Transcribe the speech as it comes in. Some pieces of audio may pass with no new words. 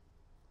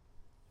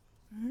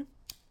Mhm.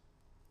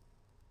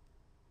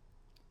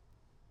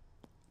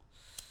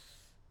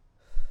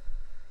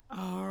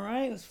 All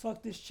right, let's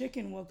fuck this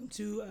chicken. Welcome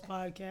to a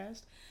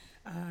podcast.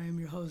 I'm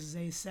your host,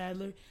 Zay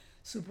Sadler.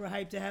 Super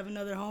hyped to have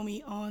another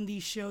homie on the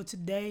show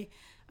today.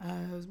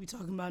 We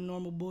talking about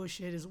normal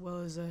bullshit as well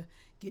as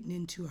getting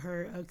into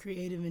her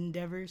creative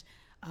endeavors.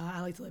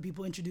 I like to let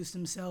people introduce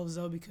themselves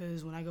though,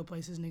 because when I go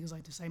places, niggas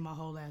like to say my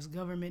whole ass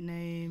government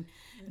name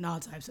and all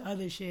types of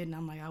other shit, and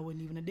I'm like, I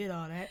wouldn't even have did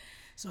all that.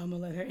 So I'm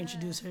gonna let her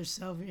introduce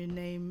herself. Your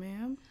name,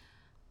 ma'am.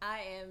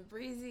 I am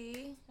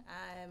Breezy.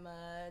 I'm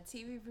a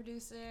TV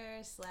producer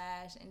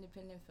slash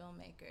independent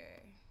filmmaker.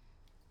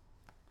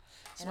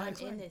 And I'm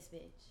in this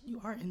bitch.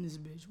 You are in this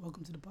bitch.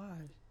 Welcome to the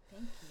pod.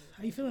 Thank you.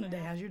 How you feeling today?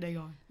 How's your day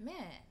going? Man,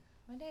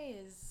 my day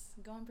is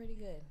going pretty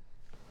good.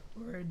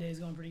 Our day's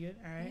going pretty good.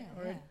 All right.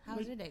 Yeah.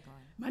 How's your day going?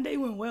 My day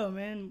went well,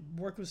 man.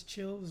 Work was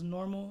chill. It was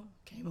normal.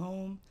 Came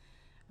home.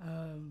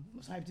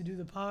 Was hyped to do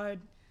the pod.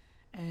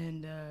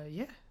 And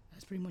yeah,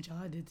 that's pretty much all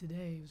I did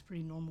today. It was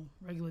pretty normal,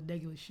 regular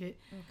shit.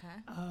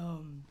 Okay.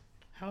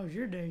 How was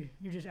your day?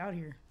 You're just out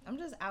here. I'm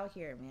just out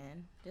here,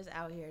 man. Just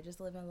out here, just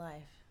living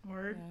life.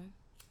 Word.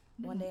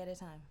 One day at a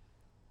time.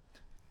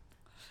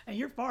 And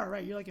you're far,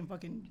 right? You're like in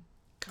fucking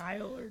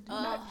Kyle, or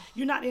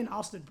you're not in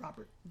Austin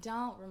proper.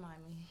 Don't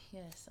remind me.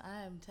 Yes,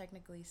 I am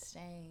technically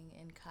staying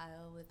in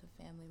Kyle with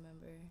a family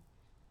member.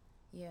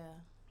 Yeah,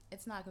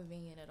 it's not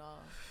convenient at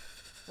all.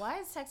 Why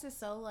is Texas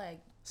so like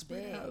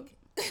Spread out.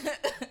 big?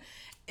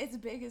 It's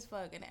big as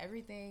fuck, and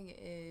everything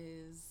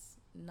is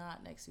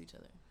not next to each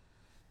other.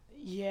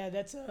 Yeah,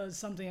 that's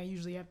something I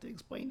usually have to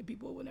explain to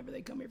people whenever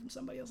they come here from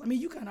somebody else. I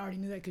mean, you kind of already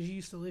knew that because you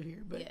used to live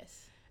here, but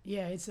Yes.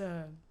 yeah, it's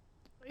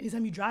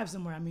anytime you drive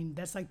somewhere, I mean,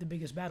 that's like the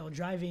biggest battle.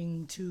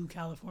 Driving to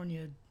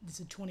California, it's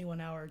a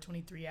 21-hour,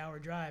 23-hour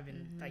drive,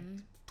 and like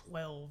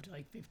 12 to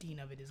like 15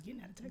 of it is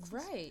getting out of Texas.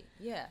 Right.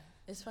 Yeah.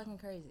 It's fucking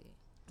crazy.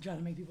 Trying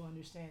to make people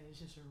understand it's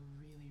just a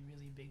really,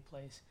 really big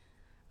place.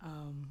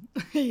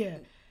 Yeah,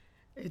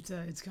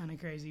 it's kind of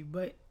crazy,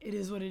 but it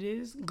is what it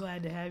is.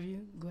 Glad to have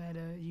you. Glad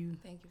you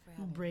Thank you for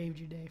having me. braved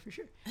your day for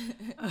sure.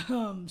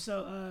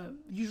 So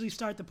usually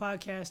start the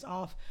podcast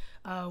off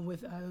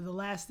with the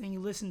last thing you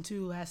listened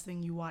to, last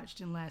thing you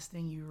watched, and last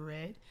thing you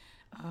read.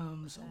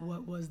 So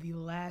what was the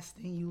last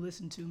thing you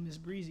listened to, Miss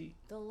Breezy?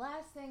 The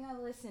last thing I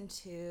listened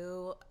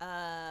to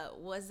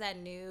was that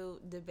new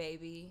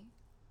DaBaby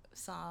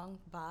song,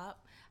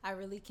 Bop. I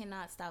really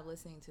cannot stop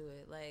listening to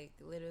it. Like,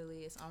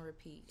 literally, it's on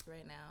repeat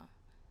right now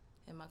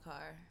in my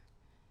car.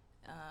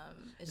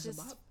 It's It's a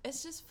just bop?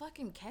 it's just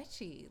fucking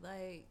catchy.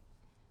 Like,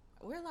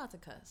 we're allowed to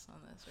cuss on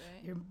this,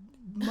 right? You're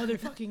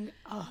motherfucking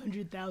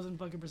 100,000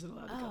 fucking percent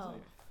allowed to cuss Oh,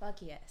 later.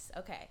 fuck yes.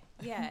 Okay.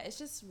 Yeah, it's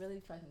just really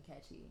fucking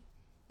catchy.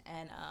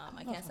 And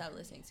I can't stop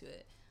listening to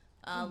it.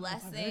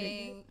 Last I've heard it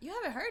thing, you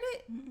haven't heard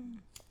it?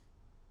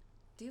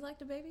 Do you like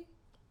DaBaby?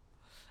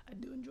 I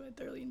do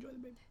thoroughly enjoy the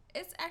baby.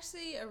 It's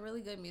actually a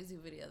really good music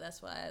video.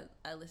 That's why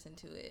I listen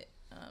to it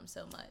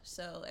so much.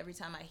 So every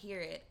time I hear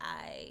it,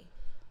 I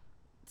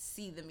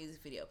see the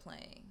music video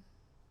playing.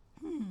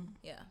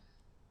 Yeah.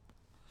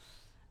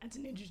 That's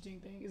an interesting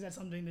thing. Is that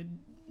something that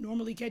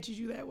normally catches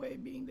you that way,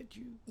 being that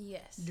you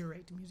Yes.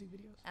 direct music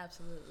videos?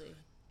 Absolutely.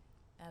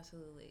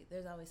 Absolutely.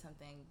 There's always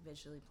something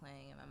visually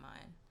playing in my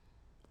mind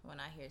when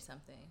I hear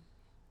something.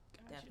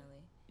 Gotcha.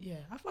 Definitely. Yeah,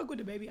 I fuck with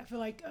the baby. I feel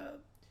like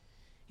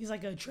he's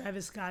like a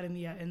Travis Scott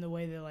in the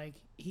way that like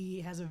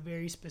he has a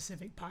very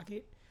specific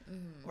pocket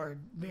or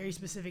very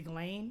specific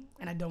lane,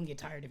 and I don't get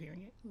tired of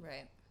hearing it.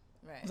 Right.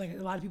 Right. It's like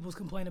a lot of people's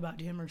complaint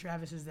about him or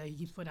Travis is that he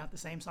keeps putting out the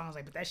same songs,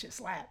 like, but that shit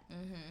slap.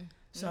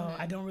 So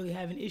I don't really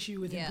have an issue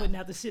with him putting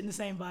out the shit in the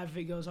same vibe if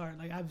it goes hard.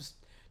 Like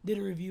did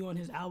a review on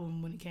his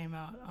album when it came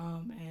out,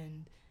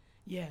 and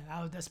yeah,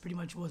 that's pretty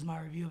much was my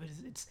review of it.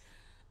 It's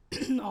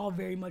all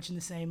very much in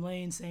the same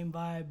lane, same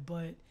vibe,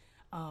 but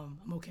I'm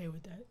okay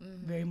with that.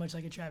 Very much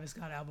like a Travis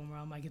Scott album where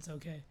I'm like, it's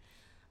okay.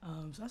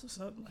 So that's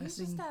what's up. He's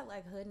just that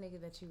like hood nigga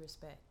that you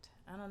respect.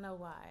 I don't know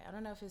why. I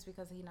don't know if it's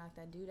because he knocked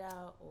that dude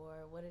out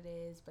or what it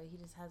is, but he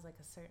just has like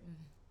a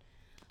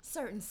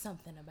certain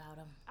something about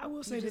him. I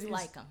will say you that just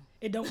like him.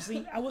 It don't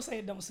seem. I will say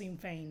it don't seem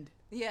feigned.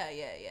 Yeah.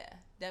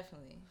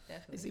 Definitely.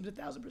 It seems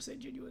 1,000%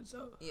 genuine.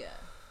 So Yeah.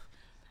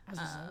 that's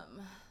what's up.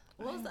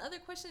 What was the other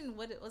question?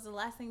 What was the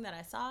last thing that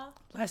I saw?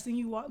 Last thing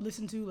you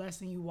listened to, last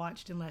thing you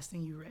watched, and last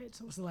thing you read.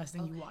 So what's the last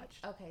thing you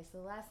watched? Okay, so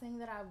the last thing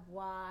that I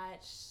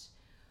watched.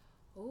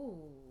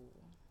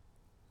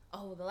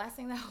 The last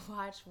thing that I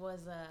watched was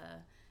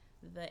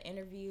the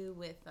interview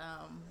with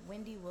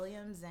Wendy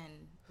Williams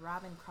and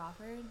Robin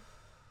Crawford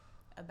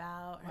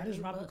about. Why does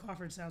Robin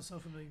Crawford sound so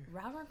familiar?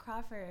 Robin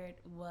Crawford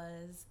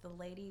was the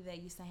lady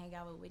that used to hang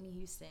out with Whitney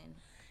Houston.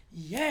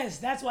 Yes,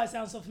 that's why it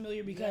sounds so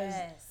familiar because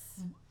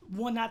Yes.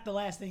 one, not the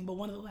last thing, but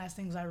one of the last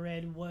things I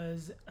read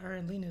was her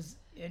and Lena's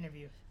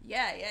interview.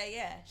 Yeah.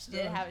 She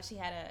did have. She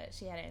had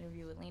an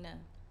interview with Lena,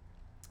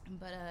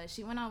 but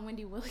she went on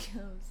Wendy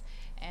Williams,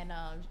 and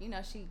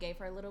she gave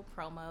her a little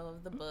promo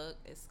of the book.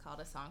 It's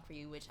called A Song for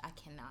You, which I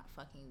cannot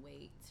fucking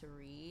wait to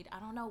read. I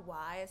don't know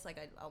why. It's like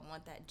I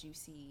want that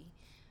juicy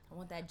I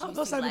want that juicy,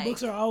 those type of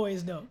books are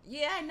always dope.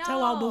 Yeah, I know.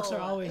 Tell-all books are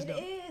always dope.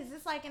 It is.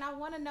 It's like, and I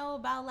want to know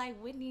about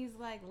like Whitney's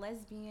like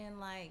lesbian,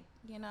 like,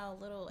 you know,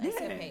 little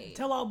escapade.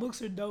 Tell-all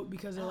books are dope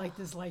because they're like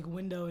this like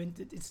window, and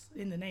it's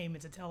in the name.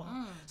 It's a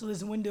tell-all. So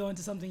this window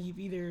into something you've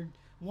either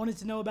wanted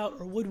to know about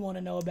or would want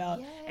to know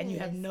about, and you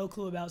have no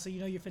clue about. So you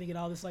know you're finna get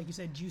all this, like you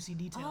said, juicy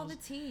details. All the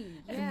tea.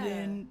 Yeah. And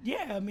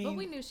then I mean. But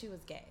we knew she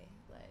was gay.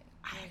 Like,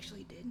 I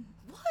actually didn't.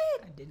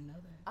 What? I didn't know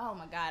that. Oh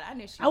my God, I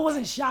knew she. I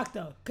wasn't shocked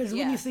though, because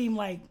Whitney seemed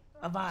like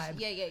a vibe.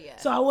 Yeah.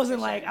 So I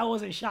wasn't I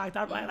wasn't shocked.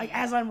 Like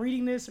as I'm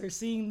reading this or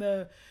seeing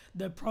the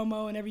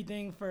promo and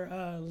everything for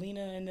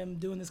Lena and them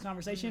doing this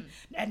conversation,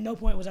 at no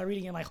point was I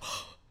reading it like,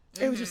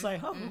 it was just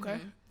like, oh, okay.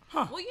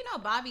 Huh. Well, you know,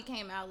 Bobby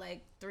came out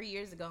like 3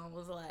 years ago and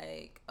was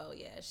like, oh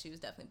yeah, she was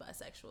definitely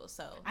bisexual.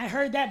 So I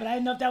heard that, but I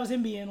didn't know if that was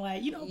him being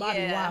like, you know,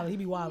 Bobby wild. He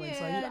be wilding.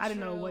 Yeah, so I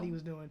didn't know what he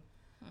was doing.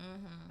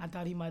 I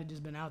thought he might have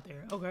just been out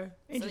there. Okay.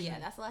 Interesting. So yeah,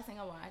 that's the last thing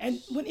I watched. And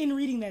when in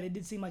reading that, it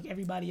did seem like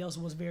everybody else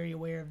was very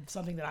aware of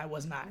something that I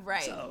was not.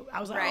 Right. So I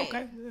was like,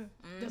 okay,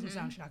 doesn't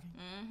sound shocking.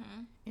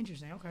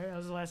 Interesting. Okay, that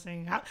was the last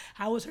thing.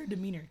 How was her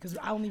demeanor? Because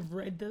I only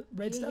read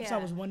stuff, so I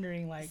was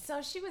wondering like.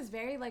 So she was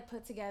very like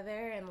put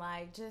together and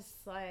like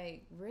just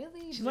like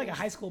really. She's like a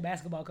high school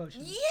basketball coach.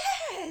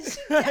 Yeah, she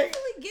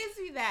definitely gives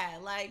me that.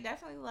 Like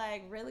definitely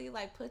like really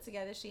like put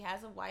together. She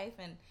has a wife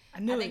and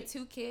I think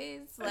 2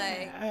 kids.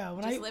 Like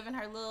living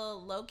her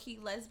little low key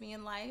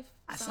lesbian life.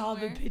 I saw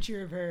the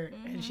picture of her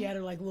and she had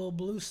her like little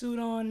blue suit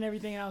on and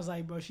everything. And I was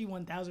like, bro, she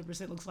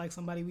 1000% looks like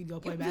somebody we'd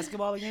go play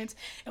basketball against.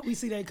 And we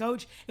see that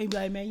coach and be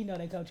like, man, you know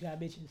that coach got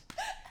bitches.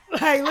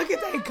 Like, look at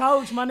that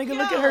coach, my nigga.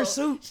 Look at her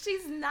suit.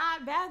 She's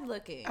not bad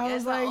looking. I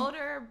was As like, an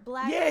older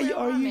black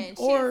woman,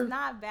 she's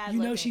not bad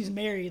looking. You know she's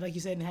married, like you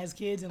said, and has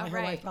kids, and like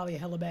her life probably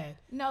hella bad.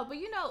 No, but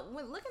you know,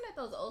 when looking at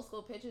those old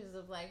school pictures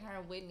of like her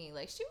and Whitney,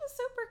 like she was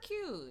super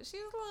cute. She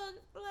was a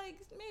little like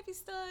maybe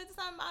stud,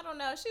 something. I don't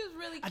know. She was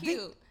really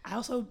cute.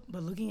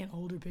 But looking at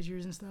older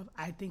pictures and stuff,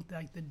 I think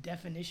like the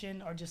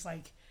definition or just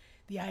like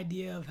the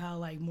idea of how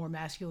like more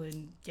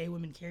masculine gay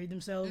women carried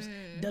themselves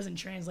doesn't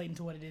translate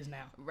into what it is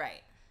now.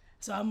 Right.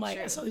 So I'm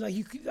like, so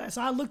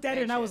I looked at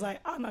her and I was like,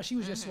 oh no, she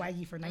was just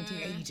swaggy for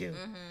 1982.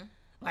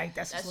 Like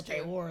that's just what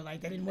they wore. Like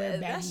they didn't wear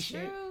baggy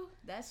shit.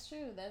 That's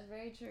true. That's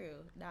very true.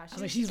 Nah, I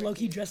was like, she's low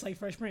key dressed like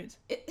Fresh Prince.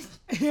 You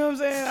know what I'm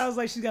saying? I was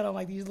like, she's got on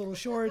like these little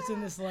shorts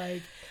and this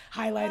like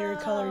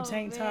highlighter colored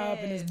tank top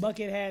and this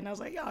bucket hat, and I was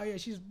like, oh yeah,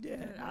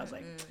 I was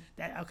like,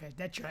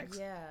 that tracks.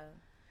 Yeah.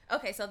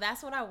 Okay, so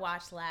that's what I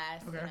watched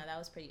last. Okay. You know, that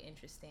was pretty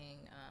interesting.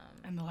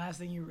 And the last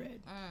thing you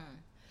read.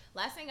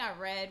 Last thing I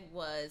read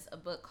was a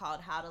book called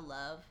How to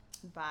Love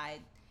by.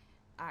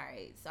 All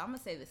right, so I'm gonna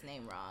say this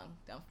name wrong.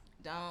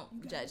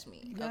 Don't judge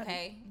me,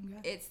 okay?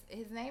 It's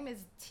his name is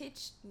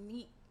Thich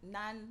Nhat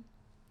Hanh.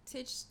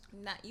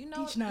 You know.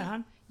 Thich Nhat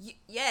Hanh.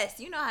 Yes,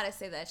 you know how to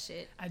say that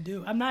shit. I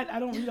do. I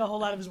don't read a whole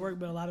lot of his work,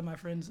 but a lot of my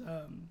friends,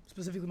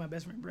 specifically my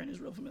best friend Brent, is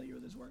real familiar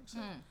with his work. So.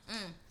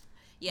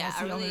 Yeah,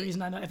 that's the only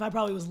reason I know. If I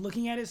probably was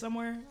looking at it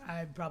somewhere,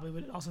 I probably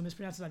would also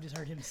mispronounce it. I've just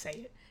heard him say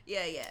it.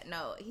 Yeah.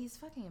 No, he's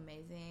fucking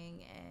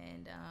amazing.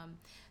 And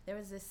there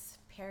was this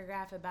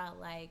paragraph about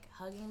like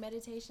hugging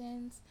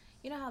meditations.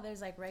 You know how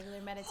there's like regular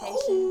meditation?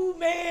 Oh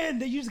man,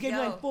 you just gave me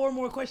like 4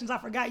 more questions. I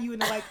forgot you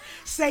into like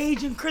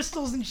sage and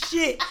crystals and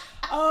shit.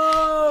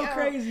 Oh,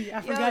 crazy!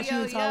 I forgot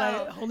you into all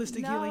that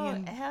holistic healing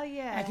and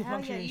acupuncture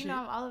and shit. You know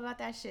I'm all about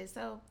that shit.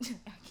 So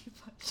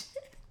acupuncture.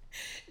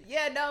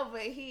 Yeah, no,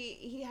 but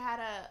he had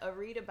a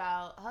read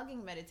about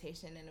hugging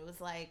meditation, and it was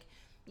like,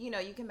 you know,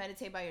 you can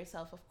meditate by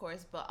yourself, of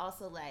course, but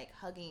also like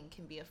hugging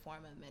can be a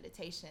form of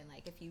meditation.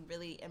 Like if you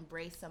really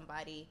embrace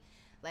somebody,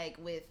 like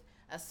with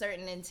a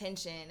certain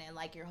intention, and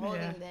like you're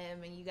holding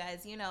them, and you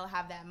guys, you know,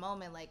 have that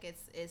moment, like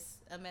it's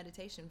a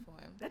meditation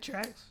form. That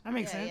tracks. That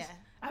makes sense. Yeah.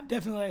 I've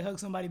definitely like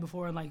hugged somebody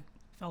before and like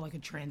felt like a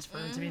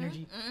transference of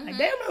energy. Like,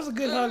 damn, that was a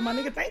good hug, my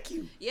nigga. Thank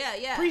you.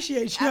 Yeah.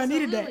 Appreciate you. Absolutely. I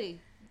needed that.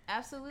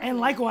 Absolutely. And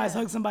likewise,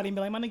 hug somebody and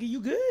be like, my nigga, you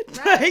good?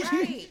 Right.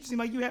 You seem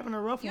like you having a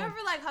rough one. You ever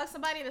like hug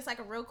somebody and it's like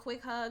a real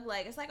quick hug?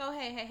 Like, it's like, oh,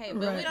 hey.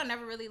 But we don't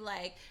never really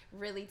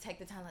take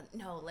the time, like,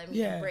 no, let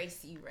me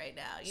embrace you right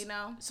now, you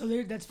know? So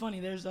that's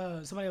funny. There's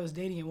somebody I was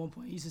dating at one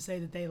point used to say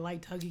that they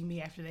liked hugging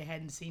me after they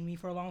hadn't seen me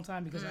for a long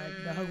time because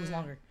the hug was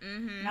longer.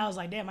 And I was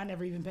like, damn, I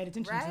never even paid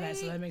attention to that.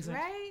 So that makes sense.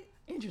 Right?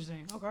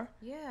 Interesting. Okay.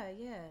 Yeah.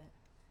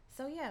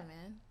 So yeah,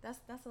 man, that's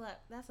the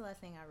last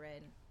thing I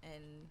read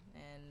and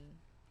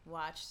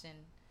watched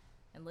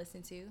and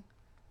listened to.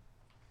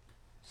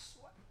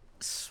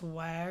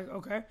 Swag.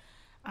 Okay.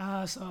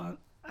 So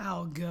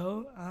I'll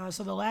go.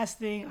 So the last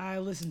thing I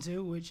listened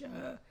to, which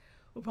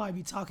we'll probably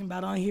be talking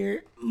about on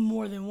here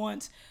more than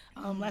once.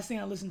 Last thing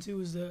I listened to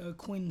was the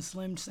Queen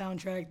Slim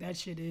soundtrack. That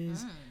shit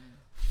is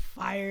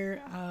fire.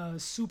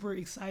 Super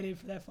excited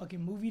for that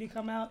fucking movie to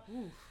come out.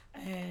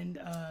 And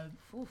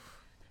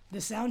the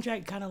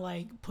soundtrack kind of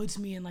like puts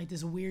me in like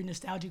this weird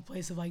nostalgic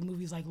place of like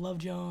movies like Love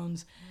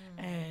Jones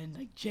and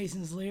like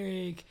Jason's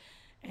Lyric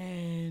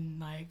and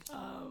like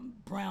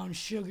Brown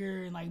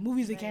Sugar and like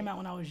movies that came out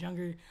when I was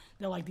younger.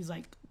 They're like these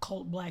like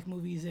cult black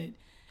movies that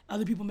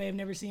other people may have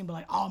never seen, but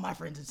like all my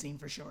friends had seen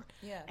for sure.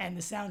 Yeah. And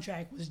the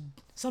soundtrack was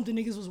something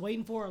niggas was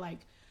waiting for, like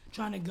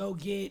trying to go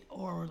get,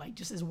 or like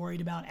just as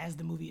worried about as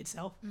the movie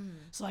itself.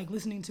 So like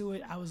listening to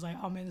it, I was like,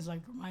 oh man, this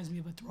like reminds me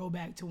of a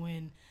throwback to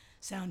when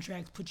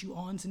soundtracks put you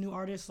on to new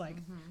artists. Like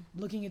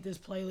looking at this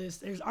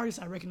playlist, there's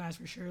artists I recognize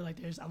for sure. Like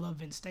I love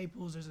Vince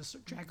Staples. There's a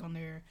track on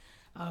there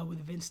with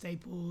Vince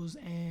Staples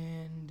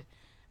and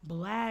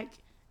Black,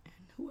 and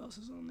who else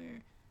is on there?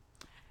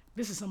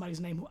 This is somebody's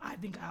name who I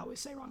think I always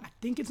say wrong. I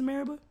think it's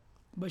Mariba,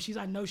 but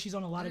I know she's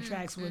on a lot of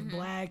tracks with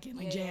Black and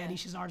like Jay Addy.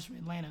 She's an artist from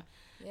Atlanta,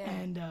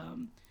 and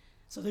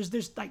so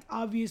there's like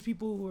obvious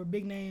people who are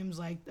big names,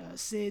 like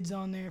Sid's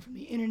on there from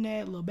the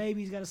internet. Lil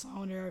Baby's got a song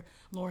on there.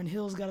 Lauryn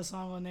Hill's got a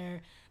song on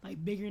there.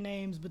 Like bigger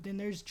names, but then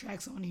there's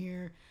tracks on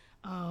here.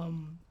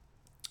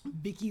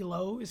 Vicky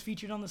Lowe is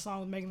featured on the song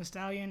with Megan Thee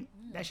Stallion.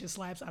 That shit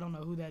slaps. I don't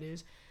know who that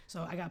is,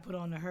 so I got put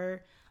on to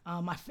her.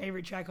 My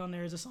favorite track on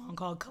there is a song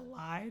called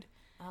Collide.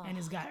 And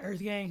it's got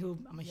Earth Gang, who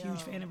I'm a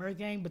huge fan of Earth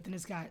Gang, but then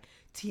it's got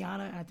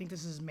Tiana, and I think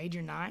this is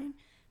Major 9.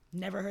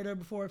 Never heard her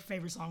before.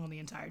 Favorite song on the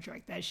entire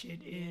track. That shit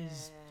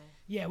is...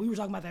 Yeah, we were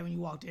talking about that when you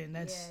walked in.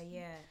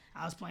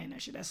 I was playing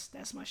that shit.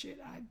 That's my shit.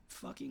 I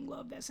fucking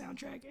love that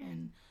soundtrack,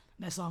 and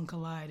that song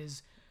Collide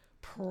is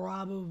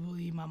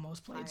probably my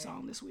most played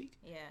song this week.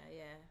 Yeah.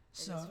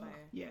 So,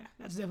 yeah,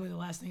 that's definitely the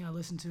last thing I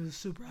listened to.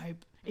 Super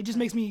hype. It just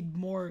makes me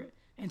more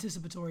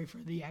anticipatory for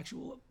the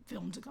actual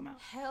film to come out.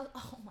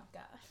 Oh my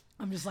gosh.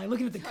 I'm just like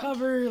looking at the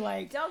cover,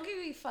 like. Don't get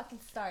me fucking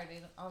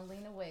started on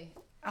Lena Waithe.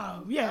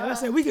 Oh yeah, I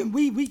said we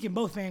can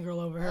both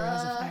fangirl over her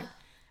as a fact.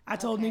 I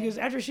told niggas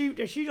after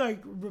she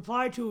like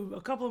replied to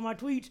a couple of my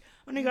tweets,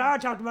 I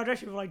talked about that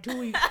shit for like 2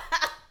 weeks.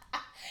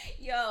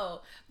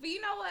 Yo, but you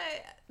know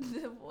what?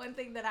 The one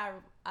thing that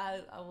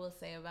I will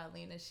say about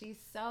Lena, she's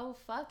so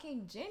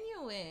fucking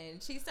genuine.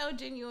 She's so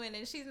genuine,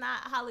 and she's not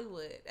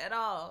Hollywood at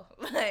all.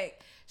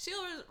 Like, she'll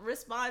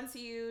respond to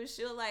you.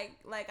 She'll like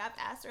I've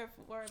asked her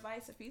for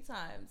advice a few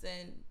times,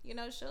 and you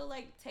know she'll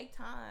like take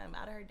time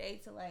out of her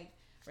day to like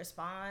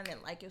respond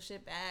and like your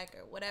shit back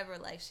or whatever.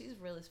 Like, she's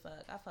real as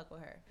fuck. I fuck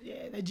with her.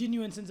 Yeah, that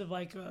genuine sense of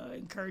like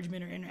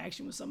encouragement or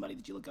interaction with somebody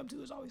that you look up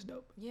to is always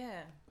dope.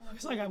 Yeah,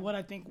 it's like what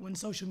I think when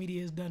social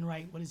media is done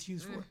right, what it's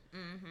used for.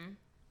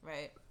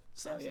 Right.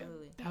 So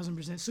absolutely. Yeah,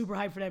 1000%. Super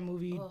hyped for that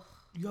movie. Ugh,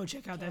 go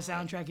check out that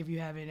soundtrack if you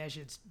haven't. That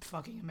shit's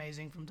fucking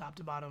amazing from top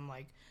to bottom.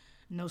 Like,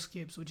 no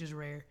skips, which is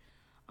rare.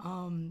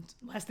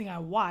 Last thing I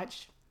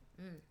watched,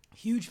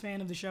 huge fan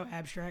of the show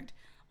Abstract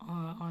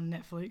on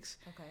Netflix.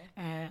 Okay.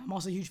 And I'm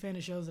also a huge fan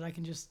of shows that I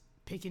can just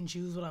pick and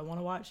choose what I want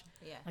to watch.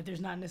 Yeah. Like, there's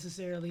not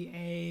necessarily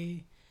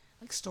a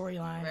like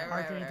storyline or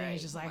arc or anything. Right.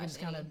 It's just like I can just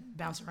kind of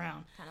bounce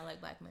around. Kind of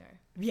like Black Mirror.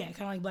 Yeah,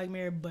 kind of like Black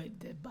Mirror, but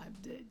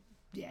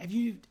yeah,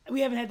 we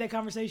haven't had that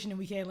conversation and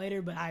we can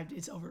later, but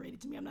it's overrated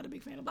to me. I'm not a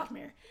big fan of Black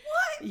Mirror.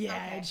 What? Yeah,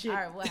 okay. and shit. All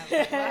right, we'll have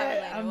it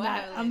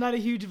later. I'm not a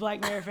huge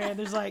Black Mirror fan.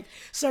 There's like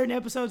certain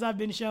episodes I've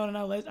been shown,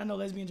 and I know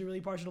lesbians are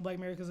really partial to Black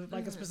Mirror because of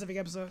like a specific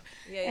episode.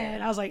 Yeah.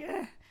 And I was like,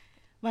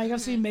 Like,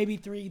 I've seen maybe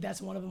 3.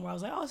 That's one of them where I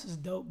was like, oh, this is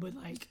dope. But,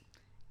 like,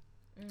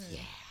 it's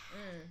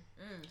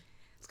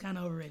kind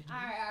of overrated. All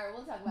right.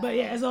 We'll talk about it. But,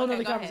 yeah, it's a whole other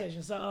Ahead.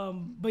 conversation.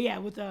 So, but, yeah,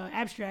 with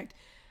Abstract,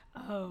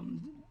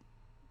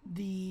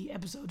 the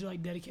episodes are,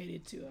 like,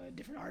 dedicated to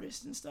different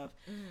artists and stuff.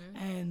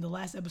 And the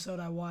last episode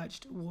I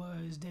watched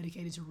was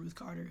dedicated to Ruth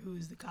Carter, who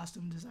is the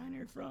costume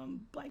designer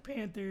from Black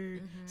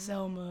Panther,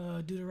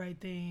 Selma, Do the Right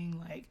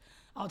Thing, like,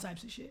 all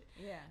types of shit.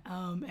 Yeah.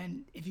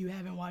 And if you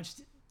haven't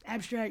watched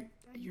Abstract,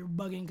 you're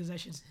bugging because that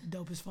shit's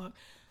dope as fuck.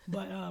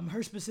 But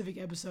her specific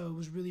episode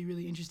was really,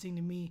 really interesting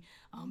to me.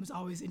 It's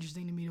always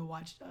interesting to me to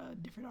watch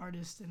different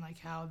artists and like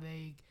how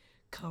they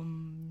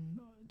come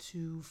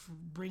to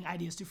bring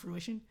ideas to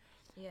fruition.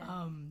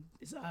 Yeah.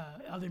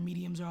 Other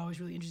mediums are always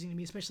really interesting to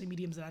me, especially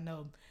mediums that I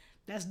know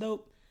that's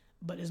dope.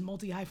 But as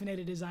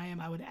multi-hyphenated as I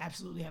am, I would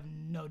absolutely have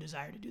no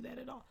desire to do that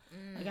at all.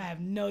 Like I have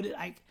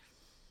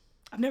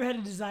I've never had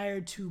a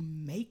desire to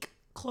make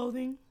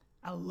clothing.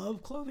 I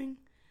love clothing.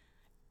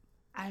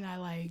 And I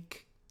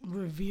like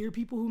revere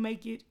people who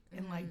make it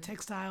and like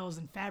textiles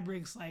and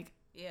fabrics. Like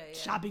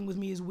shopping with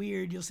me is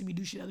weird. You'll see me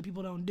do shit other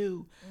people don't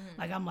do.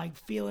 Like I'm like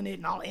feeling it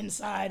and all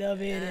inside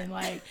of it and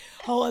like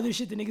whole other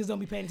shit that niggas don't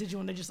be paying attention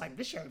when they're just like,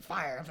 this shirt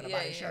fire. I'm finna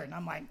buy this shirt. And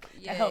I'm like,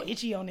 that hell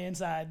itchy on the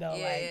inside though.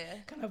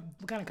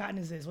 What kind of cotton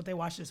is this? What they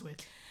wash this with?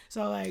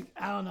 So like,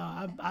 I don't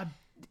know. I'm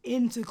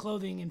into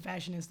clothing and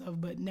fashion and stuff,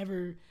 but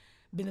never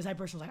been the type of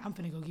person who's like, I'm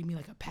finna go give me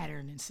like a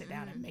pattern and sit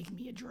down and make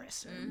me a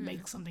dress or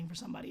make something for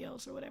somebody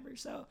else or whatever.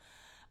 So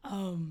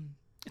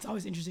it's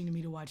always interesting to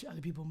me to watch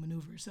other people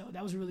maneuver. So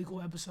that was a really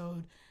cool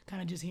episode,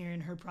 kind of just hearing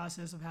her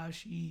process of how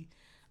she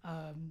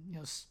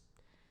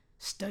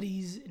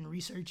studies and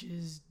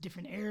researches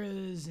different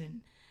eras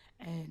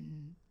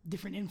and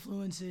different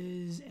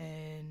influences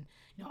and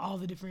all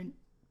the different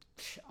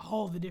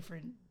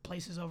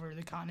places over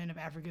the continent of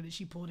Africa that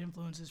she pulled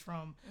influences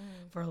from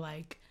for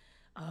like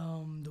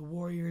the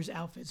warriors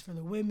outfits for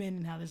the women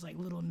and how there's like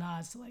little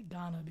nods to like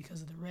Ghana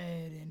because of the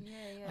red and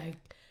like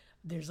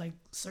there's like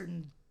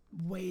certain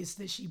ways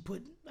that she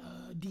put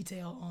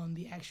detail on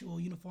the actual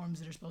uniforms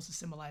that are supposed to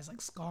symbolize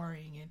like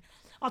scarring and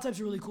all types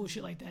of really cool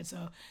shit like that.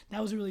 So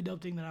that was a really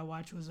dope thing that I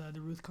watched was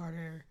the Ruth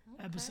Carter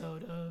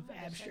episode of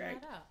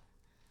Abstract.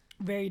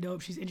 Very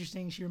dope. She's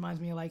interesting. She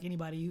reminds me of like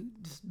anybody who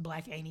just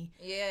Black Annie.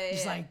 Yeah,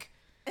 just like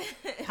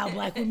how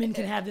Black women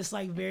can have this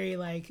like very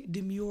like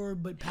demure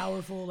but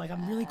powerful, like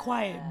I'm really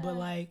quiet but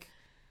like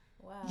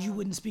you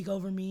wouldn't speak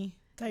over me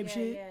type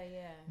shit.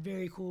 Yeah.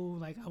 Very cool.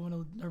 Like I want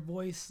to her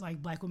voice,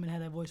 like Black women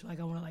have that voice. Like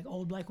I want to like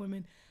old Black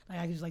women. Like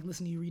I can just like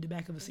listen to you read the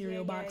back of a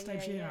cereal box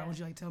type shit. Or I want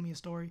you to like tell me a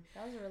story.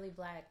 That was a really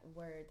Black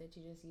word that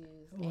you just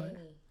used. What?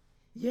 Annie.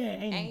 Yeah,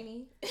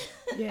 Annie.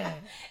 Yeah.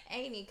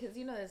 Annie, because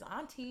you know there's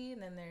auntie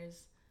and then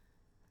there's.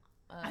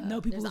 I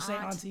know people who say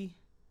auntie.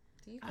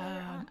 Do you call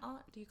your aunt?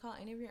 Do you call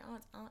any of your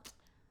aunts aunt?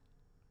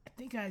 I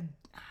think I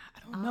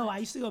don't know. I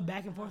used to go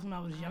back and forth when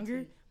I was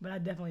younger, but I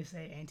definitely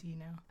say auntie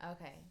now.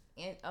 Okay.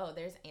 And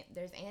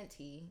there's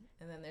auntie,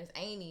 and then there's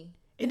Annie.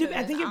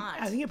 I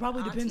think it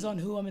probably depends on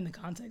who I'm in the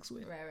context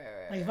with.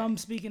 Right. Like if I'm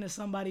speaking to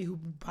somebody who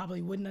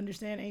probably wouldn't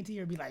understand auntie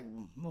or be like,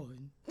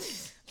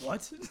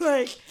 what?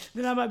 Like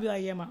then I might be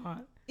like, yeah, my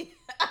aunt.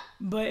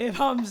 But if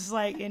I'm just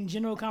like in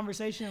general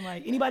conversation,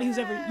 like anybody who's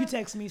ever you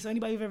text me, so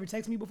anybody who's ever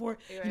texted me before,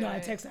 I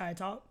text how I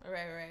talk.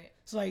 Right.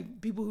 So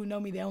like people who know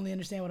me, they only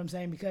understand what I'm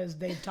saying because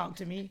they talk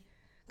to me.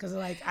 Because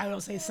like I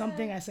don't say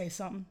something, I say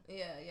something.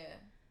 Yeah.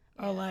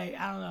 Or like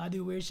I don't know, I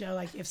do weird shit.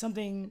 Like if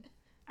something,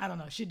 I don't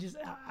know, shit just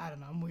I don't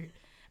know, I'm weird.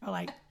 Or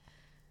like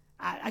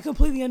I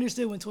completely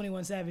understood when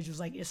 21 Savage was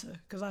like Issa,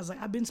 because I was like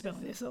I've been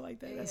spelling Issa like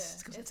that.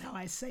 That's how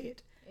I say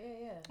it.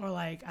 Yeah. Or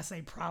like I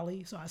say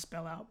Prolly, so I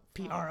spell out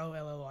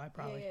Prolly,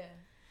 probably. Yeah.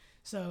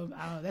 So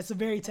I don't know. That's a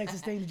very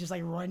Texas thing to just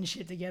like run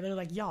shit together,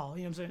 like y'all.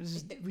 You know what I'm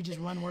saying? We just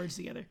run words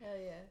together. Hell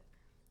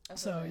yeah.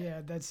 So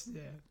yeah, that's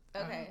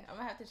Okay, I'm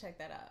gonna have to check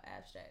that out.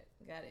 Abstract,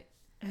 got it.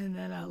 And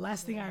then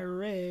last thing I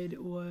read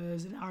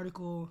was an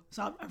article.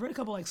 So I've read a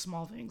couple like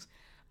small things.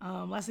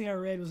 Last thing I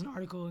read was an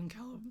article in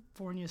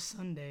California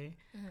Sunday,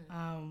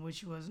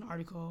 which was an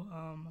article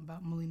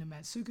about Melina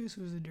Matsoukas,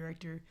 who's the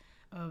director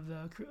of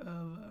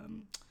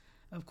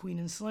Queen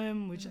and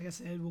Slim, which, like I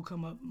said, will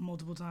come up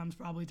multiple times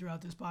probably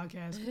throughout this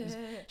podcast because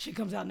shit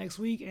comes out next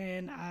week,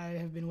 and I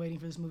have been waiting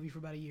for this movie for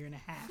about a year and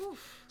a half.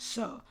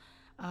 So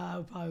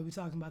I'll probably be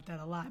talking about that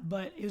a lot.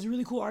 But it was a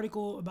really cool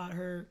article about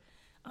her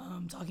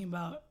talking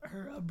about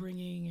her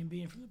upbringing and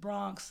being from the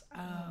Bronx.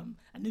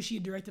 I knew she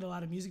had directed a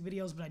lot of music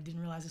videos, but I didn't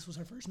realize this was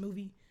her first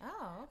movie. Oh,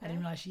 okay. I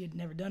didn't realize she had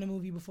never done a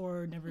movie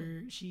before.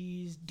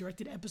 She's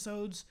directed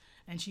episodes,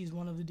 and she's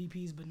one of the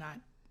DPs, but not.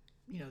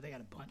 They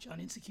got a bunch on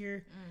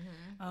Insecure.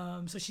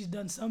 So she's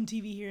done some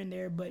TV here and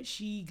there, but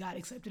she got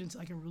accepted into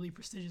like a really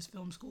prestigious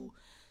film school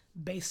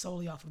based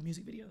solely off of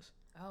music videos.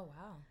 Oh,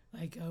 wow.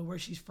 Like where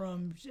she's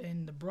from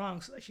in the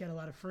Bronx, she had a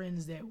lot of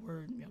friends that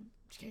were,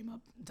 she came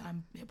up in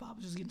time hip hop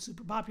was just getting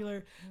super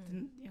popular,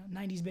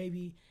 90s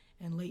baby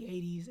and late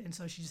 80s. And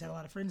so she just had a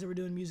lot of friends that were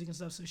doing music and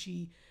stuff. So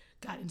she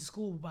got into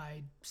school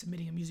by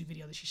submitting a music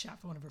video that she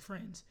shot for one of her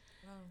friends.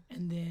 Oh.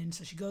 And then,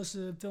 so she goes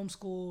to film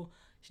school.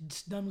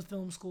 She's done with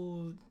film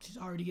school. She's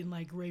already getting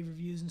like rave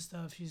reviews and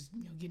stuff. She's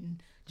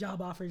getting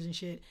job offers and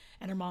shit.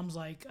 And her mom's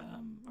like,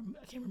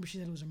 I can't remember if she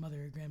said it was her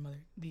mother or grandmother.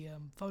 The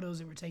photos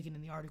that were taken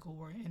in the article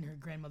were in her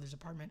grandmother's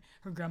apartment.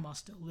 Her grandma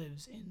still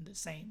lives in the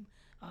same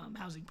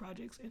housing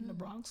projects in the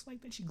Bronx,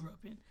 like that she grew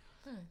up in.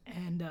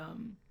 And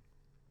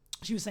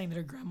she was saying that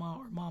her grandma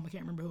or mom, I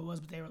can't remember who it was,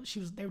 but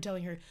they were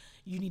telling her,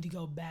 you need to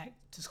go back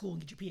to school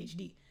and get your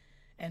PhD.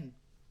 And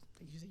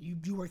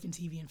you work in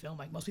TV and film.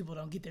 Like most people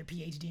don't get their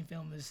PhD in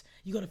film. Is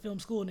you go to film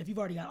school, and if you've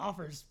already got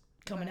offers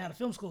coming out of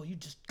film school, you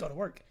just go to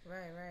work.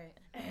 Right.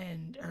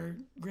 And her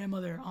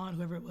grandmother, aunt,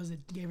 whoever it was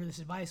that gave her this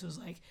advice, was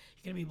like,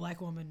 "You're gonna be a black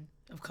woman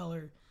of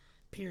color,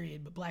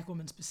 period, but black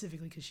woman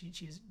specifically because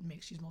she's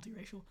mixed, she's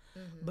multiracial.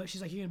 But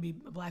she's like, you're gonna be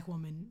a black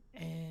woman,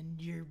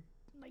 and you're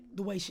like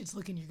the way shit's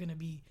looking, you're gonna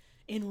be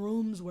in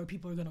rooms where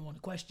people are gonna want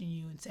to question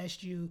you and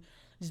test you."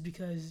 Just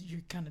because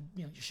you're kind of,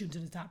 you're shooting to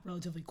the top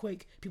relatively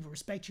quick. People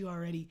respect you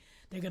already.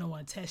 They're going to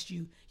want to test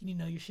you. You need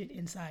to know your shit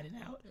inside and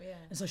out. Yeah.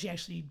 And so she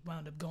actually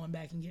wound up going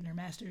back and getting her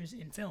master's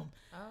in film.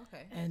 Oh,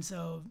 okay. And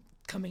so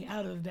coming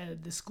out of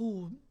the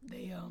school,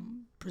 they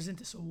present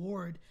this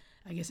award,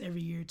 I guess,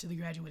 every year to the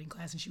graduating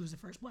class. And she was the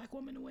first black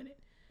woman to win it.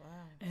 Wow.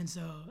 And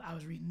so I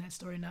was reading that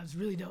story, and that was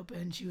really dope.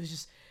 And she was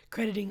just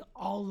crediting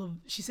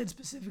she said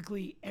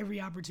specifically, every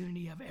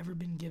opportunity I've ever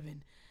been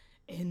given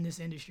in this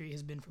industry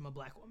has been from a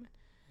black woman.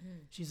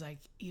 She's like,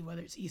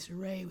 whether it's Issa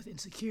Rae with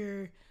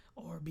Insecure,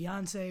 or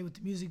Beyonce with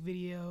the music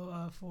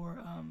video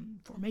for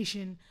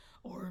Formation,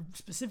 or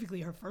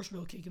specifically her first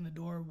real kick in the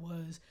door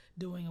was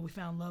doing We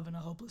Found Love in a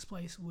Hopeless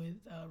Place with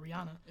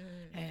Rihanna.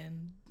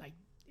 And like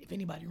if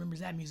anybody remembers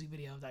that music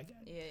video, like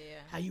Yeah.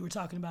 how you were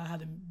talking about how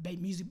the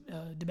baby's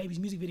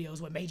music video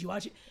is what made you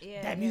watch it.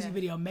 Yeah, That music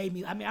video made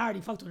me. I mean, I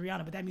already fucked with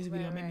Rihanna, but that music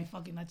video made me right.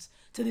 fucking. That's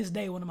to this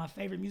day one of my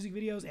favorite music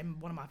videos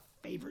and one of my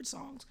favorite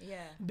songs.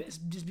 Yeah.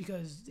 Just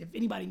because if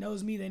anybody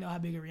knows me, they know how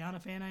big a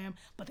Rihanna fan I am,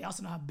 but they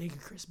also know how big a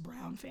Chris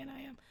Brown fan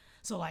I am.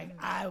 So like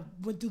I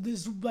went through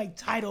this like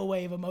tidal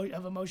wave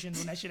of emotions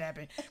when that shit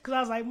happened, because I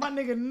was like, my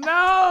nigga,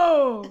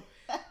 no,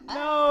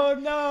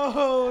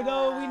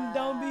 we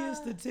don't be a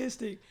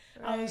statistic.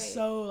 I was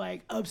so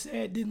like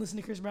upset, didn't listen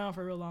to Chris Brown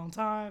for a real long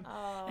time,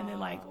 and then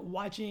like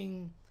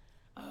watching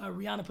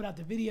Rihanna put out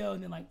the video,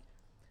 and then like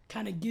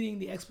kind of getting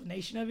the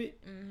explanation of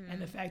it,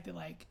 and the fact that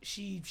like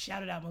she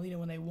shouted out Melina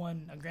when they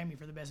won a Grammy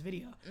for the best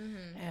video,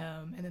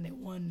 and then they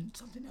won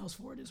something else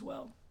for it as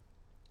well.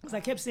 Because I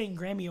kept saying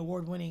Grammy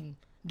award-winning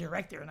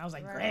director, and I was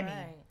like, Grammy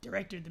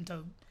director, them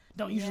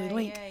don't usually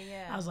link.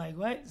 I was like,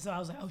 what? So I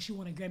was like, oh, she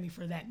won a Grammy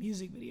for that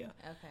music video.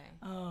 Okay.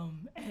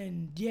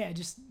 And yeah,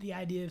 just the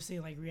idea of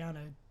saying like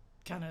Rihanna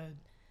kind of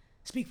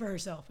speak for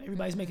herself.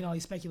 Everybody's making all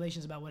these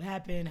speculations about what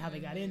happened, how they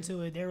got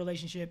into it, their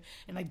relationship,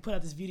 and like put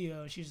out this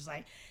video, and she was just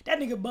like, that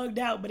nigga bugged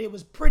out, but it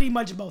was pretty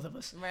much both of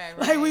us. Right.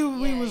 Like we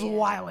was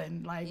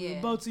wilding. Like we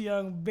were both too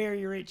young,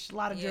 very rich, a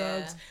lot of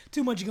drugs,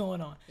 too much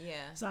going on. Yeah.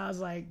 So I was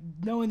like,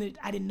 knowing that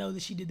I didn't know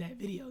that she did that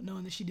video,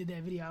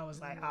 I was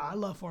like, I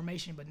love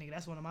Formation, but nigga,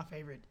 that's one of my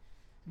favorite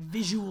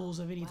visuals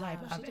of any type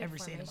I've ever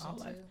seen in my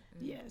life.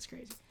 Yeah, it's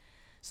crazy.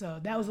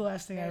 So that was the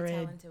last thing I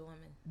read. Talented woman.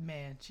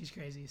 Man, she's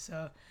crazy.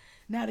 So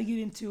now to get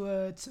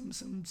into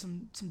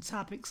some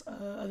topics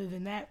other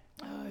than that,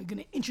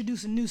 gonna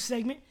introduce a new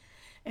segment,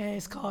 and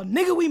it's called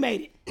Nigga We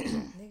Made It.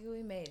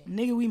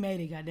 Nigga We Made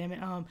It,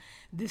 goddammit.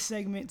 This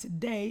segment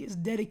today is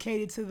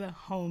dedicated to the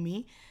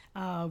homie.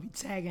 We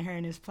tagging her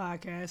in this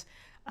podcast.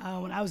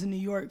 When I was in New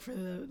York for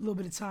the little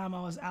bit of time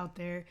I was out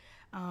there,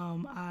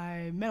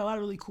 I met a lot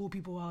of really cool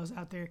people while I was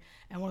out there,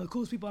 and one of the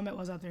coolest people I met while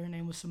I was out there, her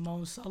name was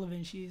Simone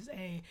Sullivan. She's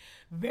a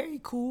very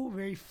cool,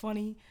 very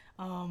funny,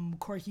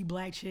 quirky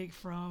black chick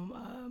from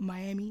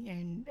Miami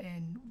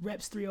and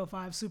reps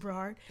 305 super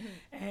hard.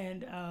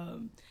 And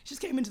she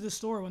just came into the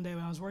store one day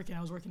when I was working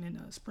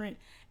in Sprint,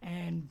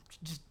 and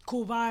just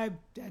cool vibe.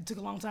 It took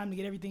a long time to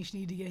get everything she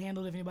needed to get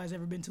handled. If anybody's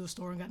ever been to a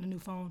store and gotten a new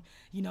phone,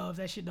 you know, if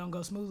that shit don't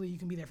go smoothly, you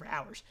can be there for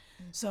hours.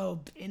 So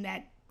in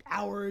that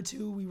hour or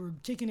two, we were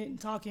kicking it and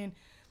talking,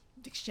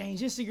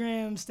 exchange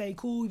Instagram, stay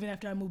cool even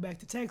after I moved back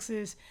to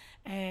Texas.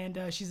 And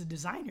she's a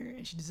designer,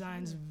 and she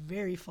designs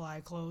very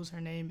fly clothes.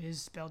 Her name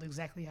is spelled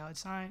exactly how it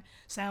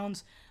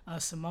sounds.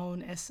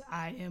 Simone, SIMONE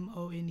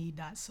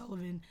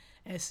 .Sullivan,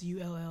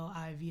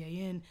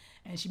 SULLIVAN.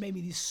 And she made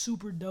me these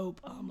super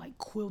dope like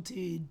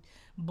quilted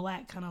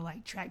black kind of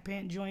like track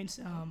pant joints.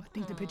 I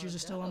think the pictures are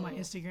still on my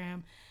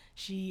Instagram.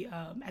 She,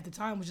 at the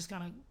time, was just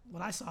kind of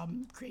what I saw,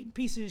 creating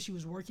pieces. She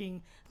was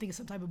working, I think, at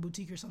some type of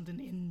boutique or something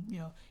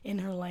in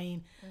her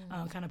lane,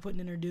 kind of putting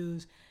in her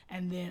dues.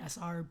 And then I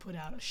saw her put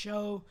out a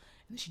show,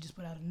 and then she just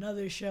put out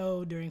another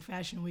show during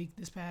Fashion Week,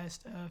 this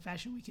past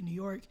Fashion Week in New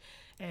York.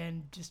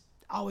 And just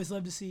always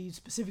love to see,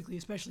 specifically,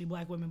 especially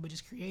black women, but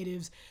just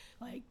creatives,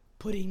 like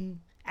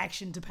putting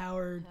action to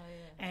power.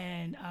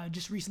 And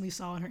just recently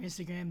saw on her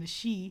Instagram that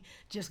she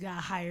just got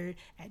hired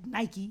at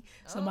Nike.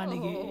 So my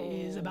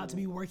nigga is about to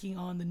be working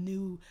on the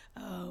new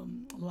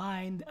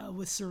line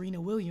with Serena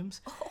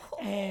Williams.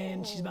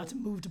 And she's about to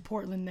move to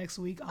Portland next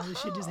week. All this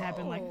shit just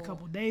happened like a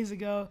couple days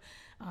ago.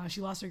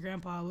 She lost her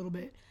grandpa a little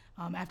bit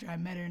after I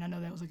met her, and I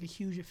know that was like a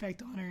huge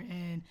effect on her,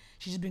 and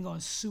she's just been going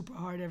super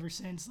hard ever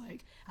since.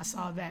 Like I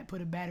saw that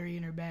put a battery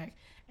in her back,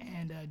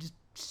 and just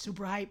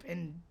super hype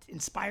and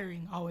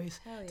inspiring always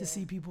to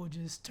see people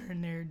just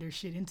turn their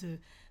shit into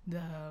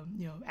the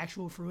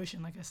actual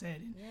fruition, like I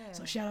said. And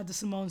so shout out to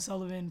Simone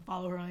Sullivan.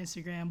 Follow her on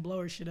Instagram, blow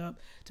her shit up,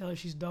 tell her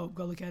she's dope.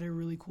 Go look at her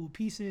really cool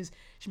pieces.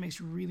 She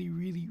makes really,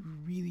 really,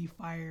 really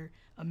fire,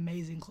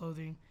 amazing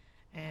clothing,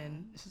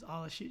 and this is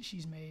all the shit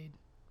she's made.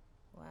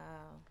 Wow,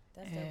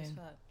 that's dope as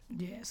fuck.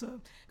 Yeah,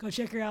 so go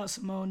check her out,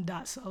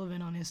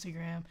 Simone.Sullivan on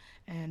Instagram,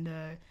 and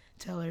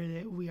tell her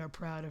that we are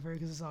proud of her,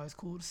 because it's always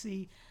cool to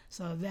see.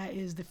 So that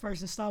is the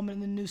first installment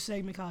in the new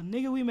segment called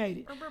Nigga We Made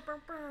It.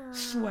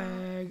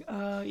 Swag.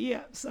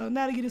 Yeah, so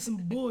now to get into some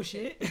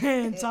bullshit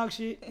and talk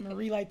shit, I'm going to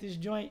relight this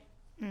joint.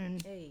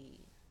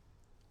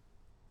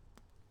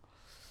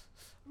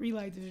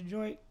 Relight this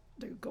joint,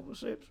 take a couple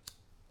sips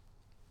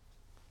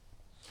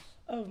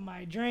of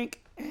my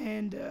drink,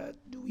 and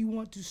do we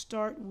want to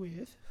start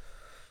with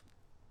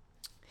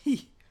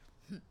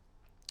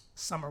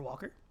Summer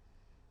Walker?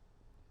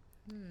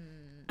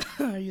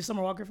 Are you a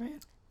Summer Walker fan?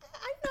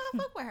 I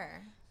fuck with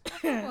her.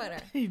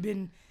 You've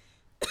been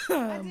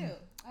I do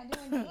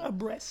indeed.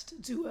 abreast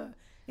to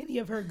any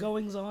of her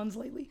goings-ons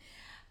lately?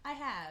 I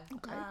have.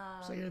 Okay,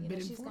 so you're a bit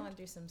she's informed. going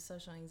through some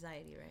social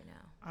anxiety right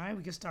now. All right,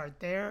 we can start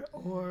there,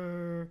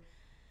 or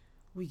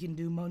we can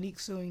do Monique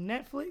suing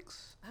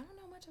Netflix. I don't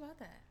know much about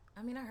that.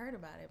 I mean, I heard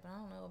about it, but I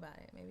don't know about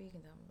it. Maybe you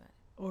can tell me about it.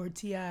 Or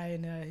T.I.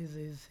 and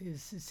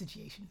his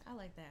situation. I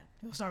like that.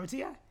 We'll start with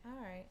T.I. All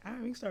right. All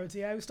right, we can start with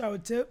T.I. We can start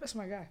with Tip. That's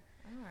my guy.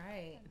 All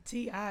right.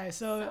 T.I.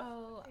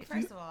 So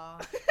first of all,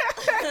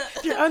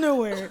 if you're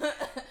unaware,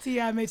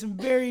 T.I. made some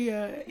very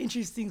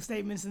interesting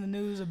statements in the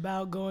news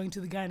about going to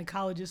the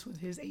gynecologist with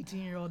his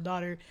 18-year-old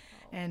daughter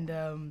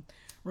and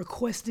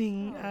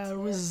requesting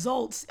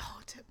results.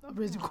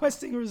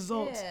 Requesting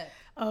results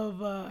of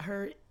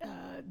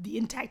the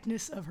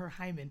intactness of her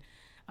hymen,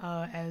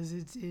 as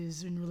it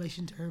is in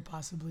relation to her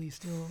possibly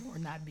still or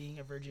not being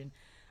a virgin.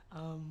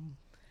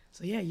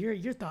 So yeah,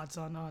 your thoughts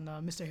on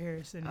Mr.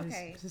 Harris and his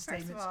statements.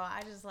 First of all,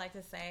 I just like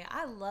to say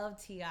I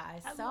love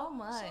T.I. so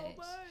much.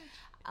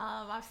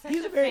 I'm such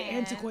He's a a very fan.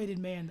 antiquated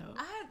man though.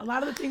 A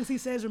lot of the things he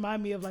says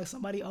remind me of like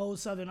somebody old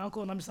Southern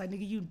uncle, and I'm just like,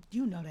 nigga,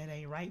 you know that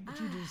ain't right, but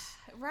you just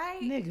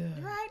right,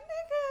 nigga, right,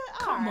 nigga.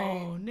 Come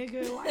on,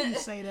 nigga, why you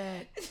say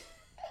that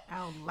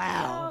out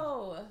loud?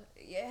 Oh,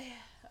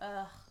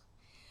 yeah.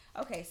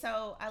 Okay,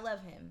 so I love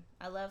him.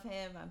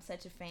 I'm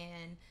such a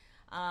fan.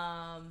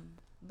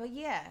 But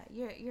yeah,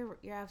 you're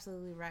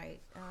absolutely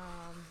right.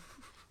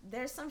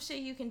 There's some shit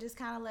you can just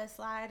kind of let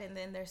slide, and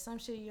then there's some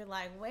shit you're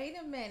like, wait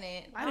a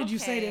minute. Why did you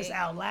say this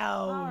out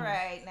loud? All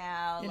right,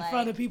 now. In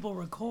front of people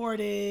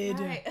recorded.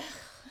 Right.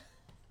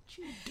 What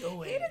you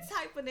doing? He the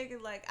type of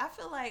nigga, like, I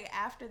feel like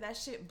after that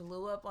shit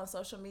blew up on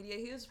social media,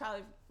 he was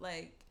probably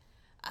like,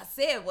 I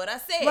said what I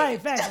said.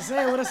 Right, facts. I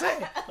said what I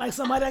said. Like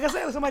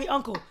somebody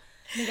uncle.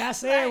 Nigga, I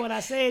said what I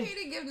said. He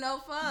didn't give no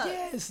fuck.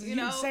 Yes, you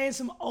know, saying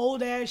some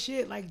old ass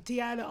shit like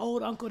T.I. the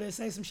old uncle that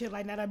say some shit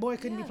like, "Now that boy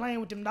couldn't be playing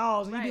with them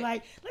dolls," and you be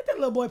like, "Let that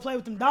little boy play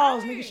with them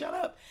dolls, nigga. Shut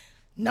up."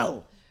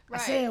 No, I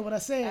said what I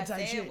said. I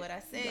type said shit. what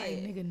I said.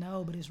 Like, nigga,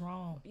 no, but it's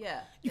wrong.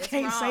 Yeah, you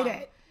can't say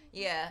that.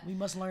 Yeah, we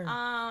must learn.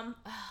 God,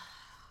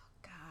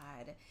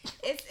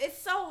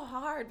 it's so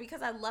hard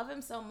because I love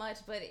him so much,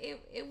 but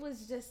it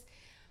was just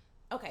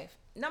okay.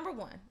 Number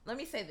one, let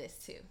me say this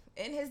too.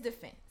 In his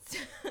defense.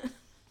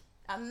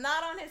 I'm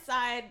not on his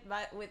side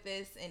with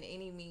this in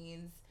any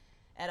means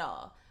at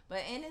all. But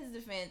in his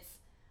defense,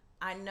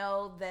 I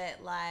know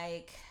that,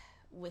 like,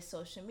 with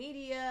social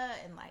media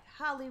and, like,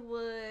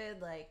 Hollywood,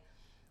 like,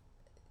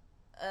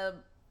 a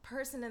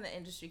person in the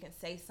industry can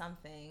say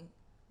something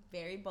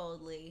very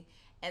boldly,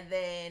 and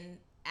then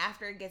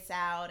after it gets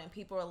out and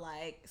people are,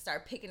 like,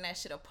 start picking that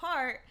shit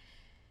apart,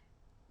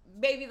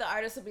 maybe the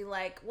artist will be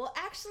like, well,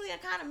 actually, I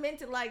kind of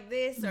meant it like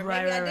this, or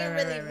maybe I didn't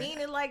really mean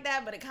it like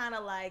that, but it kind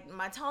of like,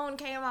 my tone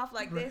came off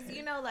like this,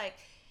 you know, like,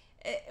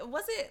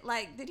 was it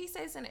like, did he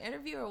say this in an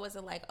interview, or was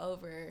it like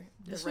over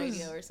the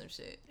radio or some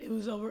shit? It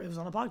was on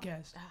a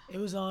podcast. It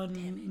was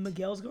on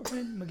Miguel's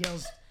girlfriend,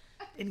 Miguel's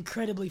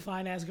incredibly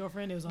fine ass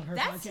girlfriend. It was on her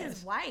podcast. That's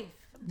his wife.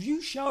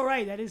 You sure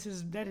right. That is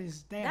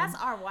damn. That's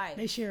our wife.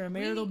 They share a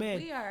marital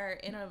bed. We are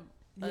in a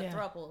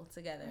throuple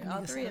together,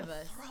 all three of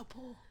us.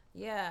 Throuple.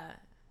 Yeah.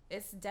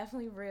 It's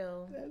definitely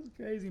real. That's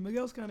crazy.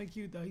 Miguel's kind of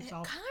cute though. He's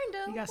soft.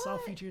 Kind of. He got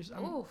soft features.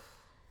 Oof.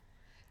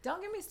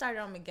 Don't get me started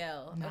on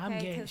Miguel. Nah, okay? I'm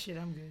gay. Shit,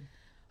 I'm good.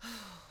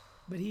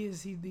 But he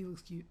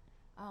looks cute.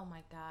 Oh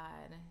my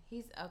God.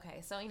 He's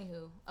okay. So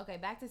anywho, okay,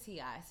 back to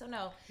T.I. So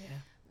no.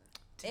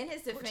 Yeah. In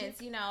his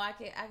defense, you know, I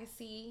could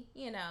see,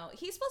 you know,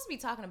 he's supposed to be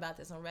talking about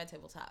this on Red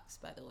Table Talks,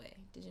 by the way.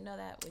 Did you know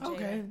that? With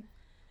okay.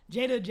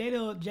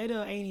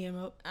 Jada ain't him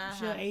up.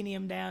 She'll ain't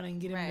him down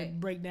and get him to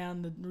break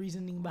down the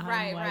reasoning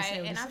behind why he said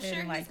what he said. And I'm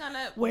sure he's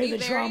gonna where the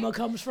trauma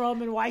comes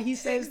from and why he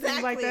says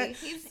things like that.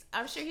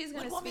 I'm sure he's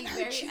gonna speak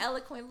very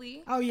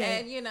eloquently. Oh yeah,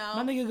 and you know,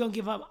 my nigga gonna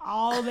give up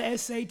all the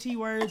SAT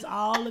words,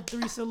 all the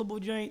 3-syllable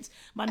joints.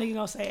 My nigga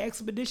gonna say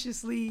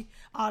expeditiously,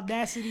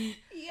 audacity,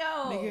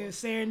 nigga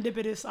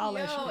serendipitous, all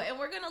that shit. And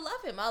we're gonna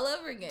love him all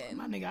over again.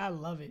 My nigga, I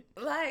love it.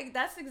 Like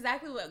that's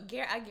exactly what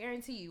I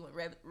guarantee you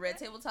when Red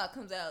Table Talk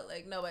comes out,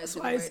 like nobody's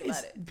gonna worry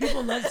about it.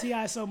 People love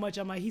T.I. so much.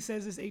 I'm like, he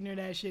says this ignorant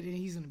ass shit and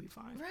he's gonna be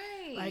fine.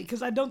 Right. Like,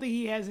 because I don't think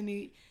he has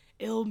any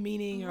ill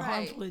meaning or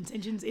harmful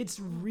intentions. It's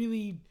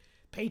really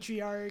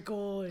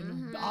patriarchal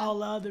and all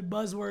the other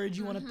buzzwords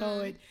you want to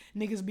throw at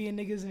niggas being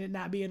niggas and it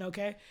not being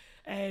okay.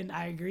 And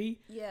I agree.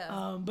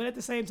 Yeah. But at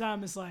the same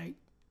time, it's like,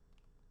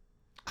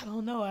 I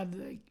don't know.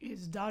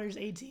 His daughter's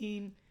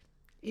 18.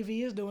 If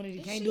he is doing it, he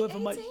can't do it for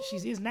much. She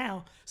is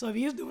now. So if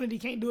he is doing it, he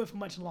can't do it for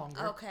much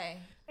longer. Okay.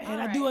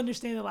 And I do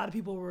understand that a lot of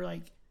people were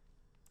like,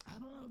 I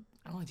don't know.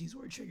 I don't like to use the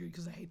word triggered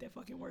because I hate that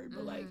fucking word.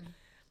 But like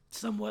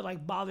somewhat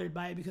like bothered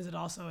by it because it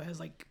also has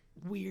like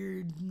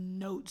weird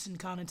notes and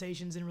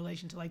connotations in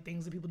relation to like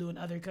things that people do in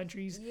other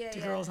countries to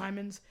girls'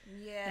 hymens.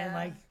 Yeah. And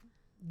like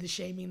the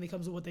shaming that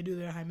comes with what they do to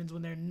their hymens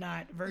when they're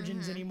not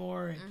virgins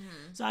anymore. And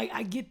so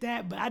I get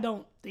that, but I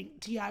don't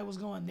think T.I. was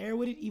going there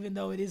with it, even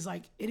though it is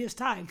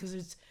tied because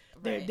it's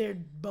they're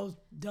both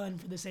done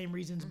for the same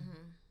reasons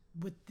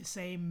with the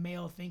same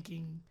male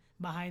thinking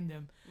behind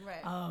them.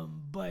 Right.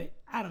 But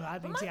I don't know. I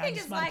think T.I.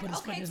 just might put his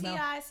foot in his mouth.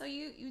 T.I., so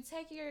you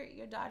take your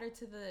daughter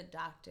to the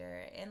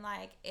doctor, and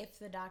like if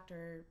the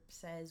doctor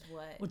says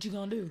what you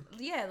gonna do?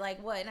 Yeah,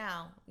 like what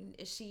now?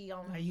 Is she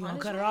on? Like you gonna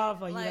cut her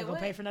off? Like you not gonna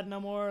pay for nothing no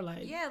more?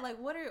 Like like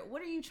what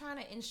are you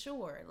trying to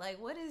ensure?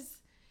 Like what is?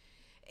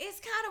 It's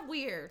kind of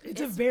weird.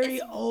 It's a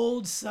very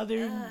old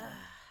Southern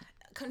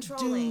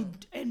controlling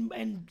dude,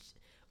 and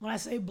when I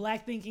say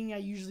black thinking, I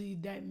usually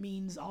that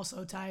means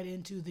also tied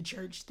into the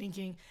church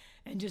thinking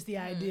and just the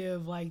idea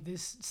of like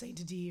this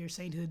sanctity or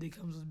sainthood that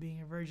comes with being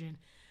a virgin,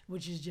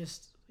 which is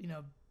just, you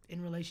know,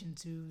 in relation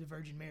to the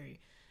Virgin Mary.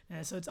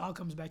 And so it all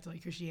comes back to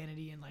like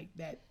Christianity and like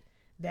that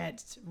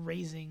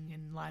raising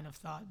and line of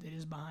thought that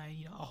is behind,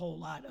 you know, a whole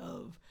lot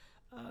of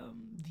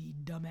the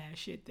dumbass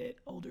shit that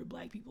older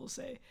black people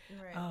say,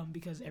 Right.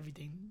 because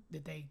everything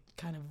that they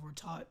kind of were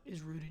taught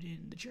is rooted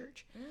in the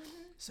church.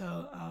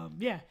 So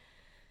yeah,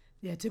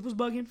 Tip was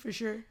bugging for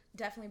sure.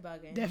 Definitely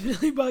bugging.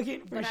 Definitely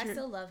bugging for But sure. I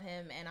still love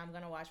him, and I'm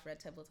gonna watch Red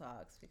Table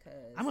Talks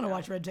because I'm gonna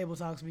watch Red Table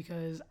Talks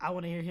because I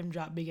want to hear him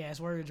drop big ass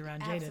words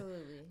around Jada.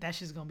 Absolutely. That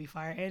shit's gonna be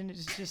fire, and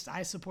it's just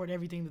I support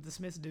everything that the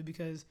Smiths do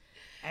because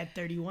at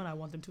 31 I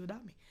want them to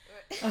adopt me.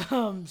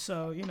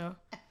 So you know,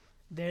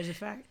 there's a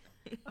fact.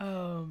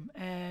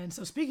 And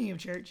so speaking of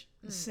church,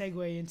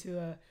 segue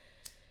into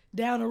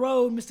down the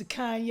road, Mr.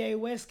 Kanye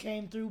West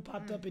came through,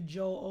 popped up at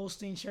Joel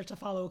Osteen's church. I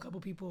follow a couple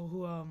people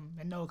who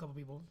and know a couple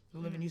people who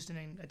live in Houston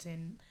and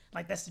attend.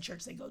 Like that's the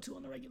church they go to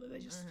on the regular. They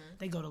just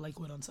they go to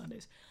Lakewood on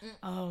Sundays,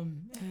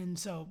 and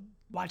so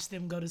watch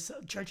them go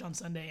to church on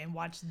Sunday and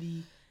watch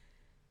the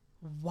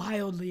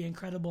wildly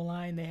incredible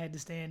line they had to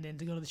stand in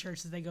to go to the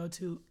church that they go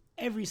to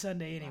every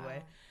Sunday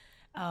anyway.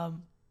 Wow.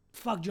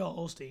 Fuck Joel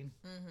Osteen,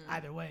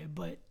 either way,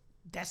 but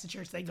that's the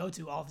church they go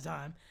to all the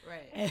time.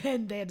 Right.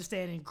 And they had to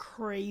stand in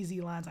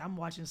crazy lines. I'm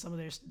watching some of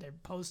their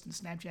posts and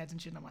Snapchats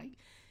and shit, and I'm like,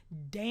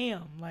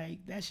 damn,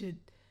 like that shit.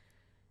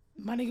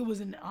 My nigga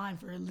was on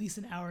for at least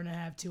an hour and a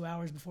half, 2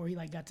 hours before he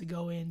like got to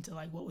go into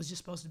like what was just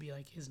supposed to be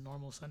like his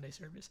normal Sunday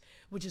service,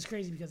 which is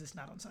crazy because it's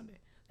not on Sunday.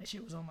 That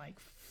shit was on like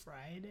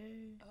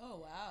Friday.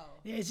 Oh wow.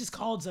 Yeah, it's just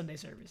called Sunday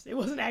service. It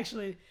wasn't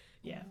actually.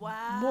 Yeah.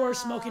 Wow. More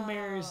smoke and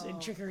mirrors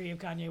and trickery of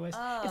Kanye West.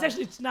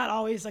 It's not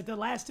always like the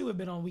last two have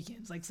been on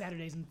weekends, like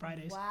Saturdays and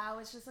Fridays. Wow,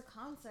 it's just a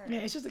concert. Yeah,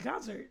 it's just a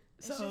concert.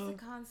 It's just a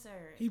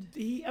concert.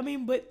 I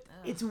mean, but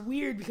it's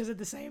weird because at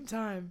the same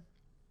time,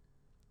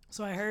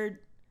 so I heard,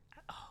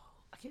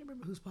 I can't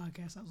remember whose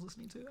podcast I was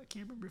listening to. I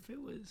can't remember if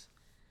it was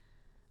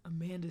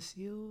Amanda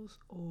Seales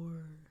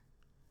or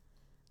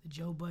the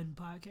Joe Budden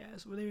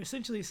podcast, where they were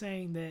essentially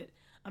saying that,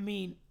 I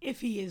mean, if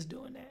he is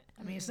doing that,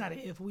 I mean, it's not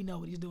a if, we know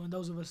what he's doing.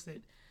 Those of us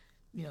that,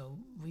 you know,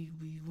 we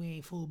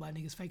ain't fooled by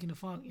niggas faking the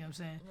funk, you know what I'm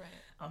saying?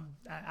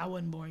 Right. I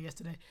wasn't born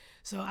yesterday.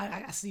 So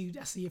I see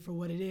it for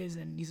what it is,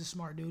 and he's a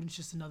smart dude. It's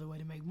just another way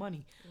to make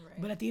money.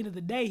 Right. But at the end of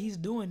the day, he's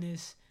doing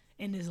this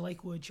in this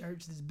Lakewood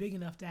church that's big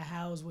enough to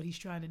house what he's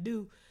trying to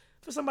do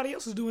for somebody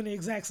else who's doing the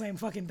exact same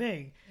fucking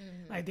thing.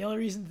 Like, the only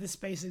reason this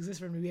space exists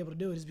for him to be able to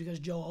do it is because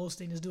Joel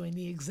Osteen is doing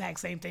the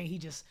exact same thing. He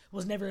just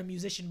was never a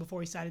musician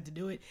before he started to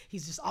do it.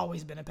 He's just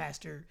always been a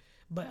pastor,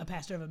 but a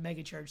pastor of a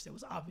mega church that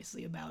was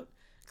obviously about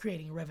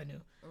creating revenue.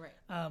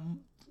 Right.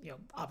 You know,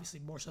 obviously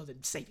more so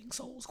than saving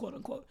souls, quote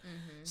unquote.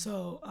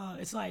 So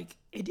it's like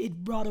it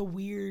brought a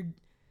weird,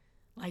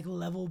 like,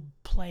 level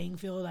playing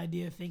field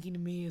idea of thinking to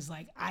me. Is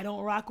like, I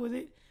don't rock with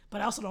it, but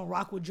I also don't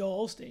rock with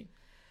Joel Osteen.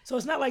 So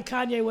it's not like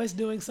Kanye West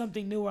doing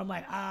something new where I'm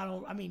like,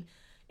 I mean,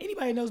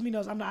 anybody who knows me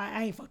knows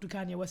I ain't fucked with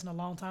Kanye West in a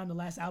long time. The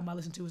last album I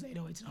listened to was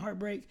 808s and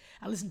Heartbreak.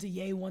 I listened to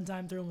Ye one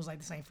time through and was like,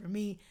 the same for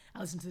me. I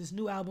listened to this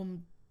new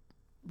album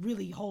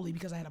really wholly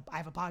because I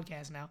have a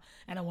podcast now,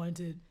 and I wanted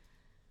to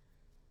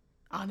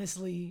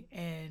honestly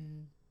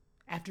and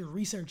after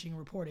researching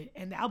report it.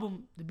 And the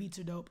album, the beats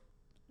are dope.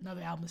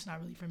 Another album that's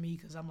not really for me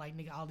because I'm like,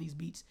 nigga, all these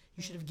beats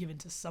you should have given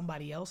to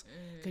somebody else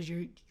because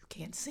you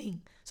can't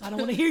sing. So I don't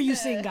want to hear you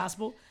sing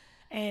gospel,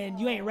 and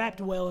you ain't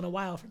rapped well in a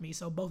while for me.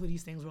 So both of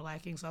these things were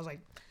lacking. So I was like,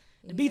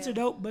 the beats are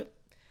dope, but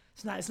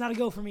it's not a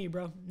go for me,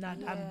 bro.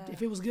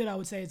 If it was good, I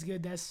would say it's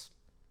good. That's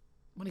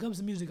when it comes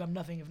to music, I'm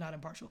nothing if not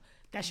impartial.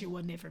 That shit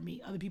wasn't it for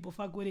me. Other people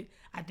fuck with it.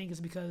 I think it's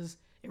because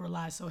it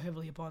relies so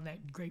heavily upon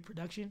that great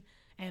production,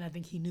 and I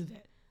think he knew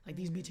that. Like,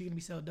 these beats are gonna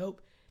be so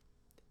dope.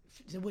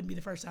 It wouldn't be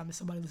the first time that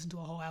somebody listened to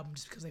a whole album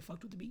just because they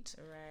fucked with the beats.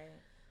 Right.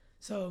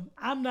 So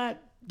I'm not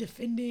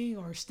defending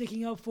or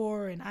sticking up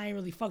for, and I ain't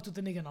really fucked with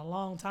the nigga in a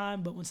long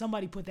time. But when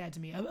somebody put that to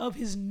me, of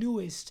his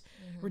newest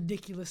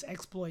ridiculous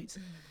exploits,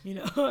 you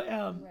know,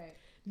 Right.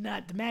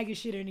 not the MAGA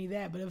shit or any of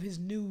that, but of his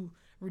new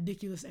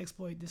ridiculous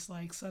exploit, this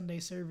like Sunday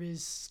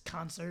service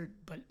concert,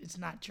 but it's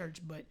not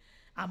church. But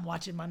I'm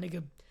watching my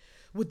nigga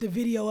with the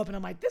video up, and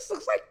I'm like, this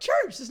looks like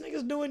church. This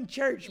nigga's doing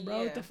church, bro.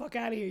 Yeah. Get the fuck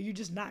out of here. You're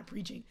just not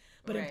preaching.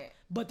 But Right.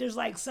 but there's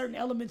like certain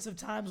elements of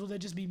times where there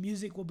just be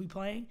music will be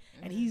playing,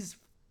 and he's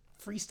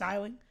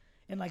freestyling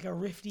in like a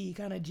riffy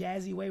kind of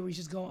jazzy way where he's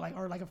just going like,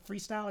 or like a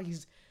freestyle, like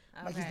he's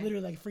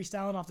literally like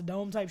freestyling off the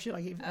dome type shit,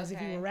 like as if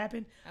he were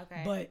rapping.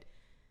 Okay. But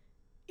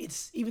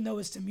it's, even though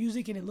it's to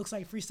music and it looks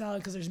like freestyling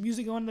because there's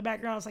music on in the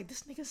background, it's like,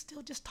 this nigga's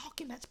still just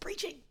talking. That's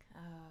preaching. Oh.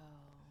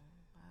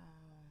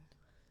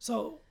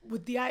 So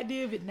with the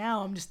idea of it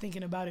now, I'm just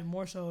thinking about it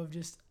more so of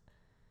just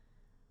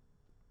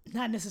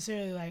not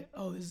necessarily like,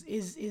 oh,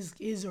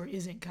 is or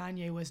isn't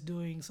Kanye West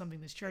doing something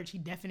that's church? He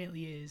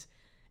definitely is,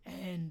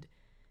 and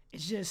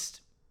it's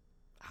just,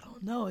 I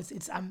don't know.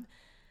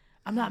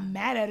 I'm not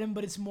mad at him,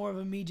 but it's more of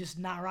a me just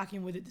not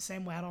rocking with it the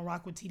same way I don't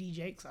rock with TD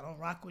Jakes. I don't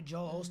rock with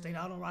Joel Osteen.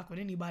 I don't rock with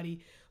anybody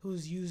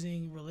who's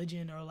using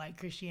religion or like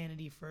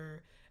Christianity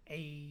for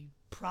a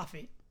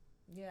profit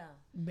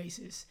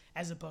basis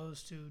as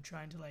opposed to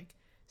trying to like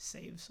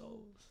save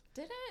souls.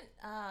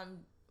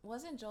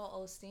 Wasn't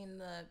Joel Osteen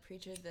the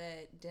preacher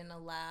that didn't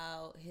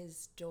allow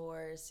his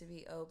doors to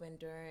be open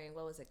during,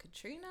 what was it,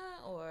 Katrina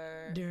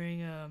or during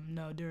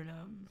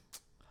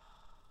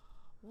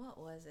what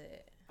was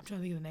it? I'm trying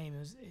to think of the name.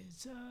 It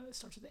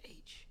starts with an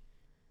H.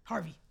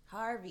 Harvey.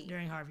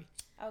 During Harvey.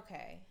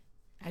 Okay.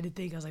 I did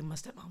think, I was like, my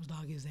stepmom's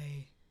dog is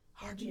a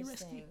Harvey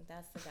Interesting. rescue.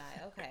 That's the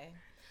guy. Okay.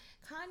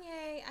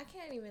 Kanye, I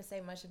can't even say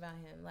much about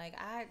him. Like,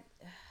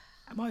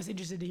 I'm always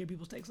interested to hear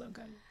people's takes on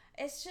Kanye.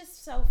 It's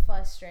just so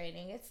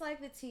frustrating. It's like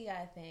the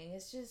T.I. thing.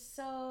 It's just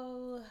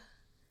so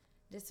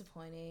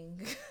disappointing.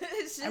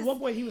 It's just, at one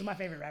point, he was my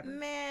favorite rapper.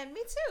 Man,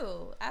 me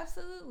too.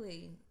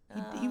 Absolutely.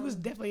 He was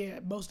definitely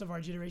most of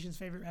our generation's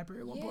favorite rapper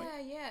at one point.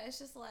 Yeah. It's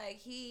just like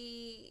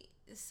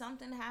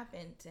something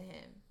happened to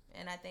him,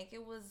 and I think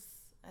it was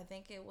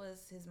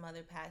his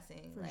mother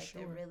passing. For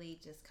sure. It really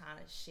just kind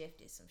of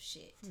shifted some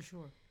shit. For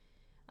sure.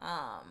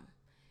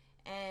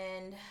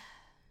 And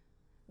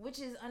which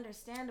is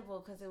understandable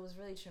because it was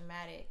really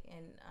traumatic,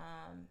 and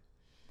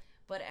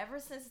but ever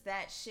since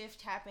that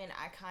shift happened,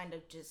 I kind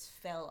of just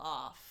fell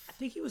off. I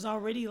think he was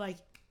already like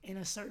in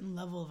a certain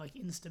level of like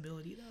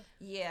instability though.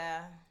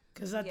 Yeah.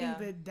 Because I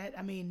think that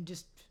I mean,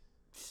 just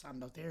I'm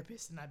no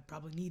therapist and I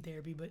probably need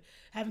therapy, but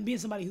being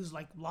somebody who's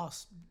like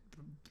lost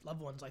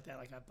loved ones like that,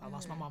 like I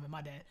lost my mom and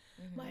my dad,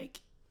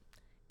 like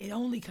it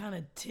only kind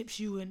of tips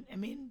you, and I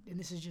mean, and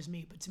this is just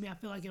me, but to me, I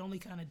feel like it only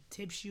kind of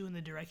tips you in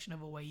the direction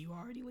of a way you are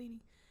already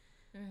leaning.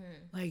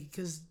 Like,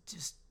 because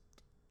just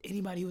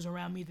anybody who was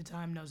around me at the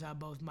time knows how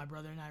both my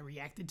brother and I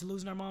reacted to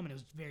losing our mom, and it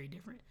was very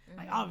different.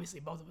 Like, obviously,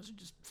 both of us are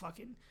just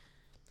fucking.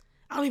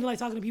 I don't even like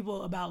talking to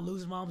people about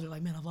losing moms. They're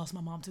like, man, I've lost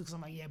my mom too. Because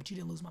I'm like, yeah, but you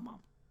didn't lose my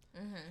mom.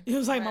 It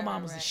was like my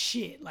mom was the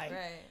shit. Like,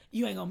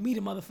 you ain't gonna meet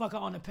a motherfucker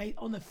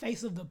on the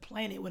face of the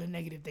planet with a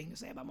negative thing to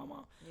say about my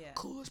mom. Yeah.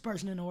 Coolest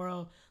person in the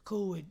world.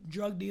 Cool with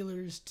drug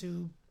dealers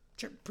to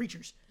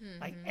preachers.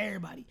 Like,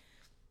 everybody.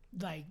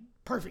 Like,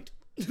 perfect.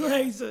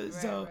 Like,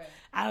 so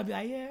I'll be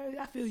like, yeah,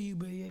 I feel you,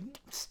 but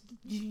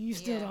you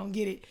still don't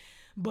get it.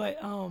 But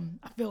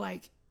I feel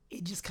like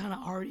it just kind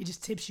of it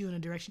just tips you in a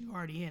direction you're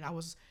already in. I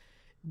was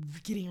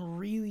getting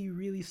really,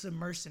 really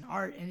submersed in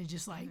art, and it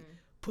just like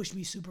pushed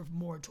me super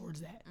more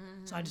towards that.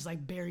 So I just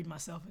like buried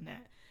myself in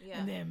that.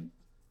 And then,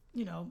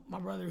 you know, my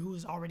brother, who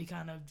was already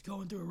kind of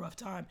going through a rough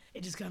time,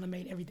 it just kind of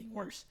made everything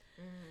worse.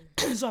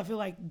 So I feel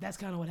like that's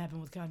kind of what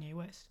happened with Kanye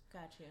West.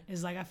 Gotcha.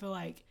 It's like I feel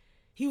like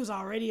he was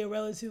already a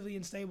relatively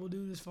unstable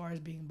dude as far as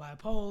being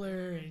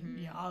bipolar and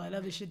you know, all that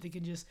other shit that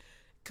can just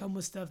come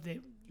with stuff that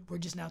we're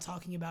just now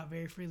talking about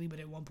very freely, but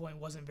at one point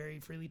wasn't very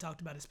freely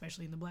talked about,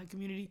 especially in the black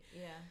community.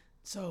 Yeah.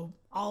 So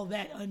all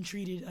that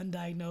untreated,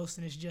 undiagnosed,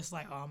 and it's just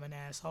like, oh, I'm an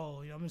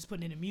asshole. You know, I'm just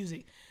putting it in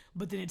music.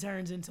 But then it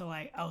turns into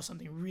like, oh,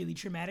 something really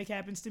traumatic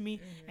happens to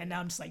me, and now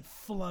I'm just like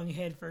flung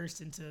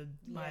headfirst into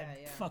my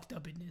fucked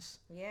upness.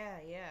 Yeah.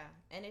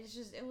 And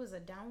it was a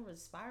downward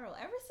spiral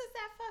ever since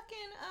that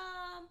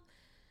fucking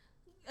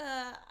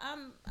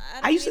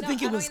I used to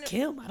think it was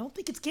Kim. I don't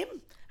think it's Kim.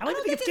 I don't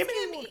even think it's Kim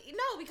anymore.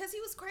 No, because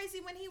he was crazy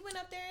when he went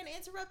up there and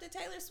interrupted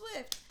Taylor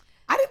Swift.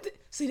 I didn't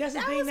see. That's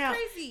the thing. Was now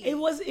crazy.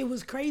 It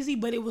was crazy,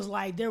 but it was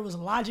like there was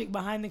logic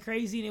behind the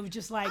crazy, and it was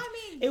just like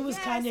it was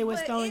Kanye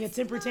West throwing a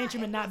temper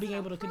tantrum and not being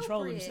able to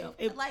control himself.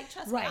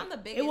 Trust me, I'm the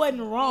biggest. It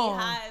wasn't wrong,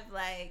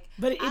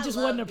 but it just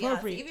wasn't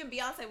appropriate. Beyonce. Even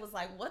Beyonce was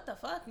like, "What the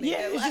fuck?" Nigga?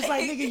 Yeah, it's just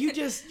like, nigga,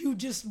 you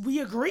just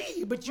we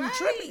agree, but you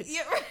tripping.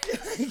 Yeah, right.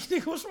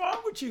 Nigga, what's wrong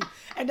with you?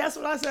 And that's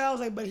what I said. I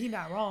was like, but he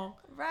not wrong,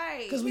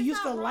 right? Because we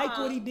used to like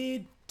what he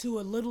did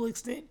to a little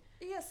extent,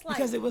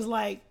 because it was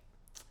like.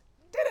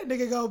 Did that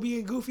nigga go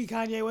being goofy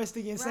Kanye West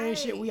again, saying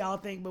shit we all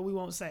think but we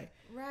won't say.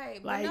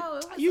 Right. Like,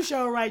 you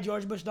sure right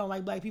George Bush don't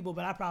like black people,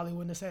 but I probably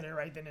wouldn't have said it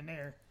right then and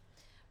there.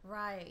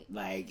 Right.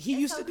 Like, he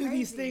used to do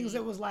these things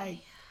that was like,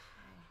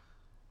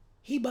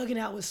 he bugging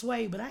out with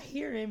Sway, but I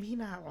hear him, he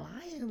not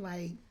lying.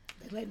 Like,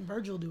 they letting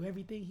Virgil do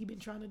everything he been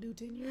trying to do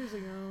 10 years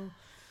ago.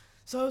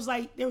 So it was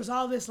like, there was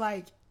all this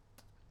like,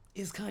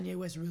 is Kanye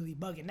West really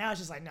bugging? Now it's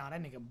just like, nah,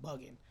 that nigga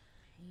bugging.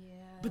 Yeah.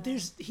 But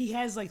he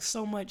has like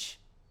so much...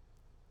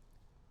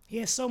 He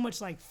has so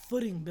much like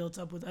footing built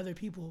up with other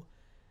people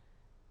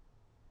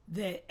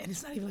that, and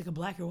it's not even like a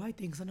black or white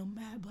thing, because I know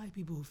mad black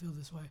people who feel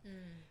this way.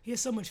 He has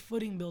so much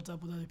footing built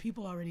up with other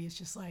people already. It's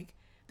just like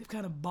they've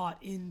kind of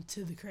bought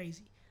into the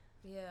crazy.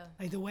 Yeah.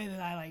 Like the way that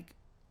I like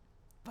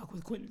fuck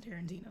with Quentin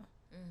Tarantino.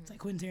 It's like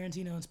Quentin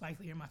Tarantino and Spike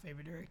Lee are my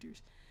favorite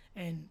directors,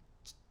 and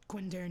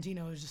Quentin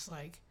Tarantino is just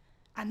like,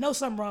 I know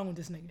something wrong with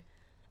this nigga.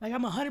 Like,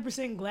 I'm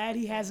 100% glad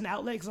he has an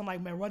outlet, because I'm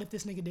like, man, what if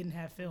this nigga didn't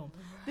have film?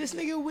 This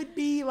nigga would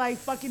be like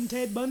fucking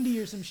Ted Bundy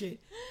or some shit.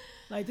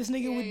 Like, this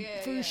nigga would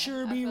for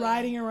sure be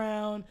riding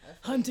around,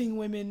 hunting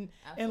women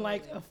in,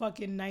 like, a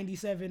fucking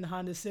 97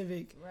 Honda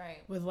Civic. Right.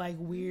 With, like,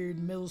 weird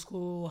middle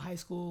school, high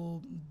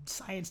school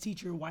science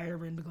teacher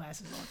wire-rimmed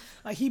glasses on.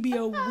 Like, he'd be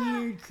a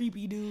weird,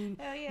 creepy dude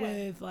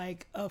with,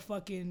 like, a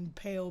fucking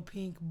pale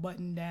pink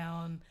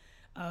button-down,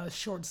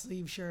 short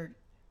sleeve shirt.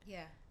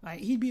 Yeah. Like,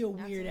 he'd be a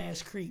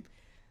weird-ass creep.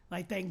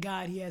 Like, thank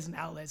God he has an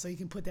outlet so he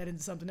can put that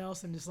into something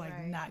else and just,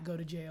 like, not go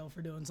to jail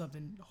for doing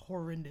something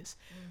horrendous.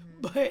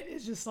 But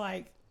it's just,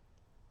 like,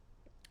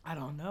 I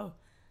don't know.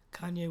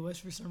 Kanye West,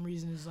 for some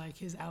reason, is, like,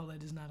 his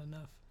outlet is not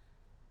enough.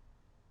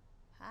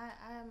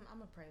 I'm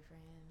gonna pray for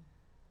him.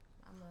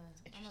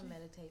 I'm gonna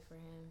meditate for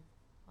him.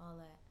 All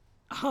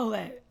that. All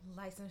that.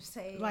 Light some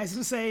sage. Light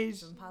some sage.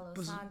 Some Palo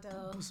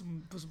Santo. Put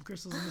some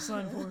crystals in the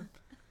sun for him.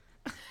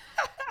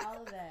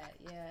 All of that.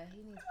 Yeah,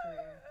 he needs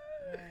prayer.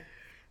 Yeah.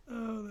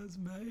 Oh, that's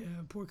bad. Yeah,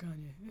 poor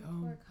Kanye.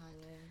 Poor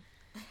Kanye.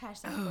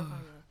 Hashtag poor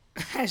Kanye.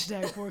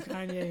 Hashtag poor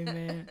Kanye,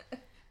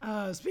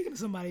 man. Speaking of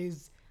somebody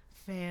who's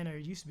fan or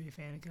used to be a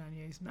fan of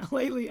Kanye's, now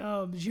lately,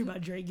 did you hear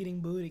about Drake getting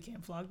booed at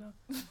Camp Flog now?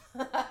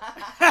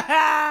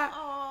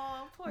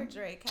 Oh, poor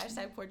Drake.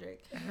 Hashtag poor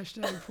Drake.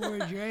 Hashtag poor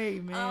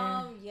Drake,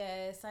 man.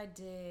 Yes, I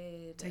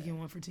did. Taking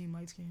one for Team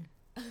Light Skin.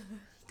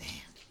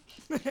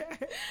 Damn.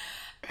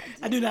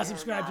 I do not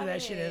subscribe to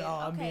that shit at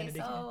all. I'm being a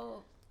dickhead.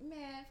 So,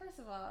 man, first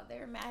of all, they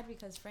were mad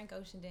because Frank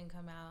Ocean didn't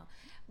come out,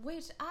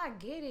 which I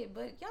get it,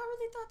 but y'all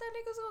really thought that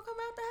nigga was gonna come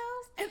out the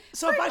house? And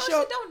so Frank if I show,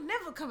 Ocean don't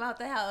never come out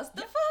the house.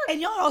 The fuck?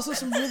 And y'all also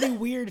some really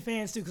weird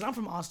fans too, because I'm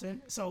from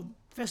Austin, so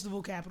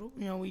festival capital.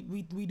 You know, we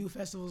do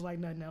festivals like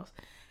nothing else.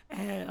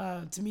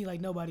 And to me,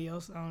 like nobody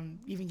else, I don't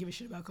even give a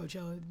shit about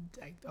Coachella.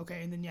 Like,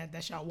 okay, and then yeah,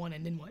 that's y'all won,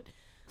 and then what?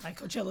 Like,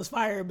 Coachella's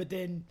fire, but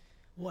then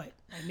what?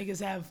 Like,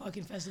 niggas have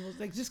fucking festivals.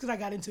 Like, just because I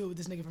got into it with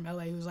this nigga from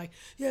LA who was like,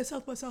 yeah,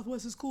 South by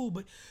Southwest is cool,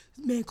 but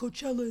man,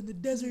 Coachella in the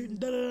desert and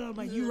da-da-da. I'm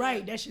like, you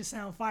right, that shit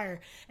sound fire.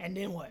 And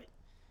then what?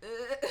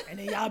 And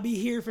then y'all be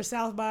here for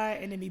South by,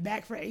 and then be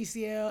back for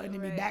ACL, and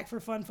then be back for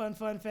Fun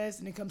Fest,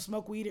 and then come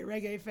smoke weed at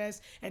Reggae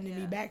Fest, and then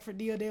be back for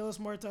Dia de los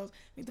Muertos.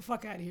 Get the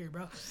fuck out of here,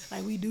 bro.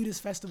 Like, we do this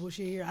festival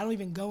shit here. I don't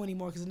even go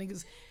anymore because the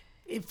niggas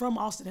from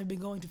Austin have been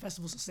going to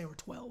festivals since they were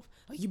 12.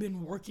 Like, you've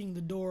been working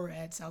the door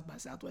at South by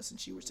Southwest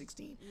since you were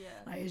 16. Yeah.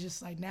 Like, it's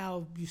just like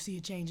now you see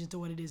it change into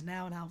what it is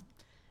now and how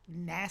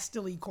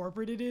nastily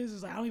corporate it is.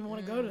 It's like, I don't even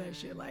want to go to that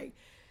shit. Like,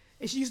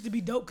 it used to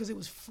be dope because it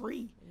was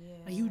free. Yeah.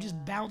 Like, you would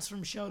just bounce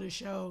from show to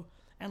show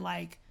and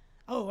like,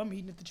 oh, I'm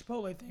eating at the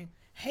Chipotle thing.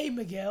 Hey,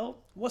 Miguel,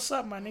 what's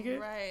up, my nigga?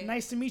 Right.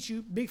 Nice to meet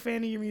you. Big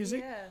fan of your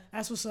music. Yeah.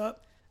 That's what's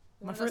up.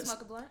 My friend,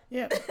 smoke a blunt?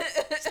 Yeah.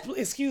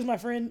 Excuse my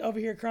friend over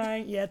here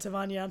crying. Yeah,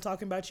 Tavania, I'm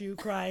talking about you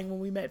crying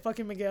when we met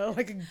fucking Miguel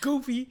like a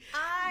goofy.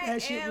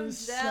 That shit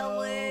was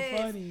jealous. So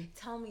funny.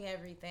 Tell me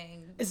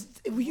everything.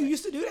 You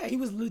used to do that. He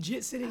was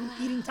legit sitting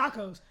eating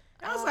tacos.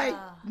 I was like,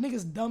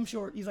 nigga's dumb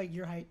short. He's like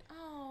your height.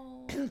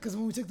 Oh. Because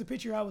when we took the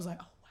picture, I was like,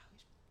 oh, wow,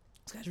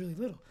 this guy's really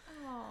little.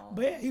 Oh.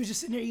 But yeah, he was just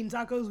sitting there eating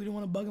tacos. We didn't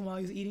want to bug him while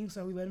he was eating,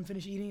 so we let him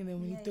finish eating. And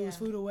then when he threw his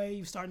food away, he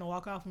was starting to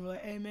walk off. And we're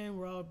like, hey, man,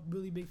 we're all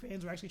really big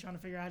fans. We're actually trying to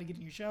figure out how to get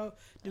in your show.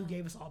 Dude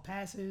gave us all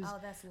passes. Oh,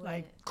 that's lit.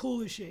 Like,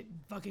 cool as shit.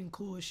 Fucking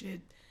cool as shit.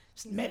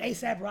 Met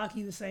A$AP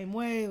Rocky the same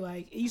way.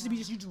 Like, it used to be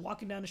just you just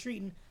walking down the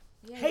street and,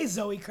 hey,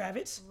 Zoe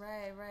Kravitz.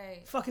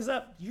 Right. Fuck is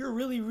up. You're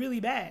really, really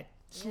bad.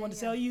 Just wanted to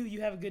tell you,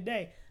 you have a good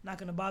day. Not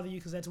going to bother you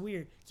because that's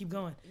weird. Keep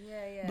going.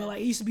 Yeah. But,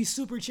 like, it used to be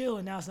super chill,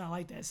 and now it's not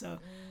like that. So,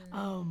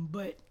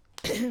 but...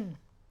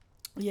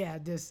 yeah,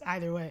 just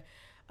either way.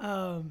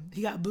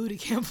 He got booed at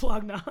Camp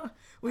Flog now,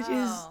 which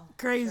is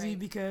crazy Drake.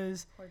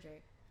 Because poor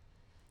Drake.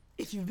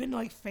 If you've been to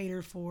like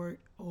Fader Fort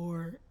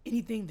or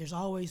anything, there's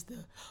always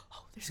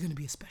there's gonna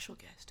be a special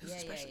guest. Who's the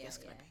special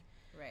guest gonna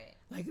be? Right.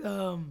 Like,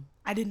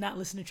 I did not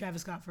listen to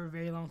Travis Scott for a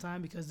very long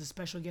time because the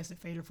special guest at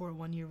Fader Fort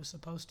one year was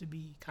supposed to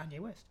be Kanye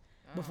West.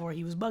 Before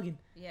he was bugging.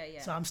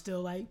 Yeah. So I'm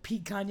still like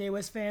peak Kanye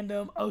West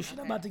fandom. Oh shit,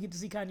 I'm about to get to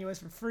see Kanye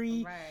West for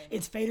free. Right.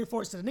 It's Fader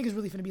Fort, so the nigga's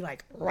really finna be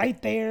like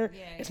right there.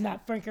 It's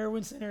not Frank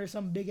Irwin Center or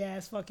some big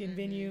ass fucking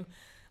venue.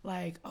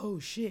 Like, oh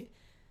shit.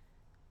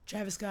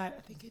 Travis Scott,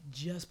 I think, had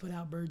just put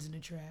out Birds in the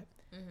Trap.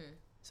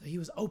 So he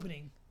was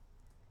opening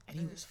and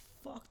he was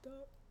fucked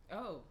up.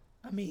 Oh.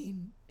 I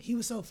mean, he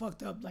was so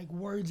fucked up, like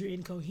words are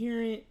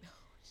incoherent.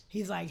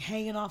 He's like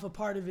hanging off a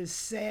part of his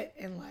set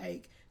and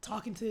like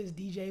talking to his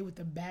DJ with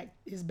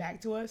his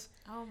back to us.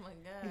 Oh my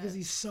god. Because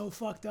he's so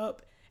fucked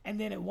up. And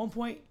then at one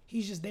point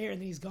he's just there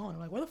and then he's gone. I'm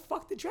like, where the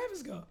fuck did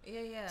Travis go?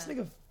 Yeah. This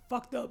nigga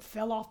fucked up,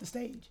 fell off the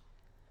stage.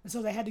 And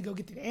so they had to go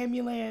get the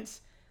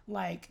ambulance.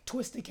 Like,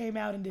 Twista came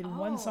out and did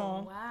one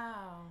song.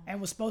 Wow.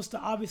 And was supposed to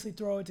obviously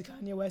throw it to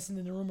Kanye West. And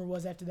then the rumor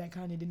was after that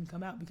Kanye didn't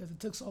come out because it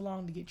took so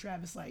long to get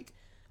Travis like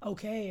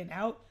okay and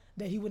out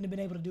that he wouldn't have been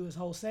able to do his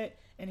whole set.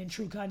 And in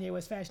true Kanye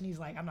West fashion, he's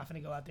like, I'm not gonna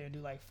go out there and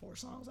do like 4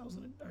 songs.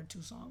 Or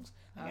 2 songs.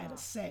 Like, I had a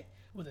set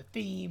with a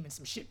theme and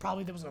some shit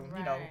probably that was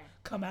gonna,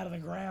 come out of the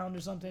ground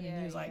or something. And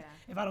he was like,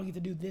 if I don't get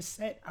to do this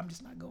set, I'm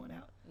just not going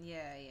out.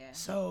 Yeah.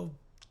 So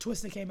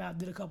Twista came out,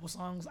 did a couple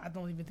songs. I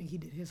don't even think he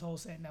did his whole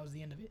set, and that was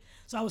the end of it.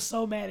 So I was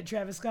so mad at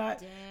Travis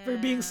Scott for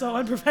being so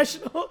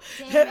unprofessional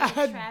that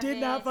I did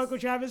not fuck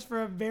with Travis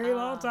for a very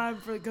long time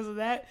because of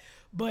that.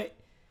 But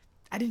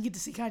I didn't get to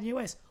see Kanye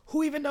West.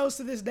 Who even knows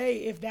to this day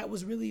if that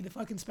was really the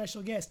fucking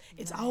special guest?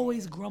 It's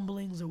always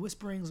grumblings or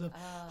whisperings of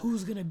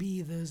who's gonna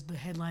be the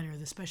headliner or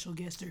the special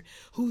guest or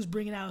who's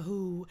bringing out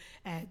who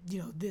at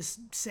this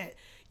set.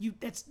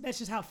 That's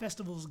just how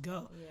festivals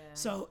go. Yeah.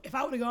 So if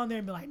I would have gone there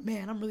and been like,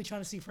 man, I'm really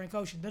trying to see Frank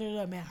Ocean,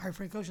 man, I heard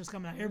Frank Ocean's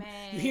coming out.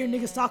 You hear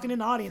niggas talking in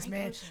the audience,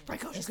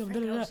 Frank Ocean's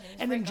coming,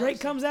 and then Drake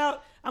comes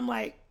out. I'm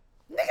like,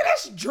 nigga,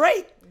 that's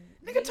Drake.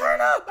 Nigga, turn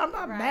up. I'm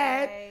not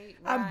mad.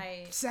 I'm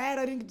sad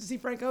I didn't get to see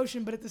Frank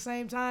Ocean, but at the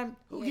same time,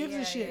 who gives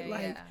a shit?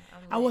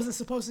 I wasn't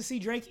supposed to see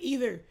Drake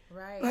either.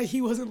 Right. Like,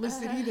 he wasn't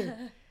listed either.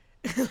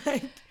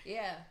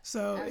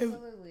 So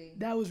absolutely.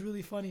 That was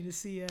really funny to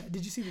see.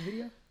 Did you see the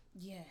video?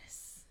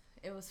 Yes.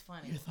 It was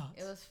funny. Your thoughts?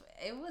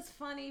 It was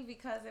funny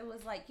because it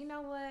was like, you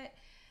know what?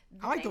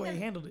 I like the way he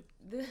handled it.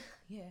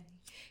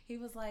 He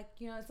was like,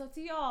 it's up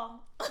to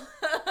y'all.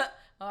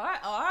 All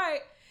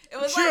right. It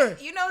was like,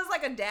 it's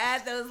like a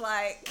dad that was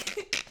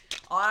like,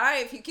 all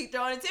right, if you keep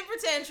throwing a temper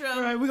tantrum.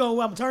 All right, I'm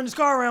going to turn this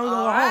car around. We're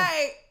going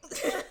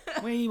to go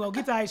home. We ain't even going to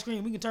get the ice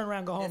cream. We can turn around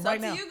and go home right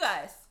now. It's up to you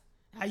guys.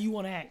 How you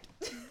want to act.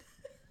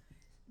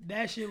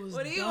 That shit was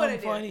dumb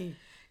funny.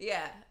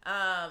 Yeah.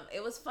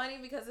 It was funny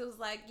because it was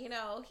like,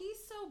 he's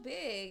so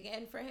big.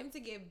 And for him to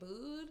get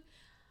booed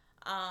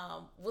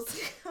was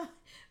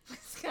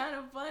kind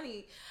of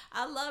funny.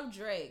 I love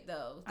Drake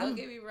though. Don't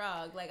get me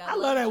wrong. Like I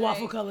love that Drake.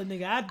 Waffle color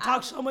nigga. I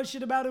talk so much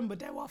shit about him, but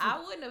that waffle. I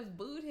wouldn't have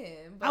booed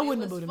him. But it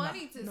was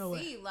funny to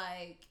see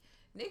like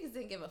niggas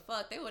didn't give a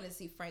fuck. They wanted to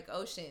see Frank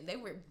Ocean. They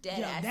were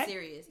dead ass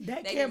serious.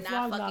 That Camp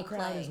Flog Gnaw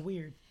crowd is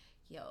weird.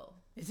 Yo.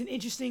 It's an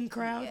interesting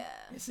crowd. Yeah.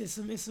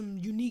 It's some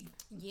unique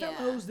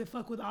fellows that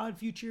fuck with Odd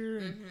Future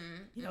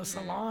and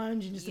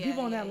Solange and just the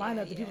people on that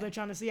lineup. The people they're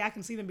trying to see. I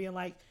can see them being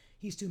like,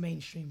 he's too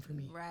mainstream for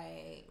me.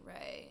 Right.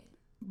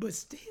 But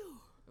still.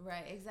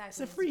 Right, exactly. It's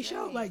a free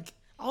show. Like,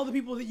 all the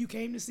people that you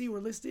came to see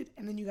were listed,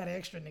 and then you got an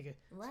extra nigga.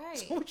 Right.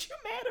 So what you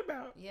mad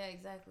about? Yeah,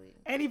 exactly.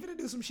 And even to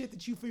do some shit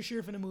that you for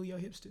sure finna move your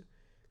hips to.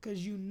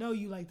 Because you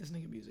like this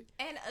nigga music.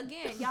 And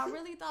again, y'all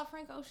really thought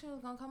Frank Ocean was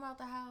going to come out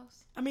the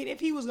house? I mean,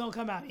 if he was going to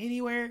come out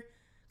anywhere,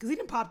 because he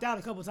done popped out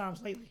a couple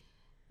times lately.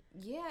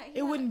 Yeah.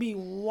 It wouldn't be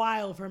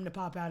wild for him to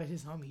pop out at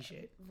his homie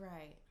shit.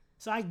 Right.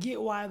 So I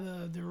get why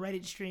the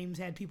Reddit streams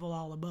had people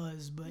all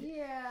abuzz, but...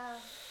 Yeah.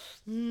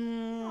 He'll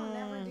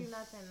never do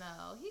nothing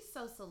though. He's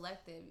so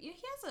selective. He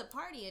has a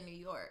party in New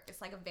York. It's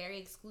like a very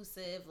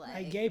exclusive,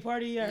 like gay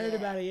party. I heard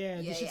about it.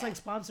 Yeah, this shit's like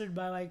sponsored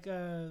by like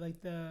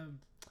the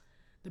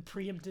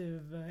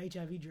preemptive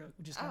HIV drug,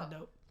 which is kind of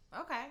dope.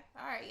 Okay,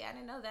 all right. Yeah, I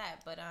didn't know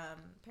that, but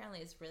apparently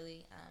it's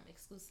really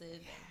exclusive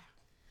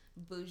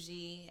and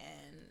bougie,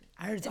 and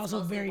I heard it's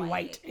also very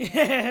white. I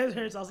heard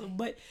it's also,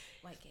 but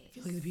white gays. I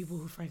feel like the people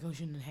who Frank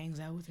Ocean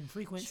hangs out with and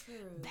frequents,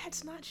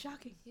 that's not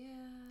shocking. Yeah.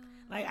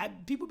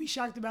 Like, people be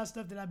shocked about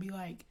stuff that I'd be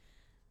like,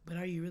 but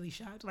are you really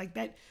shocked? Like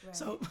that. Right.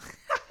 So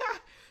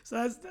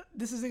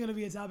this isn't going to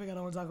be a topic. I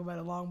don't want to talk about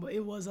it long, but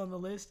it was on the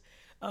list.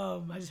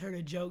 I just heard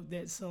a joke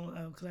that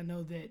because I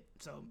know that,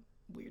 so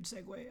weird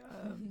segue.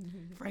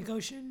 Frank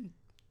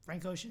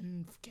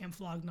Ocean, Camp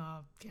Flog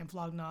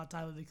Gnaw,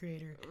 Tyler the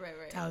Creator.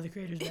 Right. Tyler the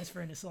Creator's best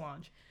friend is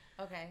Solange.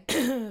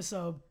 Okay.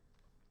 So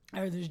I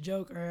heard this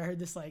joke, or I heard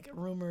this like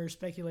rumor,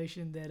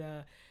 speculation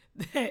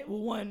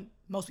that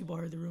most people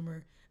heard the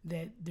rumor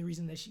that the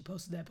reason that she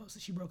posted that post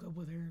that she broke up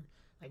with her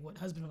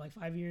husband of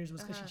 5 years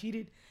was because she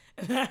cheated,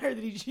 and I heard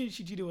that she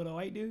cheated with a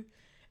white dude,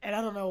 and I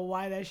don't know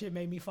why that shit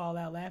made me fall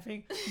out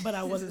laughing, but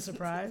I wasn't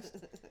surprised.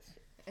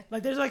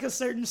 Like, there's like a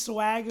certain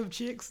swag of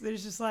chicks.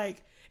 There's just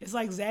like, it's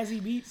like Zazie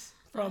Beetz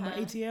from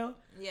ATL.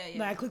 Yeah.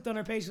 Like, I clicked on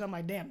her page and I'm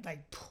like, damn, like,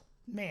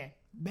 man,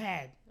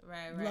 bad.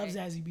 Right. Love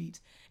Zazie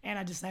Beetz. And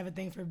I just have a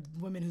thing for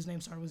women whose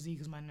names start with Z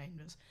because my name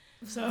does.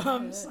 So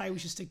I'm just like, we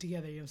should stick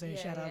together. You know what I'm saying?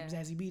 Shout out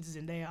Zazie Beetz,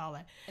 Zendaya, all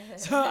that.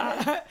 So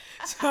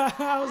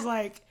I was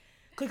like,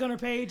 click on her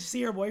page,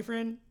 see her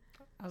boyfriend.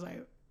 I was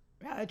like,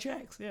 yeah, that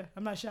tracks. Yeah,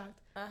 I'm not shocked.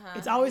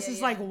 It's always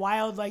this like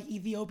wild like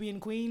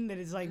Ethiopian queen that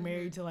is like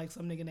married to like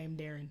some nigga named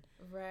Darren.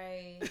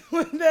 Right.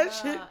 That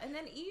shit. And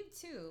then Eve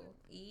too.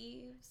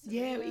 Eve.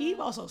 Yeah, Eve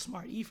also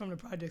smart. Eve from the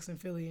projects in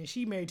Philly, and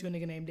she married to a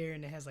nigga named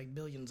Darren that has like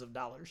billions of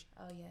dollars.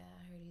 Oh yeah,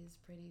 I heard he's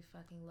pretty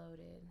fucking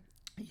loaded.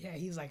 Yeah,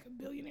 he's like a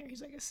billionaire.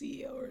 He's like a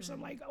CEO or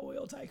some like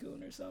oil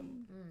tycoon or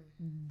some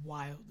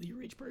wildly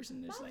rich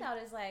person. My thought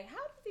is like, how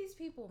do these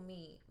people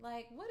meet?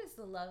 Like, what is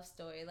the love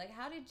story? Like,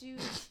 how did you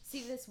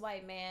see this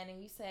white man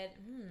and you said,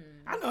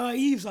 I know how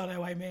Eve saw that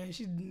white man.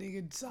 She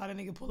saw that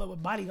nigga pull up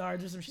with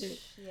bodyguards or some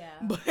shit. Yeah.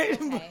 But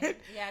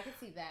yeah, I could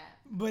see that.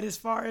 But as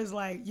far as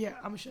like, yeah,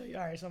 I'm gonna show you.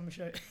 All right, so I'm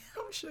gonna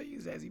show you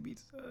Zazie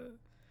Beetz.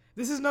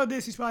 This is no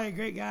diss. He's probably a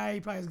great guy. He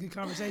probably has a good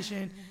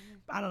conversation.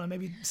 I don't know,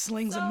 maybe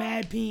slings a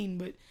mad peen,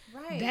 but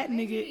that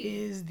nigga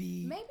is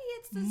the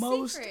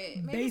most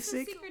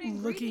basic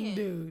looking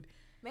dude.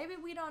 Maybe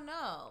we don't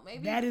know.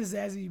 Maybe that is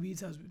Zazie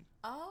Beetz' husband.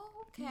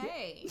 Oh,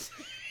 Okay.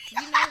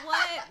 You know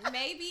what?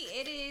 Maybe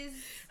it is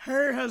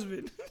her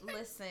husband.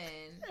 Listen.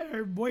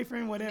 Her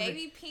boyfriend, whatever.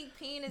 Maybe Pink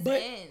Peen is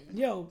but, in.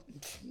 Yo,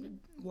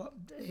 well,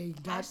 hey,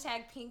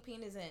 hashtag Pink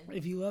Peen is in.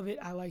 If you love it,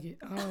 I like it.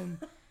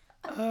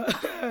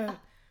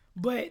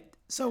 But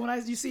so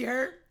when you see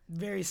her,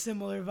 very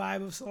similar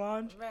vibe of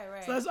Solange.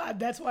 Right. So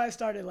that's why I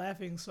started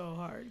laughing so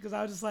hard, because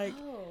I was just like,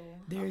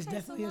 there's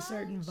definitely Solange. a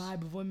certain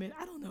vibe of women.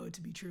 I don't know it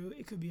to be true.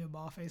 It could be a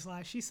ball face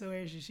lie. She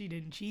swears she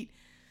didn't cheat.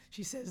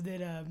 She says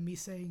that me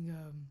saying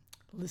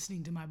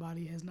listening to my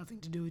body has nothing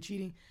to do with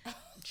cheating.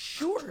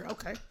 Sure,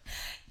 okay.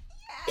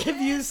 Yes,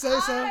 if you say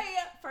so.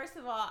 First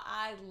of all,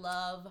 I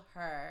love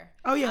her.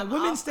 Oh yeah,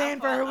 women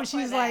stand for her when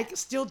she's like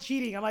still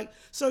cheating. I'm like,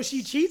 so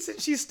she cheats and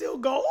she still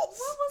goals?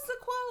 What was the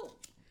quote?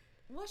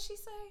 What'd she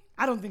say?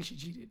 I don't think she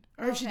cheated.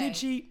 Or if she did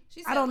cheat,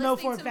 she said, I don't know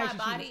for a fact she cheated. Listening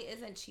to my body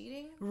isn't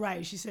cheating?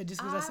 Right. She said,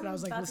 just because I said I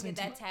was like listening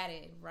to I'm about to get that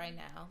tatted right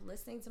now.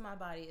 Listening to my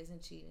body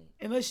isn't cheating.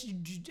 Unless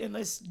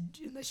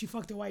you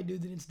fucked a white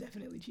dude, then it's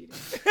definitely cheating.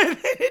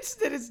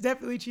 it's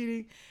definitely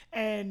cheating.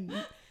 And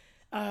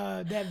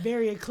that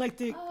very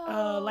eclectic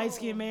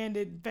light-skinned man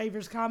that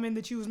favors Common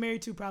that you was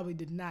married to probably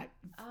did not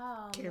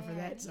care for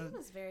that. So he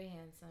was very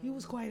handsome. He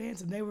was quite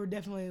handsome. They were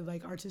definitely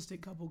like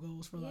artistic couple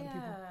goals for a lot of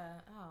people.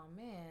 Oh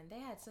man, they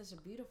had such a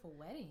beautiful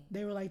wedding.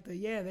 They were like the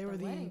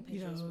wedding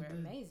pictures were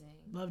amazing.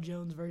 Love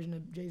Jones version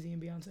of Jay-Z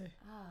and Beyonce.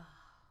 Oh.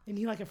 And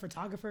he like a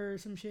photographer or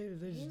some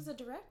shit. He was a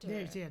director.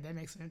 Yeah, that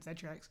makes sense. That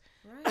tracks.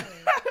 Right.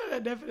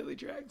 That definitely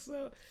tracks.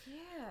 So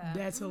yeah,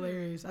 that's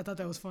hilarious. I thought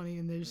that was funny.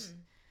 And there's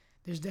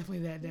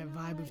definitely that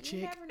vibe of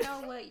chick. You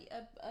never know what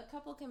a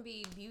couple can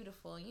be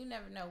beautiful. You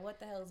never know what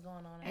the hell is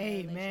going on in a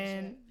relationship.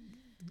 Man,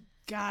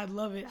 God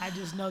love it. I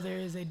just know there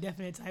is a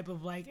definite type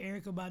of like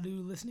Erykah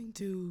Badu listening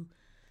to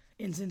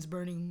incense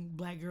burning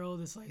black girl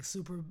that's like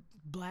super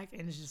black,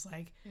 and it's just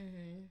like,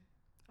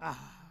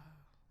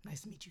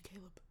 nice to meet you,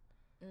 Caleb.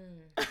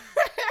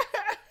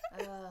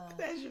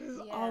 That shit is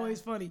always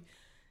funny.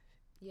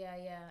 Yeah.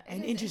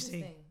 And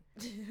interesting.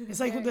 It's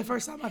like when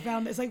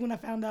I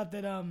found out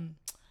that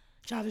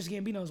Childish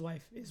Gambino's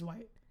wife is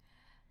white.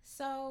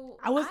 So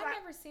I've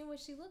never seen what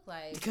she looked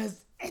like.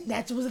 And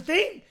that was a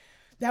thing.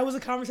 That was a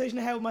conversation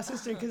I had with my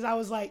sister, because I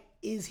was like,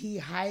 is he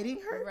hiding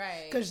her?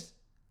 Right. Because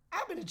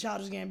I've been a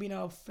Childish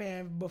Gambino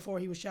fan before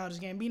he was Childish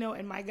Gambino,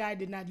 and my guy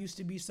did not used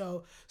to be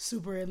so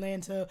super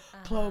Atlanta,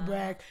 Plo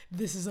Black,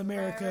 This Is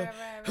America.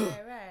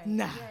 Right.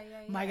 Nah.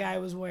 My guy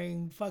was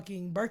wearing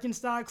fucking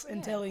Birkenstocks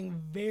and telling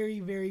very,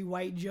 very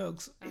white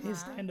jokes in his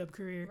stand-up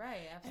career.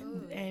 Right,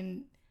 absolutely.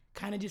 And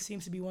kind of just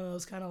seems to be one of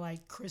those kind of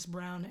like Chris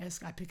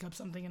Brown-esque, I pick up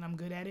something and I'm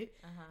good at it.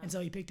 And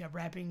so he picked up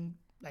rapping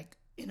like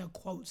in a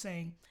quote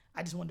saying,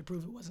 I just wanted to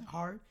prove it wasn't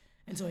hard.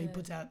 And so he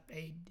puts out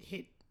a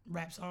hit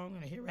rap song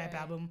and a hit rap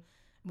album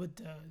with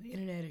the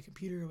internet or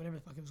computer or whatever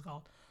the fuck it was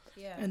called.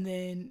 Yeah. And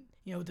then,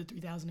 with the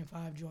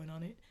 3005 joint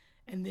on it.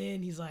 And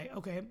then he's like,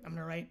 okay, I'm going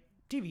to write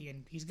TV.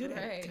 And he's good at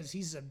it because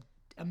he's an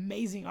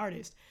amazing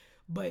artist.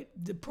 But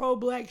the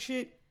pro-black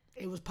shit,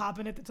 it was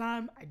popping at the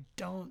time. I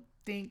don't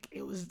think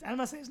it was, I'm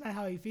not saying it's not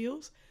how he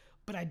feels,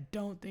 but I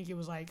don't think it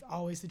was like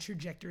always the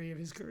trajectory of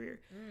his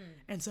career.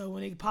 And so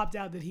when it popped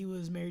out that he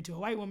was married to a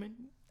white woman,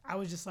 I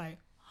was just like,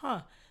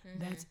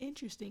 that's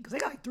interesting. Because they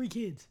got like 3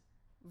 kids.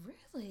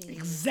 Really?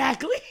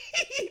 Exactly.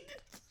 He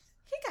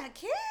got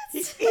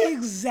kids?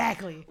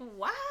 Exactly.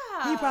 Wow.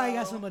 He probably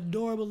got some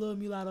adorable little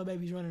mulatto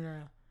babies running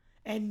around.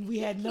 And we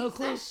had no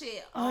clue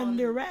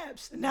under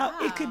wraps. Now,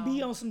 it could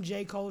be on some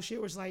J. Cole shit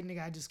where it's like,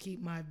 nigga, I just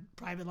keep my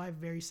private life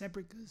very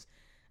separate because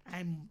I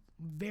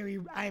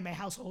am a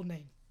household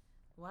name.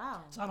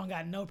 Wow. So I don't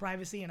got no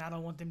privacy and I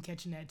don't want them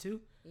catching that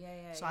too.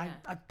 Yeah. So I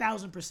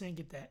 1,000%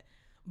 get that.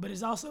 But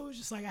it's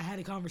just like I had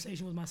a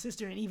conversation with my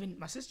sister, and even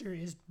my sister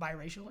is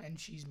biracial and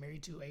she's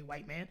married to a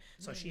white man,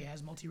 so she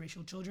has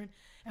multiracial children.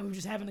 And we were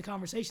just having the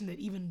conversation that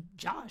even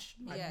Josh,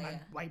 my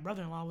white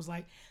brother-in-law, was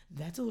like,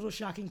 that's a little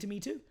shocking to me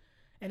too.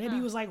 And Eddie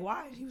was like,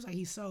 why? He was like,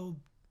 he's so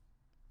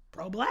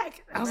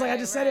pro-black. I was like, I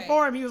just said it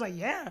for him. He was like,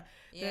 yeah.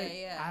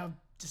 I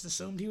just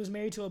assumed he was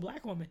married to a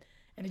black woman.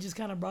 And it just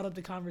kind of brought up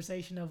the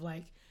conversation of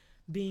like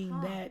being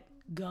that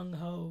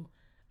gung-ho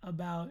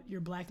about your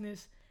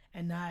blackness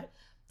and not...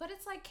 But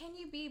it's like, can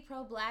you be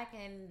pro-black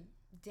and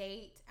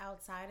date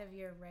outside of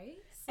your race?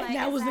 Like, and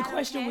that was the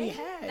question we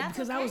had.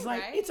 Because I was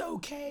like, it's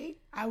okay.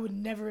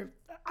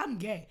 I'm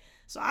gay.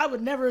 So I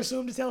would never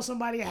assume to tell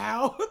somebody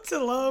how to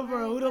love or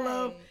who to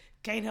love.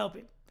 Can't help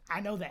it.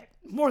 I know that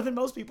more than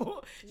most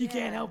people. You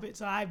can't help it.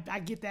 So I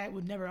get that,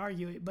 would never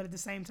argue it. But at the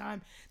same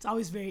time, it's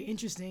always very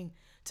interesting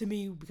to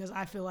me because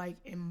I feel like,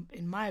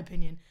 in my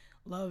opinion,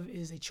 love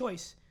is a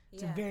choice.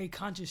 It's a very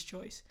conscious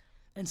choice.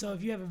 And so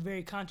if you have a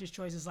very conscious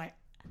choice, it's like,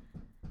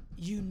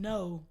 you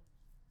know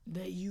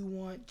that you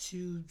want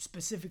to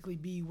specifically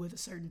be with a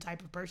certain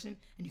type of person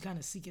and you kind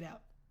of seek it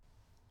out.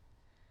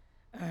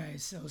 All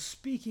right, so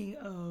speaking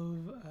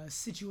of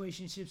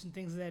situationships and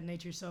things of that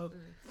nature, so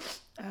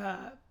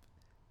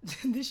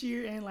this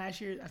year and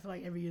last year, I feel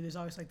like every year there's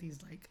always like these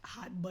like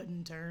hot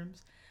button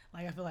terms.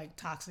 Like I feel like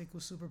toxic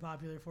was super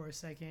popular for a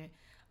second.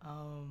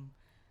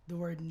 The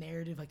word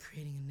narrative, like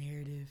creating a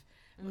narrative.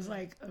 was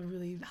like a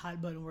really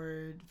hot button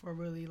word for a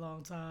really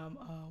long time.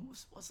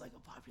 What's like a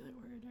popular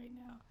word right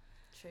now?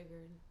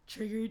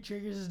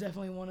 Triggers is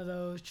definitely one of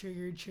those.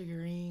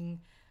 Triggering.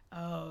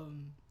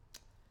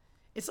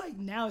 It's like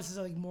now it's just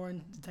like more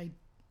in like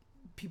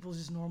people's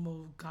just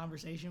normal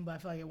conversation, but I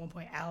feel like at one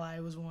point ally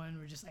was one,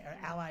 or just like our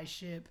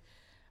allyship.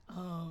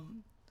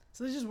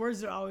 So there's just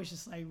words that are always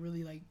just like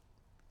really like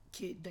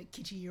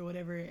kitschy or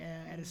whatever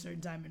at a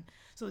certain time. And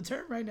so the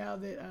term right now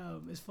that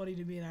is funny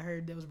to me, and I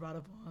heard that was brought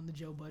up on the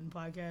Joe Budden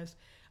podcast,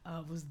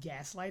 was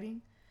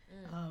gaslighting.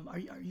 Are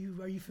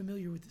you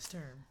familiar with this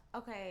term?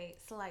 Okay,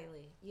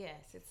 slightly.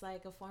 Yes, it's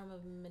like a form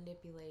of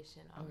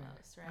manipulation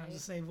almost, right? I would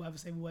say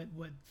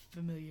what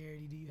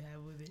familiarity do you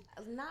have with it?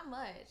 Not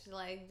much.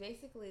 Like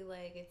basically,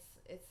 like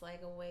it's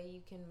like a way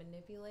you can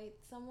manipulate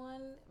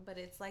someone, but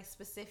it's like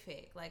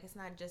specific. Like it's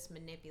not just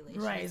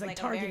manipulation. Right. It's like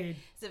targeted.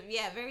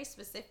 Very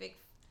specific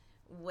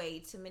way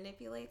to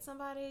manipulate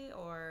somebody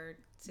or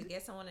to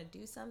get someone to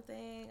do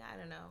something. I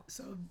don't know.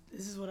 So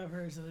this is what I've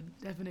heard. So the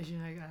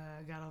definition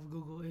I got off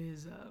Google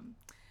is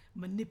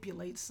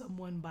manipulate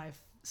someone by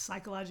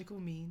psychological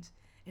means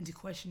into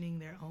questioning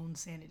their own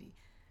sanity.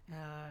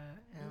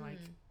 And like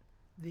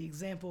the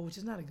example, which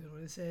is not a good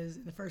one, it says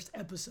in the first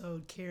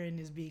episode, Karen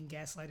is being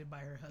gaslighted by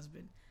her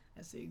husband.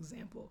 That's the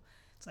example.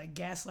 It's like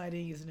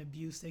gaslighting is an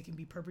abuse that can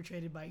be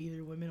perpetrated by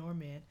either women or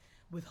men.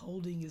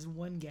 Withholding is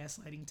one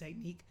gaslighting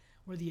technique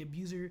where the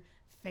abuser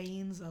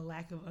feigns a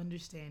lack of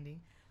understanding,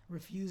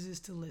 refuses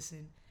to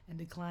listen, and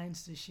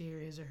declines to share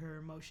his or her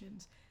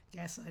emotions.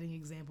 Gaslighting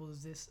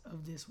examples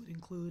of this would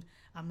include,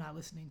 I'm not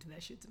listening to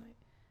that shit tonight.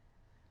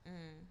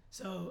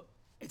 So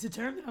it's a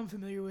term that I'm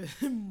familiar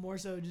with more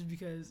so just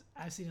because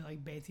I've seen it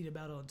like bantied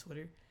about on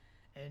Twitter.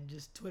 And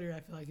just Twitter, I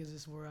feel like, is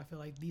just where I feel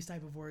like these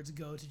type of words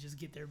go to just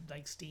get their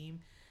like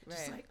steam.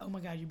 Just like, oh my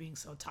God, you're being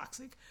so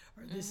toxic.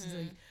 Or this is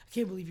like, I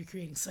can't believe you're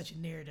creating such a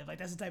narrative. Like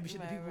that's the type of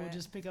shit that people will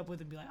just pick up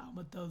with and be like, I'm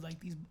gonna throw like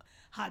these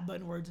hot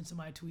button words into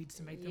my tweets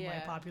to make them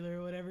like popular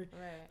or whatever.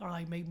 Or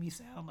like make me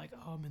sound like,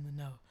 oh, I'm in the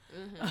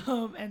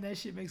know. And that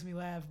shit makes me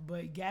laugh.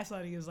 But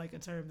gaslighting is like a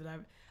term that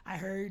I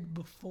heard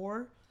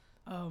before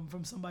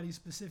from somebody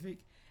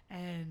specific,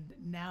 and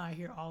now I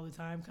hear all the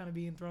time kind of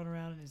being thrown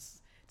around, and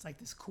it's like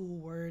this cool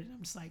word. And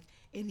I'm just like,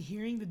 in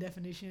hearing the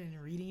definition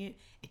and reading it,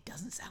 it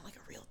doesn't sound like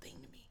a real thing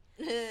to me.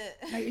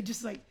 Like it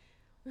just like,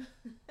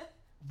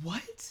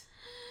 what?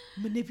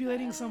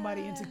 Manipulating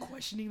somebody into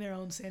questioning their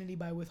own sanity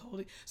by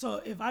withholding.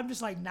 So if I'm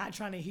just like not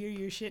trying to hear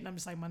your shit and I'm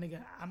just like, my nigga,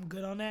 I'm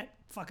good on that.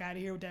 Fuck out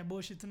of here with that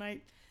bullshit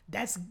tonight.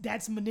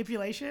 That's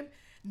manipulation.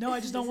 No,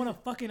 I just don't want to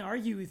fucking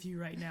argue with you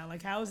right now.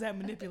 Like, how is that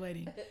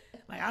manipulating?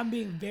 Like, I'm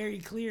being very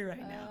clear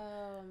right now.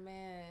 Oh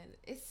man,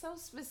 it's so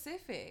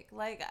specific.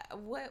 Like, at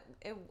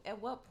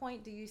what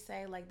point do you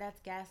say like that's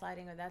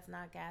gaslighting or that's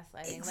not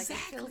gaslighting? Exactly. Like,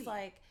 it feels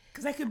like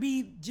because that could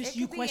be just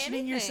you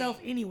questioning yourself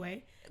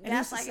anyway. And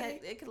that's like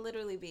it could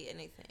literally be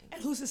anything.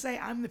 And who's to say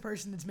I'm the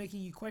person that's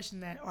making you question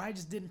that, or I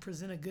just didn't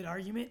present a good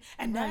argument,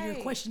 and now you're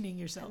questioning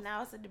yourself. And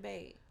now it's a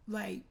debate.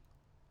 Like,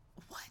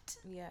 what?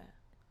 Yeah.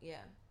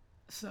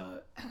 So,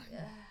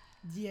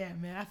 yeah,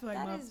 man, I feel like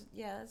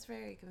that's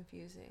very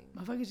confusing.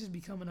 Motherfuckers just be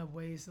coming up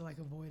ways to like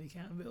avoid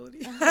accountability.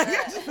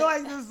 I just feel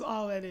like this is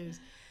all that is.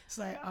 It's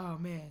like, oh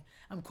man,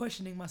 I'm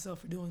questioning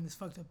myself for doing this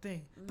fucked up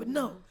thing, but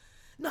nah,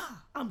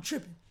 I'm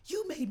tripping.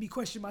 You made me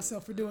question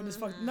myself for doing this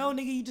fucked. No,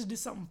 nigga, you just did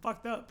something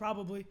fucked up,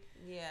 probably.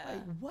 Yeah.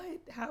 Like,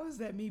 what? How is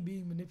that me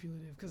being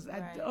manipulative? Because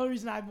the only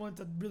reason I want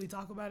to really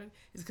talk about it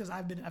is because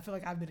I feel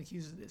like I've been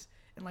accused of this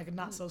in like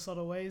not so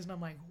subtle ways, and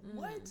I'm like,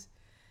 what?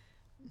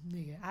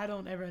 Nigga, I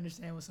don't ever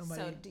understand what somebody.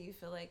 So, do you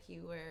feel like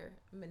you were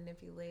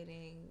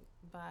manipulating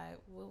by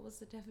what was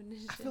the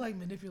definition? I feel like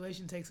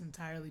manipulation takes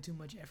entirely too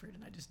much effort,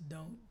 and I just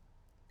don't.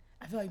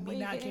 I feel like me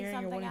not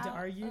caring or wanting to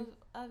argue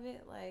of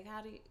it. Like,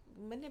 how do you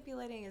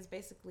manipulating is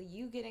basically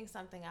you getting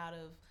something out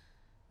of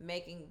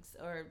making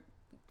or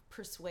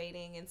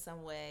persuading in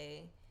some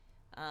way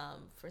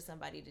for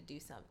somebody to do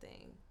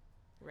something,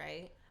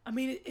 right? I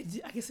mean,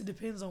 I guess it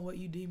depends on what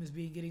you deem as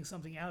being getting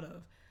something out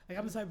of. Like,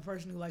 I'm the type of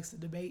person who likes to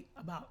debate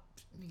about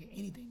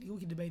anything. We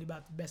can debate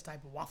about the best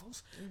type of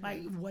waffles.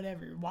 Like,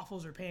 whatever.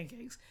 Waffles or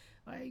pancakes.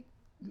 Like,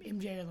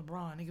 MJ or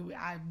LeBron.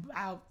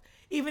 I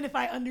even if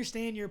I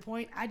understand your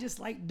point, I just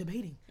like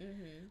debating.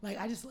 Like,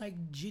 I just like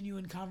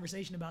genuine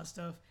conversation about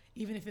stuff.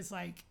 Even if it's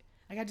like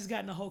I just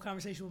got in a whole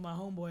conversation with my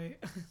homeboy,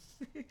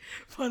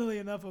 funnily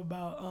enough,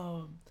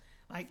 about,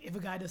 like, if a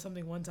guy does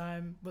something one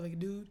time with, like, a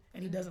dude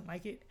and he doesn't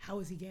like it, how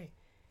is he gay?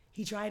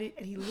 He tried it,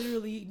 and he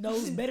literally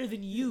knows better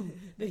than you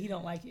that he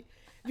don't like it.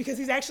 Because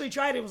he's actually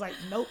tried it and was like,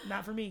 nope,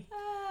 not for me.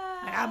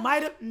 Like, I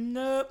might have,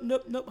 nope,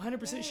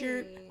 100%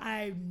 sure.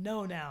 I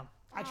know now.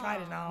 I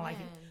tried it, and I don't like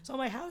it. So I'm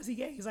like, how is he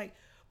gay? He's like,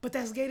 but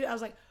that's gay. I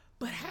was like,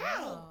 but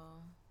how?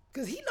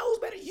 Because he knows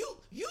better. You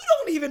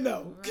don't even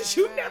know. Because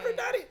you've never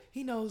done it.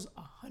 He knows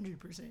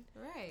 100%.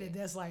 Right.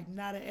 That's like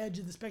not an edge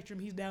of the spectrum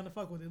he's down to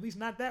fuck with. At least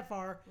not that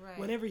far. Right.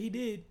 Whatever he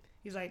did,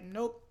 he's like,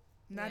 nope,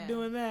 not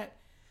doing that.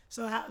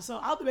 So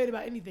I'll debate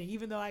about anything,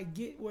 even though I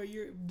get where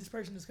this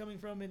person is coming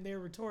from in their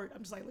retort.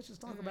 I'm just like, let's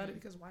just talk about it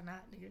because why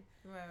not, nigga?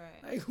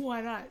 Right. Like,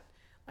 why not?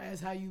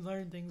 That's how you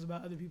learn things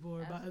about other people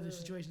or about other Absolutely.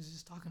 situations,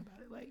 just talking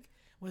about it. Like,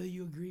 whether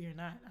you agree or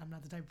not, I'm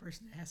not the type of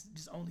person that has to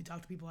just only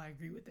talk to people I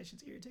agree with. That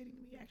shit's irritating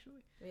to me,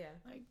 actually. Yeah.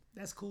 Like,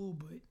 that's cool,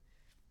 but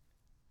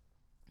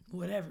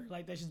whatever.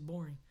 Like, that's just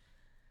boring.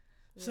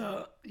 Yeah.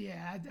 So,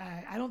 yeah,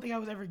 I don't think I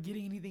was ever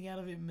getting anything out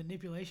of it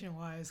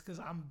manipulation-wise because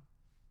I'm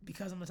the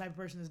type of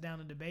person that's down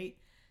to debate.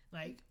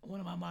 Like, one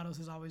of my mottos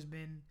has always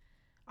been,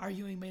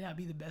 arguing may not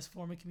be the best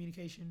form of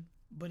communication,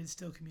 but it's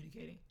still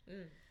communicating.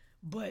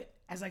 But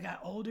as I got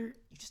older,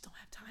 you just don't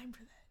have time for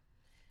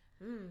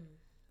that.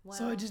 Well,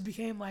 So it just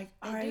became like,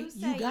 all they right, do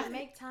say you got it.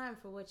 make time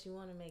for what you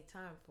want to make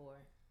time for.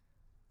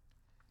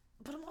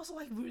 But I'm also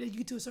like, you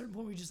get to a certain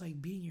point where you're just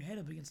like beating your head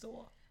up against the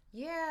wall.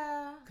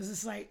 Yeah. Because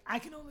it's like, I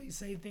can only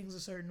say things a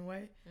certain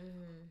way.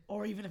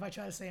 Or even if I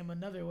try to say them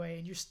another way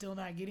and you're still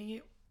not getting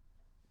it,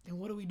 then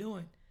what are we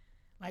doing?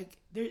 Like,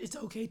 it's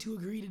okay to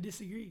agree to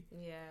disagree.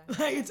 Yeah.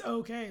 Like, it's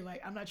okay.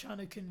 Like, I'm not trying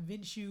to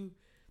convince you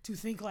to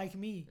think like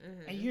me.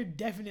 And you're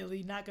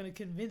definitely not going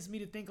to convince me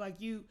to think like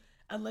you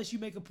unless you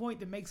make a point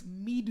that makes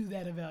me do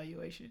that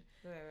evaluation.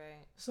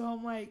 Right. So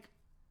I'm like,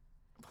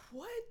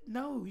 what?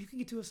 No, you can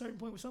get to a certain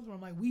point with something where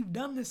I'm like, we've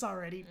done this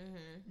already.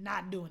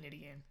 Not doing it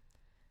again.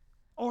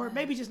 Or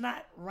maybe just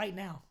not right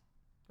now.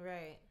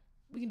 Right.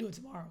 We can do it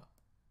tomorrow.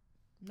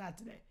 Not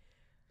today.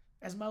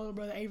 As my little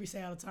brother Avery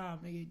say all the time,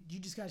 nigga, you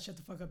just gotta shut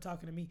the fuck up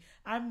talking to me.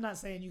 I'm not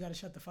saying you gotta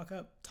shut the fuck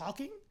up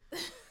talking.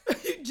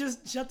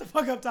 Just shut the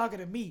fuck up talking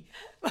to me.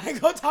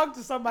 Like, go talk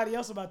to somebody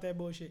else about that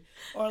bullshit.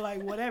 Or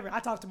like whatever. I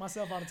talk to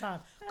myself all the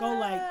time. Go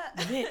like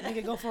vent,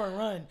 nigga, go for a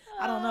run.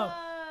 I don't know.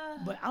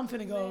 But I'm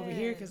finna go over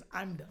here because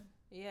I'm done.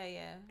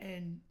 Yeah.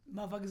 And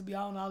motherfuckers be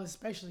all on all this,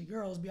 especially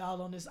girls be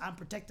all on this. I'm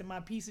protecting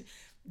my peace.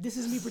 This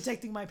is me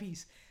protecting my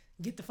peace.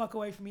 Get the fuck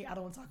away from me. I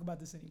don't want to talk about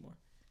this anymore.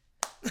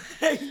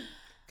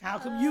 How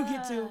come you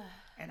get to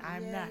and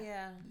I'm not?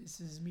 Yeah. This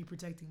is me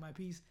protecting my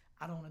peace.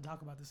 I don't want to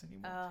talk about this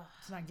anymore.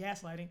 It's not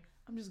gaslighting.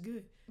 I'm just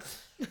good.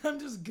 I'm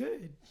just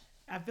good.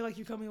 I feel like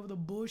you're coming up with a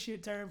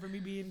bullshit term for me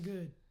being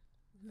good.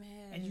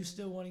 Man. And you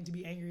still wanting to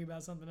be angry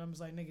about something. I'm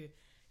just like, nigga,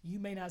 you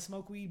may not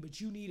smoke weed,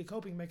 but you need a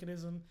coping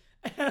mechanism.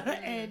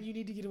 And you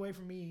need to get away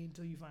from me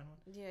until you find one.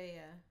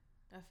 Yeah.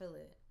 I feel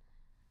it.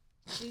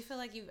 Do you feel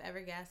like you've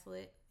ever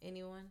gaslit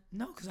anyone?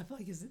 No, because I feel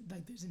like it's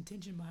like there's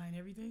intention behind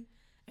everything.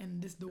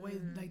 And this the way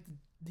like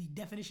the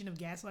definition of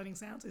gaslighting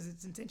sounds is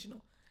it's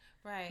intentional.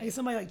 Right. Like it's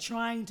somebody like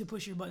trying to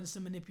push your buttons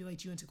to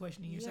manipulate you into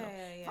questioning yourself.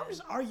 Yeah. If I'm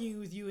just arguing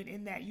with you and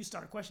in that you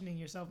start questioning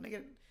yourself,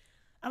 nigga,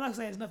 I'm not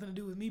saying it has nothing to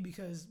do with me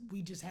because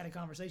we just had a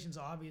conversation.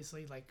 So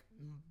obviously, like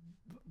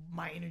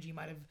my energy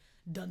might have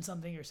done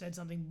something or said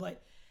something,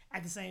 but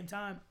at the same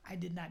time, I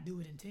did not do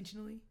it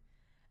intentionally.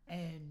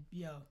 And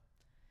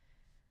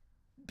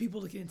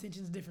people look at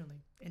intentions differently.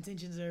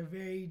 Intentions are a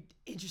very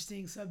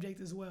interesting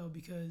subject as well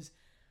because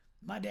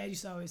my dad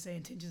used to always say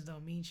intentions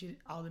don't mean shit.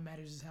 All that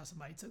matters is how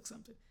somebody took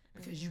something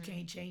because you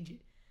can't change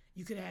it.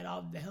 You could have had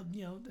all the help,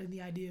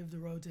 the idea of the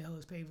road to hell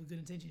is paved with good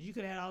intentions. You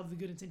could have had all the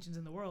good intentions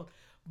in the world,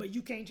 but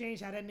you can't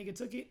change how that nigga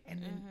took it.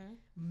 And then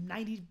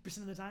 90%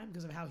 of the time,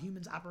 because of how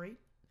humans operate,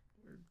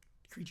 we're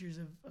creatures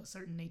of a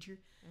certain nature.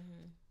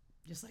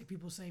 Just like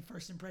people say,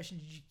 first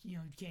impressions, you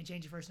can't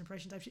change your first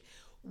impression type shit.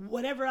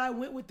 Whatever I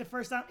went with the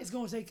first time, it's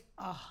going to take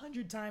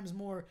 100 times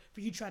more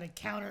for you to try to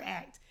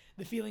counteract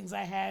the feelings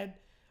I had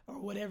or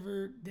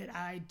whatever that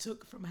I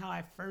took from how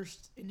I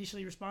first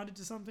initially responded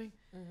to something.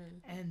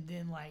 And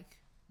then like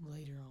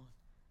later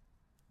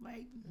on,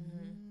 like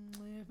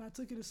if I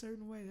took it a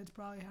certain way, that's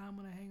probably how I'm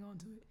going to hang on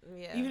to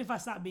it. Yeah. Even if I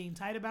stop being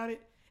tight about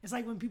it. It's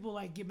like when people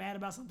like get mad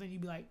about something, you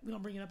be like, we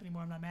don't bring it up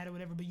anymore. I'm not mad or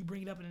whatever. But you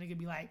bring it up and a nigga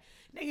be like,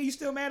 nigga, you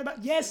still mad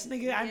about? Yes,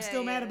 nigga, I'm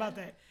still mad about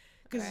that.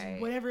 Because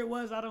whatever it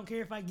was, I don't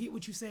care if I get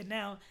what you said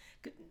now.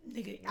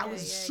 Nigga, I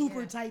was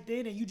super tight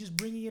then, and you just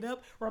bringing it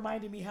up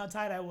reminded me how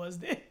tight I was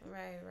then.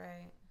 Right.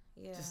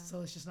 Yeah. So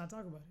let's just not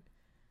talk about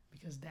it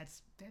because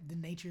that's the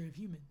nature of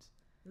humans.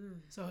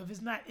 So if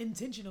it's not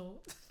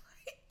intentional,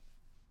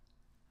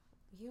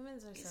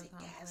 humans are is so it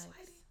complex.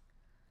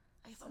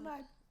 gaslighting? If I'm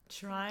not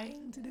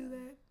trying to do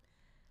that,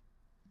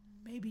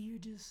 maybe you're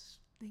just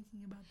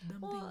thinking about the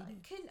dumb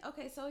thing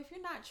you did. So if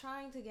you're not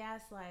trying to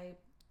gaslight,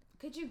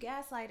 could you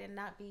gaslight and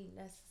not be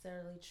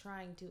necessarily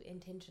trying to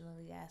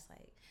intentionally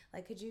gaslight?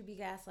 Like, could you be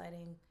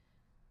gaslighting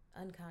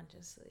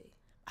unconsciously?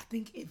 I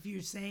think if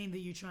you're saying that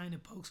you're trying to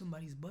poke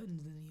somebody's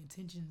buttons, then the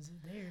intentions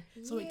are there,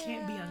 so it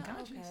can't be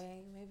unconscious.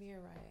 Okay, maybe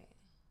you're right.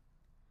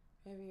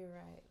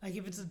 Like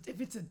if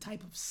it's a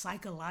type of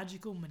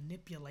psychological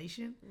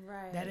manipulation,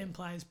 right, that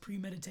implies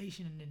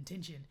premeditation and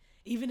intention.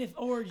 Even if,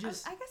 or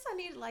just, I guess I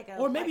need like a,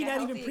 or maybe like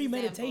not even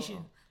premeditation.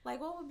 Example.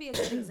 Like, what would be a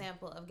good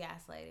example of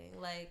gaslighting?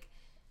 Like,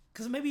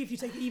 because maybe if you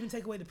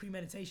take away the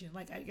premeditation,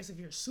 like I guess if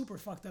you're a super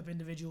fucked up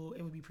individual,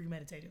 it would be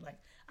premeditated. Like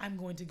I'm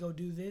going to go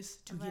do this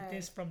to get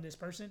this from this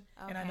person,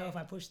 and I know if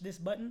I push this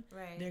button,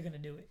 they're gonna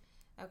do it.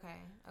 Okay.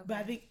 But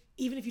I think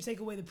even if you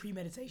take away the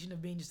premeditation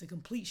of being just a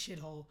complete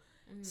shithole,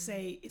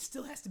 say it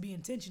still has to be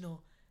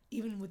intentional,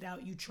 even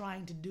without you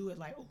trying to do it.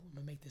 Like, oh, I'm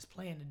gonna make this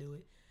plan to do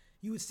it.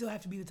 You would still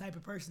have to be the type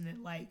of person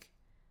that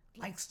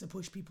likes to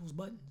push people's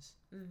buttons.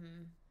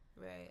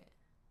 Right.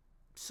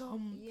 So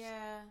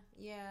Yeah.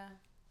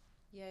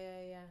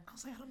 I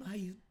was like, I don't know how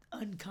you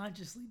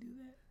unconsciously do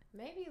that.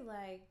 Maybe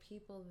like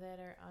people that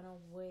are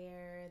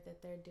unaware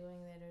that they're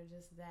doing that are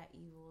just that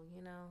evil,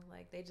 you know?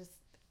 Like they just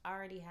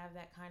already have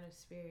that kind of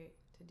spirit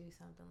to do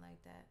something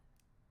like that.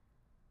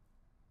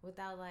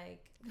 Without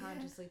like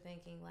consciously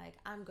thinking like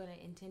I'm gonna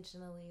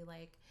intentionally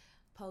like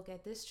poke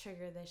at this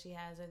trigger that she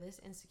has or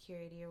this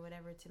insecurity or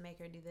whatever to make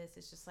her do this.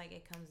 It's just like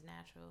it comes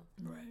natural.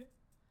 Right.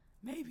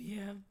 Maybe,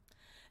 yeah.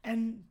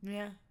 And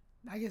yeah,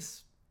 I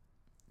guess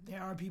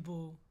there are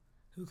people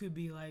who could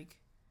be like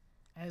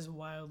as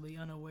wildly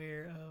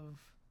unaware of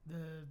the,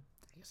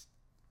 I guess,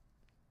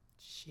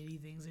 shitty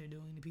things they're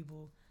doing to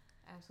people.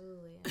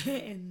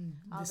 Absolutely. In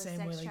all the the same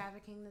sex way, like,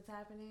 trafficking that's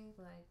happening,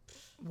 like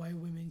white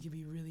women can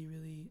be really,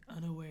 really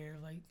unaware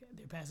of like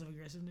their passive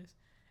aggressiveness.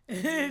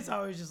 It's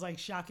always just like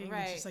shocking.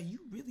 Right. It's just like you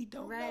really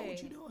don't know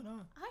what you're doing,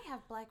 huh? I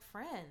have black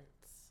friends.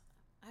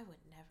 I would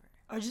never.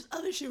 Or just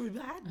other shit would be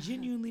like, I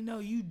genuinely know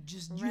you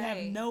have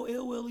no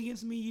ill will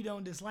against me. You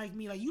don't dislike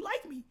me. Like, you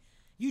like me.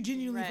 You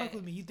genuinely fuck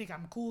with me. You think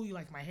I'm cool. You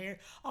like my hair.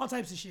 All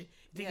types of shit.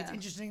 You think it's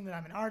interesting that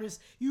I'm an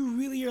artist. You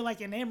really are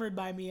like enamored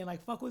by me and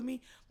like fuck with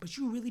me. But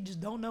you really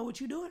just don't know what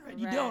you're doing, right?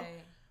 You don't.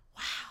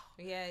 Wow.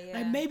 Yeah.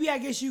 Like, maybe I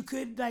guess you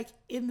could, like,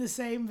 in the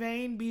same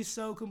vein, be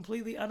so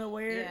completely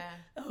unaware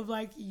of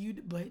like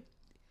you. But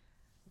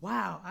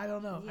wow, I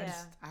don't know. Yeah.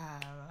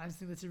 I just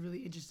think that's a really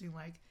interesting,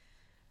 like,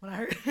 when I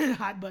heard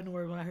Hot Button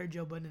Word, when I heard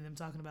Joe Budden and them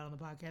talking about it on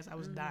the podcast, I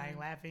was dying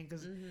laughing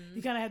because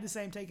he kind of had the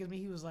same take as me.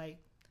 He was like,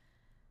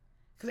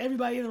 because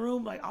everybody in the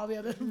room, like all the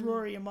other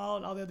Rory and Mal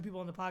and all the other people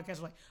on the podcast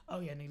were like, oh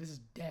yeah, nigga, this is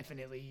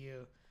definitely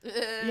you.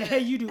 Yeah,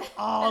 you do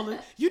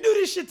you do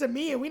this shit to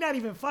me and we not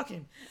even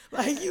fucking.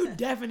 Like, you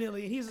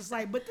definitely. And he's just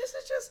like, but this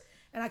is just,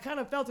 and I kind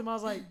of felt him. I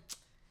was like,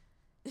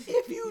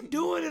 if you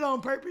doing it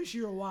on purpose,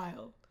 you're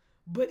wild.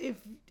 But if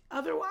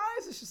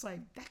otherwise, it's just like,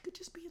 that could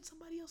just be in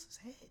somebody else's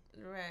head.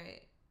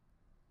 Right.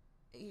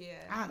 Yeah.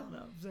 I don't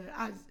know.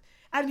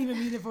 I didn't even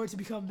mean it for it to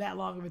become that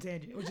long of a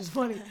tangent, which is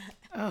funny.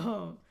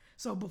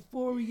 So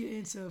before we get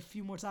into a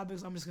few more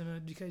topics, I'm just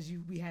gonna, because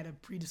we had a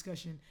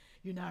pre-discussion.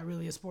 You're not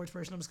really a sports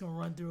person. I'm just gonna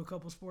run through a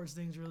couple sports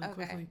things really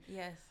quickly.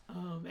 Yes.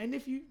 And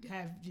if you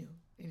have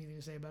anything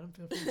to say about them,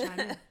 feel free to chime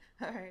in.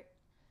 All right.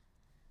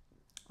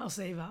 I'll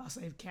save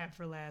Cap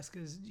for last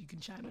because you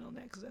can chime in on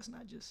that because that's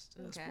not just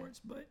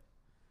sports. But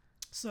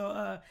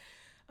so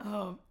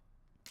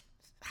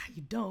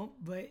you don't.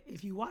 But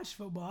if you watch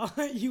football,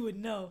 you would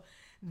know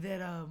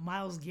that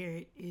Myles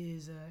Garrett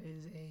is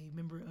a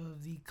member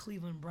of the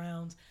Cleveland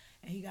Browns,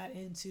 and he got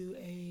into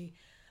a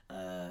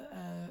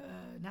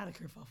not a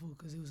kerfuffle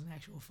because it was an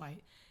actual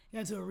fight. He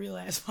got into a real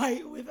ass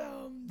fight with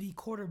the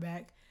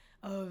quarterback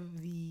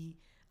of the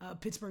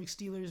Pittsburgh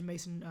Steelers,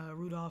 Mason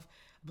Rudolph.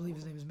 I believe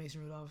his name is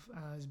Mason Rudolph.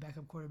 His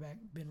backup quarterback,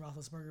 Ben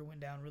Roethlisberger,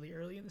 went down really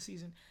early in the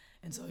season,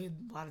 and so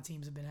a lot of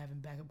teams have been having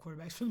backup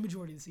quarterbacks for the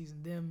majority of the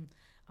season.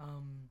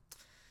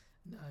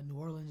 New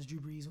Orleans, Drew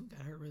Brees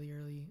got hurt really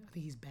early. I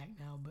think he's back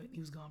now, but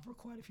he was gone for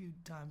quite a few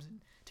times, and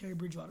Terry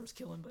Bridgewater was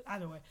killing. But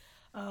either way,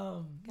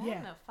 got in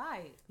a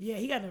fight. Yeah,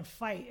 he got in a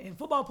fight. And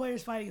football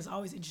players fighting is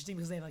always interesting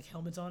because they have like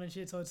helmets on and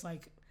shit. So it's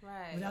like,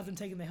 without them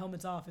taking the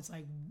helmets off, it's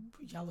like,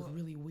 y'all look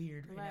really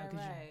weird right now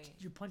because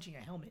you're punching a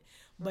helmet.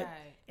 But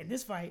in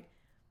this fight,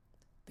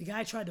 the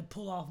guy tried to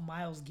pull off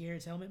Myles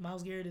Garrett's helmet.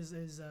 Myles Garrett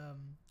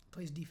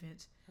plays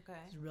defense. Okay.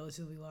 He's a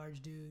relatively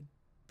large dude,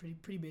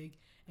 pretty big.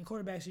 And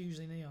quarterbacks are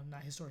usually,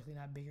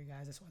 not bigger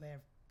guys. That's why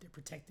they're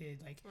protected.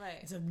 Like,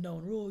 it's a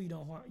known rule. You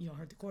don't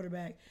hurt the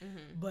quarterback.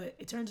 Mm-hmm. But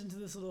it turns into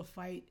this little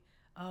fight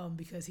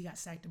because he got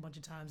sacked a bunch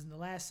of times. In the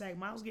last sack,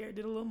 Myles Garrett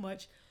did a little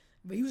much,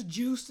 but he was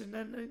juiced, and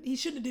then he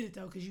shouldn't have did it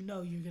though, because you're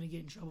gonna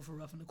get in trouble for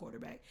roughing the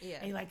quarterback. Yeah.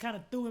 And he like kind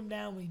of threw him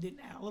down when he didn't,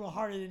 a little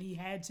harder than he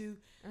had to,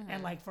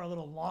 and like for a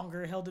little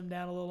longer, held him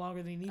down a little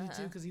longer than he needed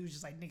to, because he was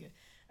just like, nigga,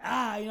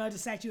 I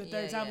just sacked you a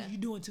third time. You're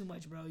doing too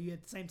much, bro. You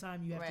at the same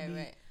time you have to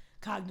be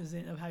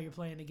cognizant of how you're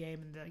playing the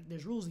game, and like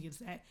there's rules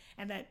against that,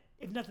 and that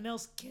if nothing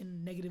else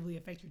can negatively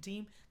affect your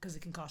team because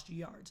it can cost you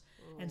yards.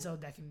 Ooh. And so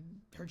that can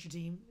hurt your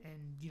team, and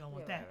you don't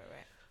want that.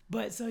 Right.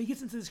 But so he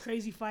gets into this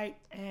crazy fight,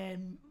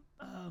 and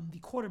the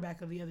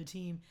quarterback of the other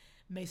team,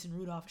 Mason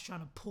Rudolph, is trying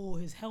to pull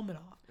his helmet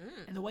off,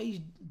 and the way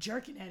he's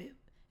jerking at it,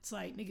 it's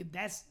like, nigga,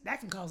 that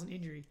can cause an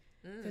injury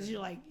because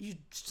you're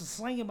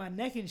slinging my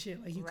neck and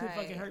shit, like you could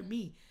fucking hurt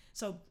me.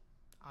 So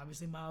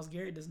obviously Myles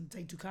Garrett doesn't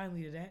take too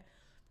kindly to that,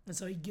 and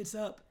so he gets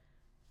up.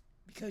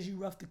 Because you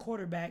roughed the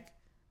quarterback,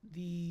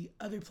 the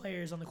other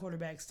players on the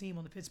quarterback's team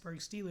on the Pittsburgh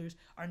Steelers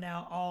are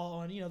now all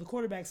on, the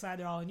quarterback side.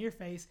 They're all in your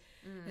face.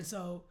 And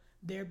so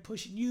they're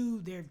pushing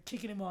you. They're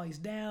kicking him while he's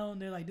down.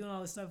 They're like doing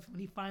all this stuff. When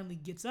he finally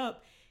gets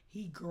up,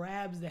 he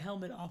grabs the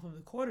helmet off of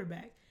the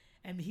quarterback.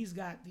 And he's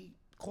got the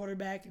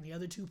quarterback and the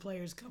other two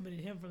players coming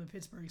at him from the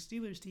Pittsburgh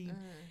Steelers team.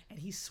 And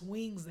he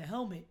swings the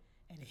helmet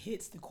and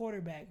hits the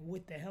quarterback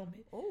with the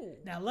helmet. Ooh.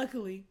 Now,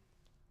 luckily,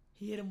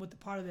 he hit him with the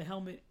part of the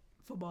helmet,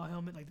 football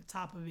helmet, like the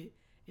top of it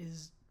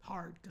is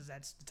hard because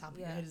that's the top of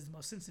your Yeah. head is the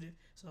most sensitive.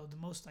 So the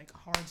most like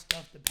hard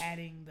stuff, the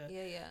padding, the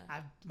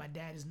Yeah. my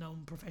dad is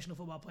known professional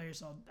football player,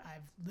 so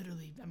I've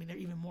literally, I mean, they're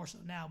even more so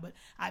now, but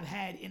I've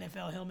had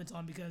NFL helmets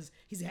on because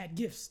he's had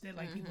gifts that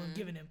like people have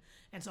given him,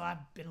 and so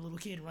I've been a little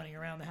kid running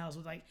around the house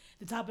with like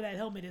the top of that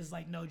helmet is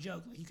like no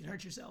joke, like you can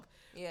hurt yourself.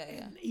 Yeah.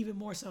 And even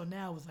more so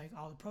now with like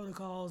all the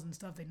protocols and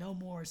stuff, they know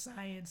more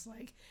science,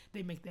 like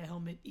they make that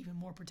helmet even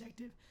more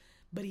protective.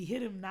 But he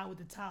hit him not with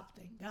the top,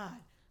 thank God,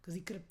 because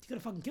he could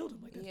have fucking killed him.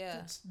 Like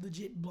that's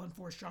legit blunt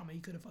force trauma. He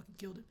could have fucking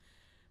killed him.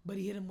 But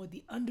he hit him with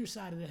the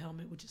underside of the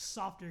helmet, which is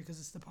softer because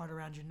it's the part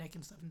around your neck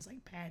and stuff, and it's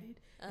like padded.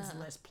 It's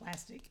less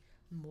plastic,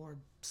 more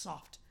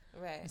soft.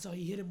 Right. And so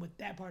he hit him with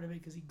that part of it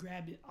because he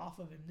grabbed it off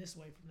of him this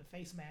way from the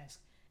face mask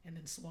and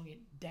then swung it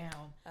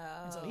down.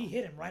 Oh. And so he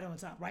hit him right on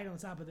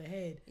top of the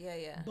head.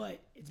 Yeah. But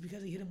it's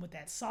because he hit him with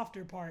that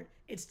softer part.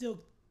 It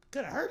still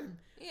could have hurt him.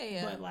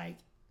 Yeah. But like,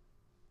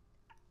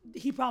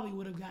 he probably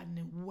would have gotten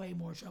in way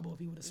more trouble if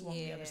he would have swung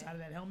the other side of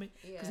that helmet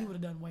because he would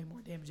have done way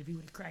more damage if he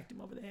would have cracked him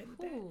over the head with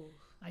that.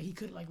 Like he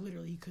could, like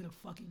literally, he could have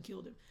fucking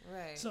killed him.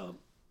 Right. So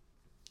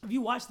if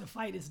you watch the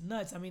fight, it's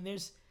nuts. I mean,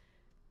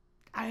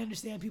 I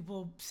understand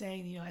people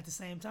saying, you know, at the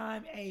same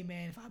time, hey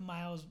man, if I'm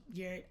Myles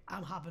Garrett,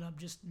 I'm hopping up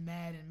just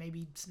mad and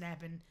maybe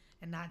snapping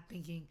and not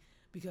thinking,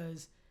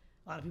 because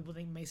a lot of people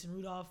think Mason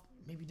Rudolph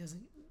maybe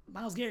doesn't.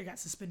 Myles Garrett got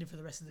suspended for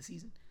the rest of the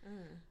season,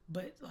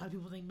 but a lot of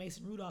people think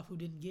Mason Rudolph, who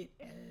didn't get,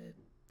 I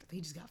think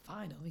he just got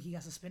fined. I don't think he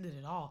got suspended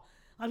at all.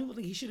 A lot of people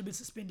think he should have been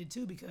suspended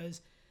too because,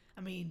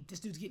 I mean,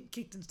 this dude's getting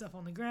kicked and stuff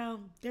on the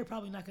ground. They're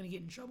probably not going to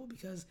get in trouble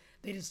because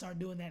they didn't start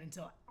doing that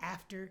until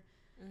after,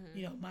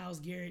 you know, Myles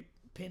Garrett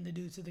pinned the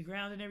dude to the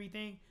ground and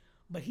everything.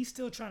 But he's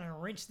still trying to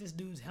wrench this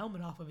dude's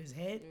helmet off of his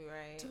head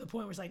to the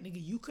point where it's like,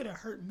 nigga, you could have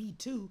hurt me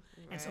too.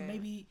 And so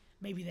maybe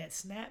that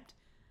snapped.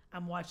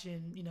 I'm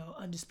watching, you know,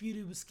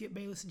 Undisputed with Skip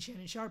Bayless and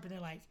Shannon Sharp, and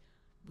they're like,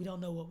 we don't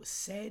know what was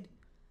said.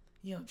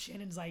 You know,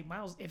 Shannon's like,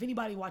 Myles, if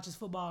anybody watches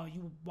football,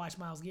 you watch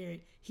Myles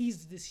Garrett,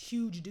 he's this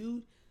huge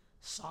dude,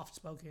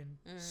 soft-spoken,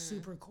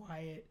 super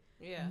quiet,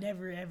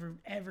 never,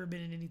 ever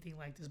been in anything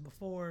like this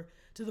before,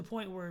 to the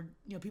point where,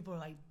 you know, people are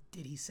like,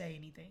 did he say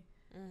anything?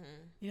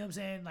 You know what I'm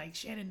saying? Like,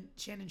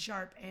 Shannon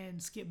Sharp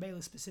and Skip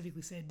Bayless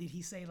specifically said, did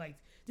he say, like,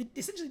 did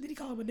he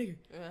call him a nigger?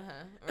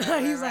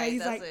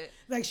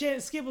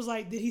 Skip was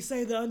like, did he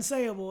say the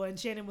unsayable? And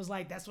Shannon was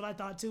like, that's what I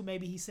thought too.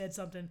 Maybe he said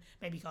something.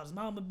 Maybe he called his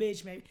mom a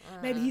bitch.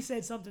 Maybe he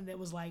said something that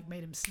was like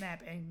made him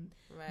snap. And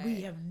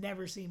we have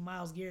never seen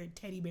Myles Garrett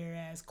teddy bear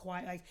ass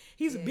quiet. Like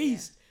he's a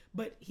beast,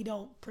 but he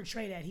don't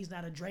portray that. He's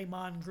not a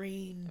Draymond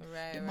Green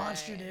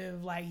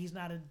demonstrative. Like he's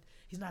not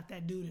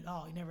that dude at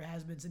all. He never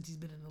has been since he's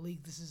been in the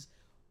league. This is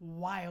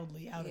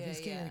wildly out of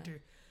his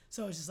character.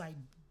 So it's just like,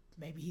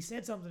 maybe he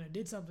said something or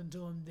did something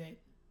to him that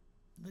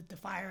lit the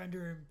fire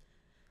under him.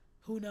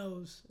 Who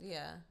knows?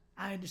 Yeah.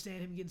 I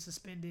understand him getting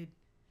suspended.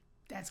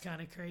 That's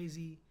kind of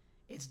crazy.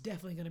 It's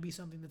definitely going to be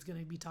something that's going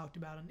to be talked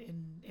about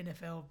in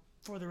NFL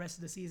for the rest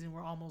of the season.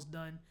 We're almost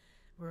done.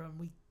 We're on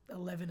week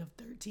 11 of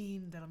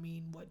 13. That'll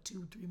mean,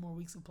 2-3 more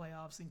weeks of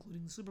playoffs,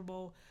 including the Super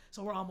Bowl.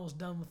 So we're almost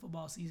done with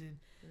football season.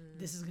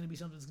 This is going to be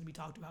something that's going to be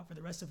talked about for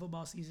the rest of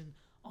football season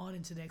on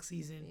into next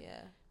season.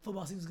 Yeah.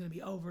 Football season is going to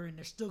be over, and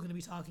they're still going to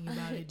be talking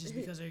about it just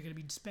because they're going to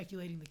be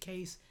speculating the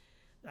case.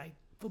 Like,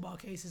 football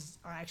cases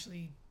are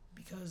actually,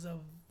 because of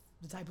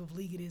the type of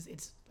league it is,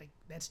 it's like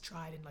that's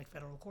tried in like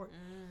federal court.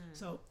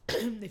 So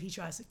if he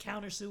tries to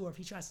countersue or if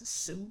he tries to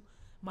sue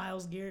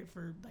Myles Garrett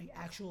for like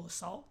actual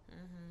assault,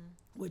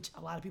 which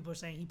a lot of people are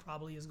saying he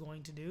probably is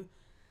going to do,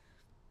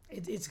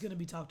 it's going to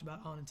be talked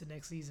about on into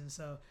next season.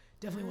 So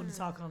definitely want to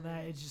talk on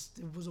that. It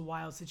was a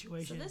wild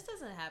situation. So this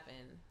doesn't happen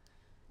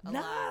a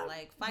lot.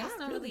 Like fights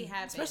don't really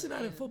happen, especially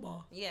not in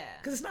football. Yeah,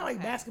 because it's not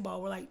like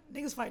basketball where like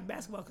niggas fighting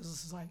basketball because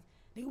it's just like,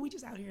 nigga, we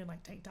just out here in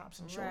like tank tops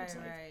and shorts.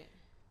 Right.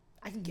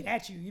 I can get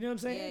at you. You know what I'm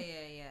saying?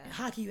 Yeah. In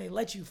hockey, they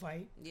let you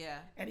fight. Yeah.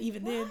 And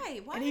even Why?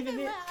 then, Why and even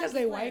then, because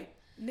they white.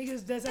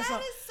 Niggas,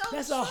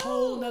 that's a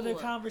whole nother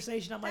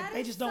conversation. I'm like,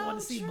 they just don't want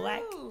to see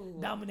black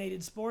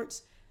dominated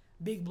sports.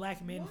 Big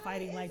black men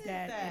fighting like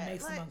that. It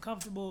makes them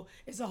uncomfortable.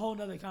 It's a whole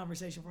nother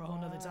conversation for a whole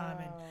nother time,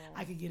 and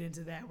I could get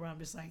into that where I'm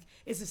just like,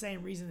 it's the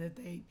same reason that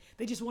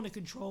they just want to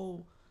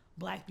control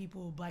black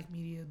people, black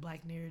media,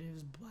 black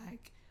narratives,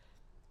 black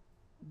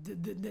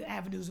the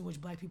avenues in which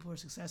black people are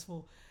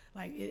successful.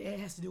 Like it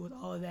has to do with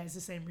all of that. It's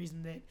the same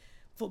reason that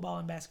football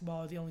and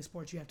basketball are the only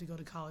sports you have to go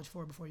to college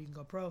for before you can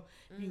go pro.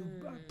 If you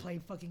play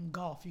fucking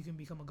golf, you can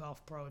become a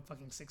golf pro at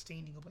fucking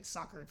 16. You can play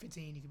soccer at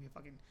 15. You can be a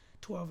fucking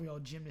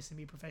 12-year-old gymnast and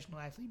be a professional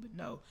athlete. But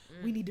no,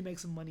 we need to make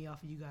some money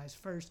off of you guys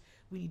first.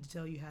 We need to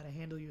tell you how to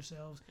handle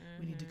yourselves.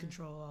 We need to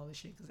control all this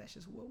shit because that's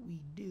just what we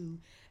do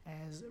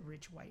as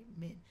rich white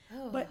men.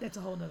 But that's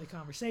a whole nother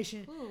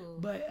conversation.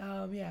 But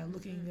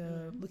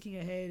looking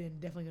ahead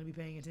and definitely going to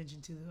be paying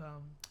attention to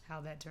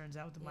how that turns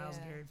out with the Myles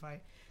Garrett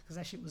fight because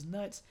that shit was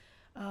nuts.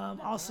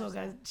 Also,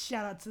 guys,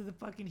 shout out to the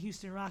fucking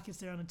Houston Rockets.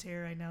 They're on a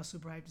tear right now.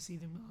 Super hyped to see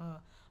them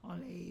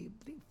on a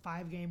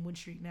 5-game win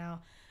streak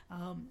now.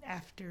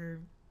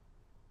 After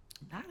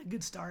not a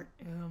good start,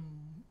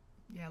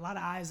 yeah, a lot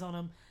of eyes on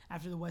him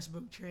after the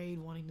Westbrook trade,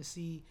 wanting to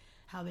see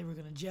how they were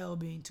going to gel,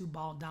 being two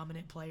ball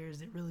dominant players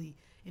that really,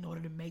 in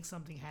order to make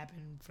something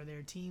happen for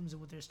their teams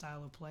and with their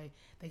style of play,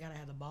 they got to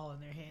have the ball in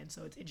their hands.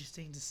 So it's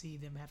interesting to see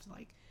them have to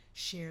like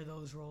share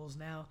those roles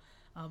now.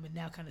 And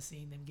now kind of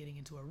seeing them getting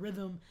into a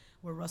rhythm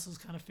where Russell's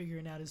kind of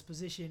figuring out his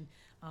position,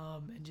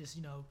 and just,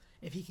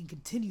 if he can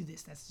continue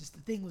this, that's just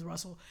the thing with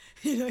Russell.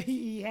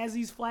 He has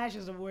these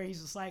flashes of where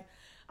he's just like,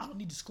 I don't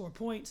need to score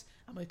points.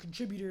 I'm a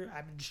contributor.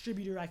 I'm a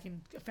distributor. I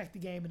can affect the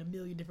game in a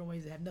million different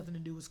ways that have nothing to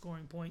do with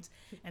scoring points.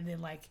 And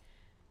then like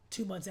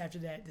 2 months after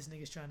that, this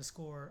nigga's trying to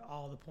score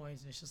all the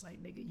points, and it's just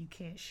like, nigga, you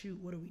can't shoot.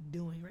 What are we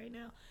doing right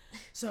now?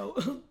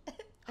 So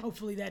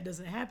hopefully that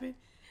doesn't happen,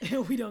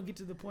 and we don't get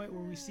to the point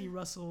where we see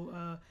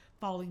Russell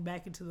falling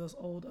back into those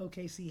old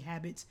OKC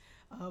habits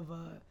of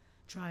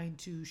trying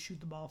to shoot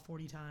the ball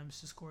 40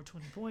 times to score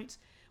 20 points.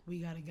 We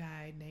got a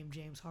guy named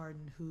James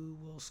Harden who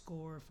will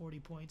score 40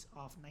 points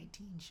off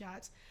 19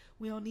 shots.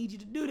 We don't need you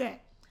to do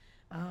that.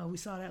 We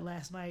saw that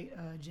last night.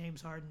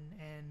 James Harden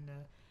and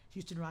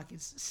Houston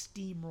Rockets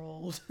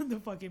steamrolled the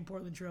fucking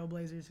Portland Trail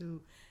Blazers,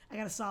 who I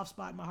got a soft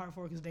spot in my heart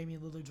for because Damian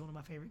Lillard's one of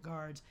my favorite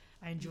guards.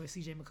 I enjoy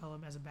CJ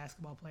McCollum as a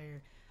basketball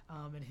player,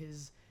 and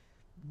his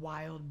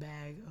wild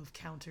bag of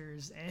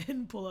counters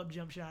and pull-up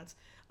jump shots,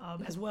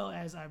 as well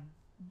as I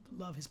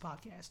love his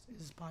podcast.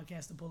 His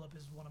podcast, The Pull Up,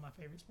 is one of my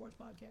favorite sports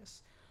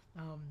podcasts.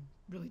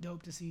 Really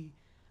dope to see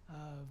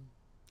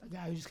a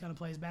guy who just kind of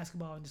plays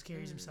basketball and just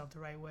carries himself the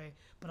right way,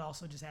 but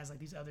also just has like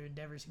these other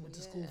endeavors. He went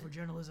to school for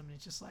journalism, and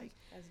it's just like,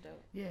 that's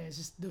dope. Yeah, it's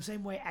just the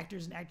same way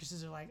actors and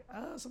actresses are like,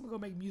 someone go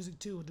make music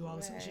too and do all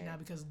this other shit now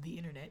because of the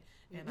internet,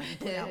 and I can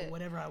put out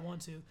whatever I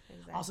want to.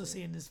 Exactly. Also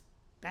seeing this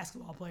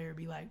basketball player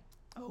be like,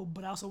 oh,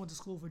 but I also went to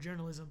school for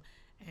journalism,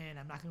 and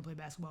I'm not going to play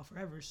basketball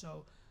forever,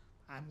 so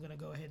I'm going to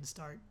go ahead and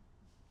start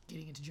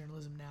getting into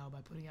journalism now by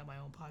putting out my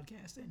own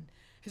podcast. And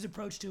his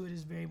approach to it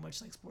is very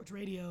much like sports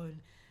radio and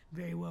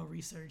very well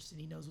researched, and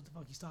he knows what the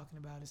fuck he's talking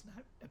about. It's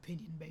not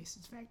opinion based,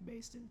 it's fact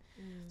based. And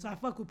so I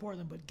fuck with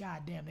Portland, but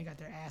goddamn, they got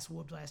their ass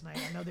whooped last night.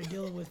 I know they're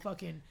dealing with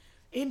fucking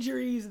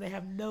injuries, and they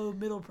have no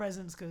middle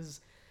presence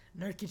because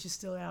Nurkic is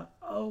still out.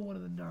 Oh, one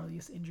of the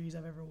gnarliest injuries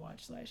I've ever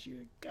watched last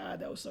year. God,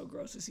 that was so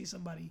gross to see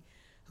somebody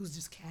whose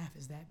just calf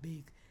is that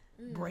big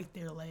break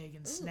their leg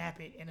and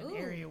snap it in an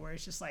area where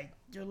it's just like,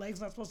 your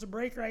leg's not supposed to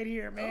break right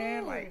here,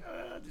 man. Like,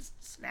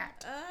 just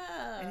snapped.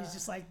 And he's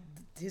just like,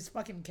 his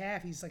fucking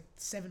calf, he's like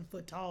 7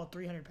 foot tall,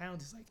 300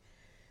 pounds. He's like,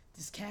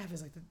 this calf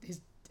is like,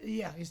 his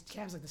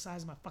calf's like the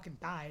size of my fucking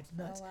thigh. It's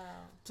nuts. Oh, wow.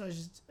 So it's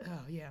just,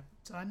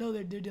 So I know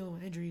they're dealing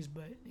with injuries,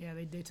 but yeah,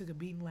 they took a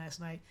beating last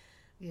night.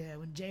 Yeah,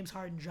 when James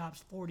Harden drops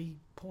 40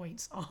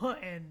 points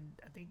and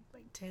I think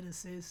like 10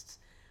 assists,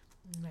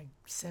 like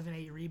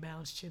 7-8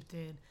 rebounds chipped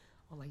in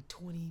on like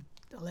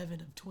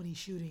 11 of 20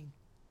 shooting.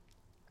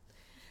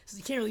 So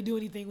you can't really do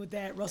anything with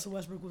that. Russell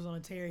Westbrook was on a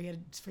tear. He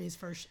had his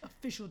first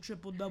official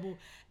triple-double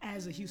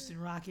as a Houston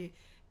Rocket.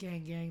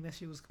 Gang. That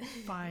shit was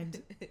fine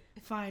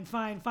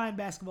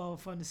basketball,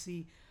 fun to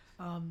see.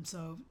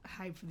 So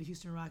hype for the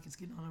Houston Rockets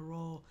getting on a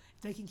roll.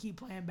 If they can keep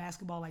playing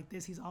basketball like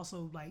this, he's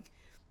also like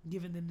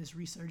giving them this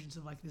resurgence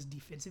of like this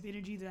defensive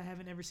energy that I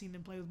haven't ever seen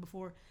them play with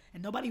before.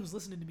 And nobody was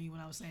listening to me when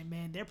I was saying,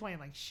 man, they're playing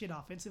like shit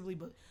offensively,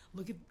 but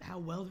look at how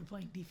well they're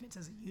playing defense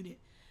as a unit.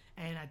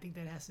 And I think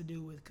that has to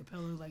do with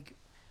Capella like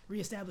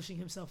reestablishing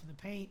himself in the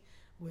paint,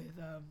 with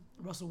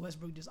Russell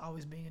Westbrook just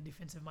always being a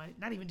defensive minded,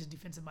 not even just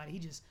defensive minded, he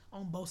just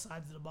on both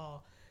sides of the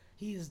ball.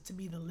 He is, to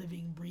me, the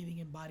living, breathing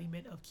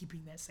embodiment of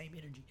keeping that same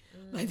energy.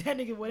 Like, that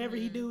nigga, whatever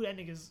he do, that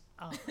nigga's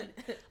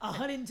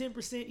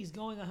 110%. He's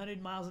going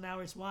 100 miles an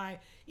hour. It's why,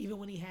 even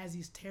when he has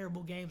these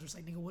terrible games where it's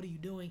like, nigga, what are you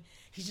doing?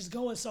 He's just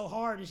going so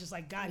hard. It's just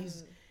like, God,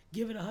 he's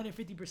giving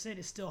 150%.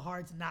 It's still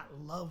hard to not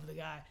love the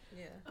guy.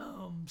 Yeah.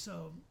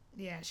 So,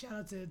 yeah, shout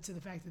out to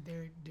the fact that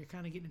they're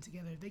kind of getting it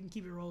together. If they can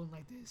keep it rolling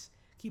like this,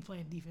 keep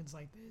playing defense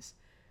like this.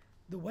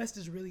 The West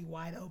is really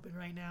wide open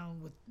right now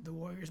with the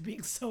Warriors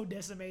being so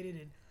decimated,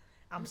 and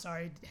I'm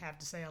sorry to have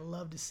to say I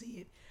love to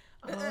see it,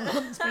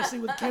 especially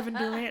with Kevin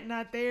Durant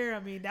not there. I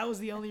mean, that was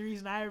the only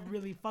reason I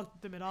really fucked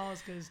with them at all,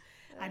 is because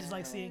I just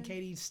like seeing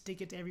KD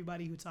stick it to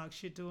everybody who talks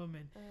shit to him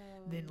and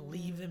then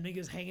leave them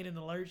niggas hanging in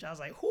the lurch. I was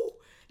like, whoo,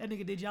 that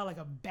nigga did y'all like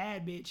a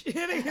bad bitch.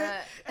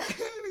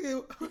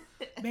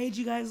 Made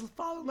you guys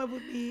fall in love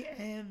with me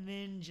and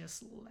then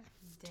just left.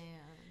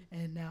 Damn.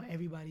 And now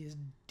everybody is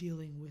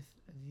dealing with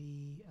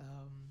the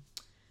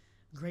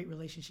great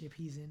relationship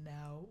he's in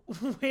now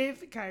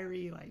with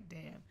Kyrie. Like,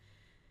 damn,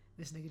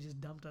 this nigga just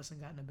dumped us and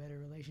got in a better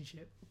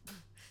relationship.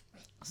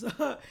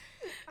 So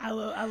I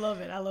love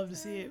it. I love to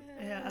see it.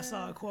 And I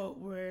saw a quote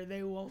where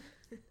they won't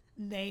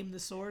name the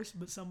source,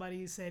 but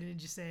somebody said it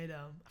just said,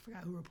 I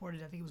forgot who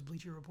reported. I think it was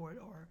Bleacher Report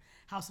or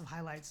House of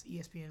Highlights,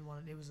 ESPN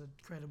one. It was a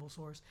credible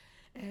source.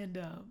 And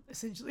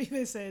essentially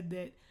they said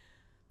that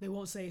they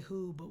won't say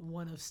who, but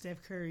one of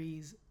Steph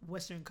Curry's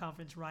Western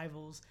Conference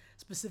rivals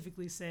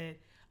specifically said,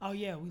 oh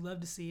yeah, we love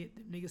to see it.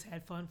 The niggas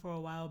had fun for a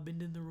while,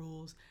 bending the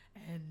rules,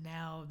 and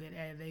now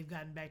that they've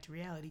gotten back to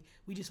reality,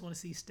 we just want to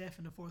see Steph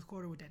in the fourth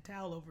quarter with that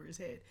towel over his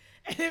head.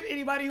 And if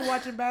anybody who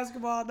watching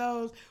basketball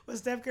knows when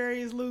Steph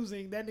Curry is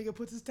losing, that nigga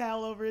puts his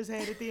towel over his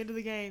head at the end of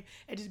the game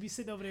and just be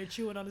sitting over there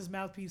chewing on his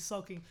mouthpiece,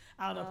 sulking.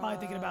 I don't know, probably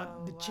thinking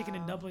about the chicken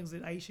and dumplings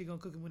that Aisha gonna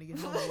cook him when he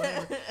gets home or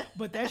whatever.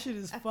 But that shit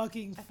is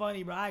fucking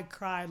funny, bro. I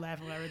cried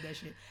laughing when I read that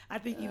shit. I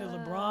think either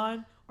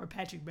LeBron or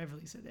Patrick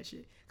Beverly said that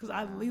shit. Because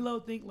I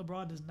Lilo think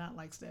LeBron does not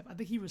like Steph. I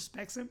think he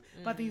respects him,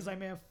 but I think he's like,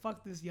 man,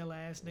 fuck this yellow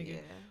ass nigga.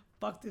 Yeah.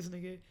 Fuck this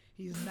nigga.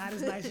 He's not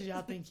as nice as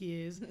y'all think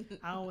he is.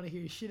 I don't want to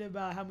hear shit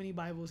about how many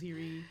Bibles he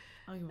read.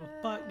 I don't give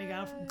a fuck, nigga.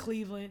 I'm from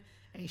Cleveland.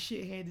 Ain't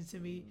shit handed to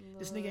me.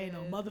 This nigga ain't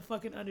no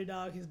motherfucking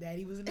underdog. His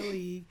daddy was in the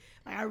league.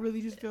 Like, I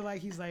really just feel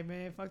like he's like,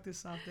 man, fuck this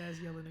soft ass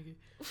yellow nigga.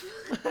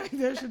 Like,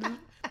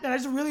 and I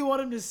just really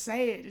want him to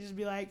say it. Just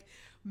be like,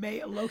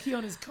 low key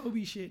on his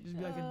Kobe shit. Just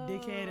be like a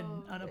dickhead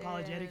and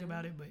unapologetic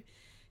about it. But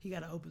he got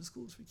to open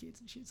schools for kids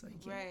and shit, so he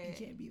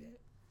can't be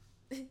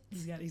that.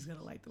 He's got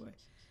to light the way.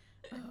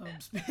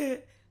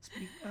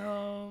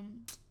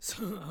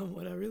 So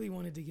what I really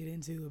wanted to get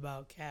into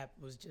about Cap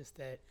was just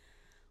that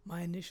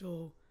my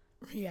initial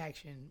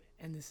reaction,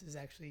 and this is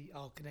actually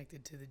all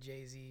connected to the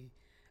Jay-Z,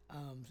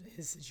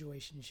 his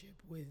situationship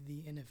with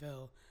the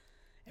NFL.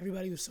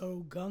 Everybody was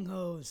so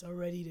gung-ho and so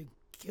ready to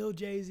kill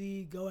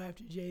Jay-Z, go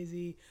after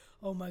Jay-Z.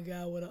 Oh my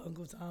God, what a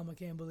Uncle Tom. I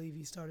can't believe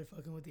he started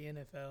fucking with the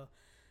NFL.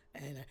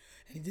 And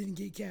he didn't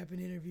get Cap an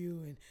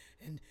interview,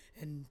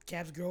 and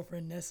Cap's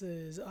girlfriend Nessa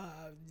is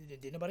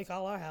did nobody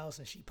call our house,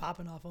 and she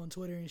popping off on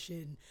Twitter and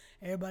shit, and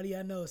everybody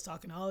I know is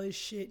talking all this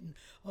shit, and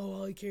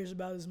all he cares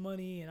about is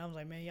money. And I was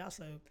like, man, y'all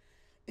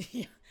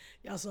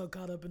so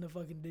caught up in the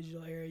fucking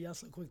digital era, y'all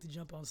so quick to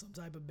jump on some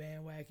type of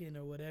bandwagon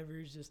or whatever.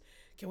 It's just,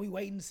 can we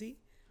wait and see?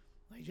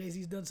 Like,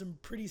 Jay-Z's done some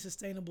pretty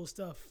sustainable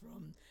stuff,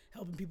 from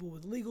helping people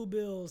with legal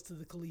bills to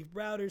the Khalif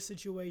Browder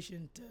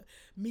situation to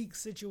Meek's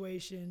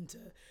situation to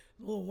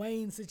Lil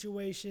Wayne's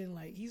situation.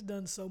 Like, he's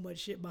done so much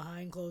shit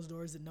behind closed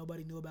doors that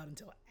nobody knew about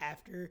until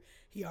after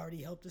he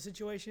already helped the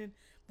situation,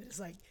 that it's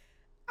like,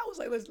 I was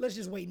like, let's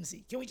just wait and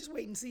see. Can we just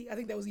wait and see? I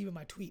think that was even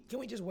my tweet. Can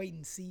we just wait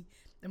and see?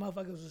 And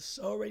motherfuckers was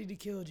so ready to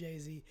kill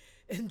Jay-Z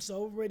and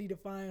so ready to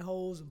find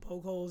holes and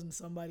poke holes in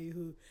somebody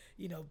who,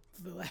 you know,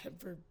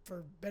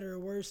 for better or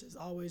worse, has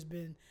always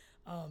been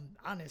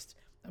honest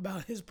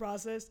about his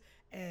process.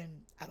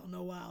 And I don't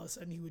know why all of a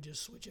sudden he would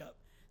just switch up.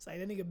 It's like,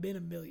 that nigga been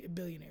a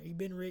billionaire. He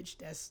been rich.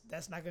 That's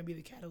not going to be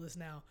the catalyst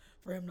now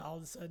for him to all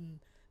of a sudden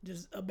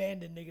just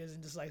abandon niggas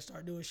and just like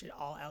start doing shit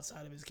all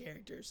outside of his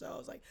character. So I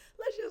was like,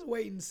 let's just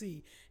wait and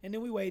see. And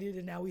then we waited,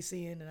 and now we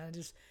seeing, and I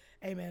just,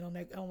 hey man, on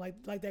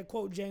like that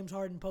quote James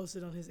Harden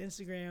posted on his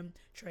Instagram,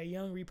 Trae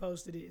Young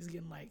reposted it, is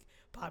getting like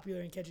popular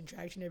and catching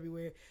traction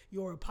everywhere.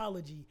 Your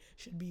apology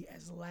should be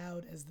as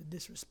loud as the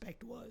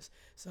disrespect was.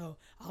 So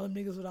all them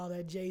niggas with all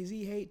that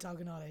Jay-Z hate,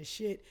 talking all that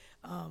shit,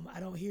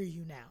 I don't hear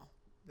you now.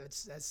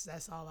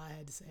 That's all I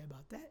had to say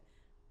about that.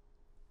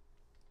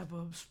 Type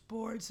of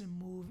sports and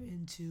move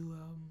into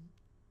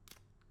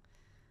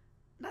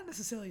not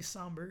necessarily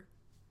somber.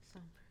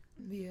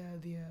 The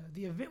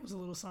event was a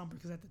little somber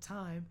because at the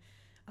time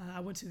I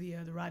went to the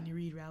Rodney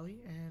Reed rally,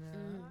 and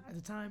at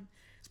the time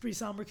it's pretty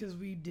somber because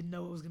we didn't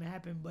know what was going to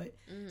happen. But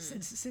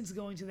since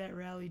going to that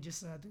rally,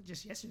 just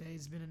yesterday,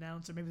 it's been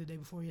announced, or maybe the day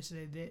before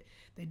yesterday, that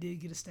they did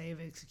get a stay of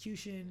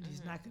execution.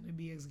 He's not going to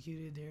be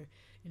executed. They're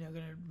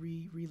going to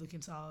re-look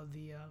into all of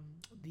the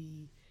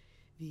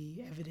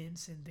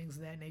evidence and things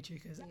of that nature.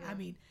 Because I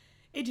mean,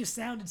 it just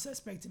sounded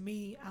suspect to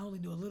me. I only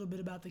knew a little bit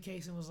about the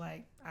case and was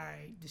like, all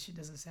right, this shit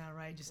doesn't sound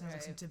right. It just sounds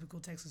like some typical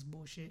Texas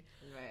bullshit.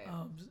 Right.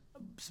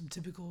 Some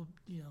typical,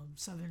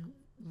 Southern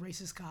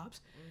racist cops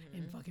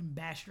in fucking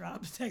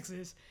Bastrop,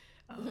 Texas.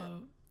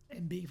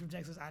 And being from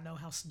Texas, I know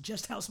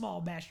just how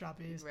small Bastrop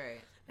is.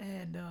 Right.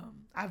 And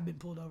I've been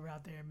pulled over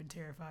out there and been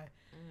terrified.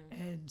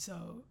 And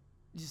so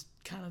just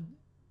kind of,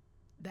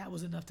 that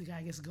was enough to,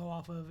 I guess, go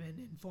off of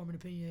and form an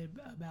opinion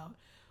about.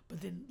 But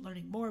then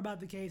learning more about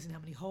the case and how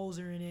many holes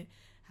are in it,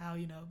 how,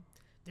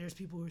 there's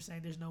people who are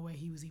saying there's no way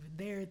he was even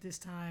there at this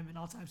time and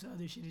all types of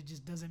other shit. It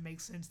just doesn't make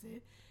sense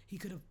that he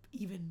could have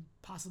even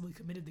possibly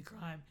committed the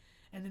crime.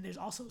 And then there's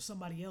also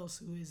somebody else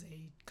who is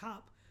a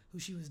cop who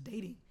she was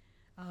dating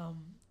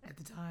at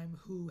the time,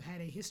 who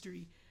had a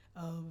history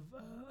of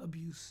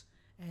abuse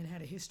and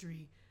had a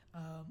history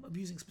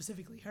abusing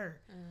specifically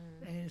her.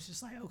 And it's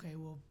just like, okay,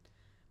 well,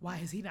 why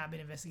has he not been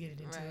investigated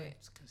into it?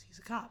 It's because he's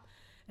a cop.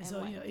 And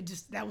so, it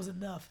just, that was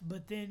enough.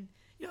 But then,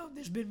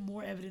 there's been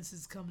more evidence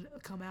that's come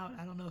out.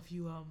 I don't know if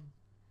you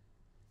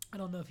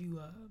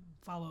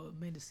follow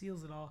Amanda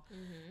Seales at all,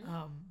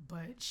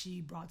 but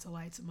she brought to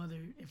light some other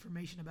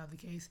information about the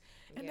case,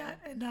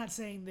 and not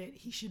saying that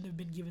he shouldn't have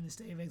been given the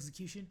stay of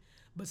execution,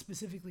 but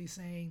specifically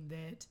saying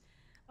that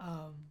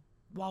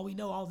while we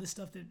know all this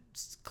stuff that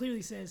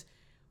clearly says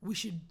we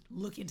should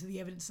look into the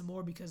evidence some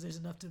more, because there's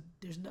enough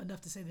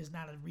to say there's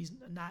not a reason,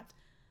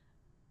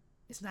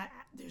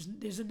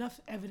 there's enough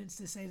evidence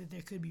to say that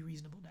there could be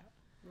reasonable doubt.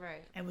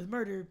 Right. And with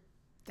murder,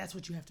 that's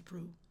what you have to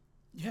prove.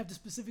 you have to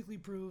specifically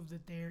prove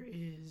that there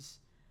is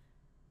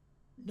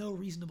no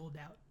reasonable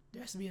doubt.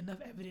 There has to be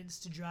enough evidence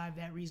to drive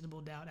that reasonable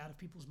doubt out of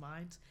people's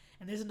minds,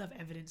 and there's enough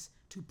evidence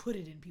to put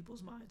it in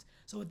people's minds.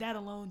 So with that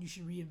alone, you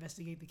should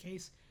reinvestigate the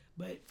case.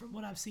 But from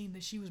what I've seen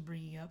that she was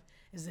bringing up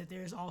is that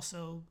there's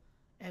also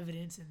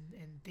evidence and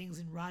things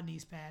in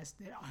Rodney's past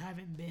that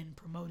haven't been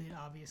promoted,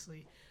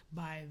 obviously,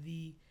 by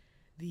the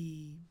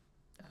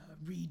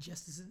Reed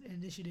Justice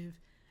Initiative,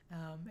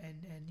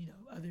 and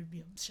other,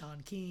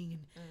 Sean King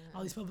and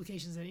all these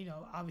publications that,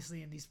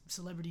 obviously, and these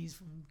celebrities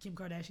from Kim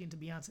Kardashian to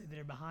Beyonce that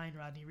are behind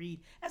Rodney Reed,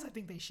 as I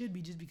think they should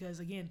be, just because,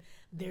 again,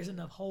 there's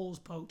enough holes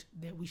poked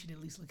that we should at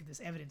least look at this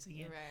evidence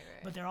again.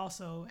 Right. But there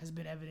also has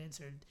been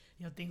evidence or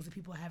things that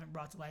people haven't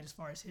brought to light as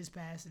far as his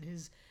past and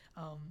his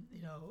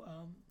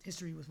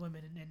history with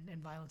women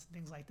and violence and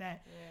things like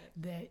that.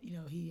 Right.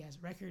 That he has a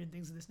record and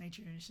things of this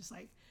nature, and it's just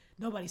like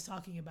nobody's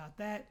talking about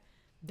that.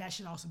 That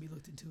should also be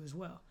looked into as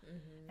well.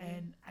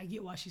 And I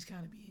get why she's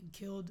kind of being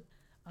killed,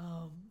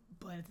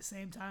 but at the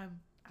same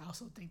time, I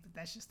also think that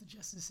that's just the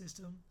justice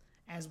system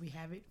as we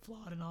have it,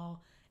 flawed and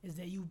all, is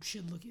that you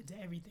should look into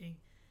everything.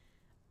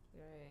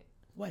 Right.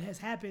 What has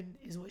happened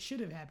is what should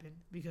have happened,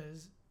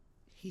 because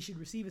he should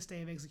receive a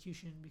stay of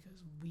execution,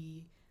 because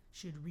we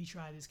should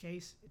retry this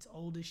case. It's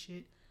old as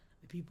shit.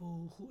 The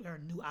people who are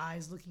new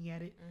eyes looking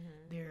at it,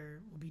 there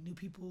will be new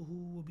people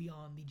who will be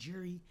on the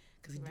jury,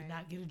 because he did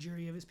not get a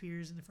jury of his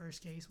peers in the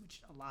first case,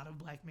 which a lot of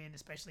black men,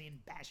 especially in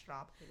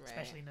Bastrop,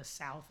 especially in the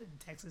South and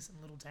Texas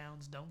and little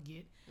towns, don't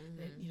get.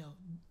 That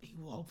he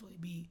will hopefully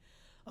be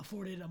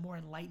afforded a more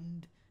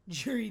enlightened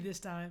jury this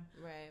time.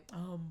 Right.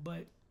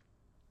 But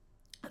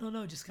I don't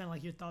know, just kind of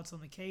like your thoughts on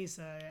the case.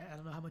 I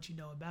don't know how much you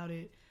know about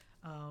it,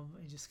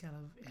 and just kind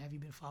of, have you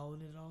been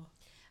following it at all?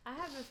 I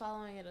have been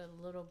following it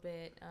a little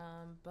bit,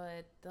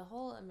 but the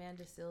whole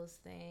Amanda Seales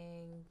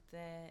thing,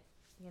 that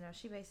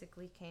she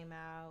basically came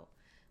out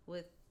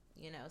with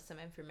some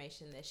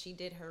information that she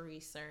did her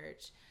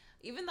research,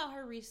 even though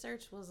her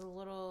research was a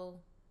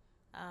little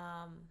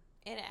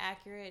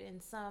inaccurate in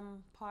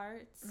some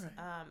parts.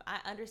 Right.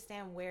 I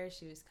understand where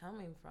she was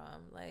coming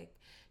from. Like,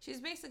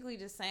 she's basically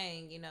just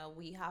saying,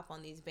 we hop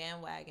on these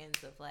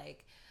bandwagons of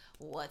like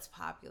what's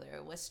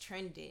popular, what's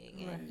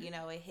trending, and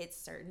it hits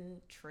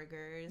certain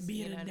triggers,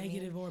 be it a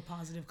negative or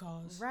positive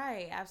cause.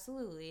 Right,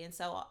 absolutely. And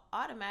so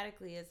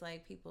automatically, it's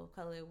like people of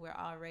color, we're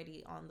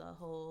already on the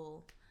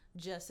whole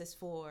justice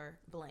for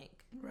blank.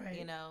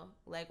 Right.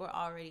 Like, we're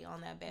already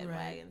on that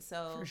bandwagon. Right.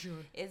 So for sure,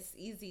 it's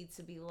easy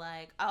to be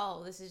like,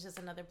 oh, this is just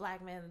another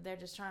black man they're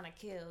just trying to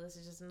kill. This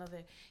is just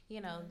another,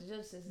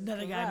 justice.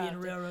 Another guy being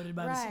railroaded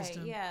by the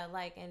system. Yeah,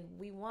 like, and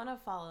we want to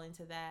fall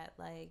into that,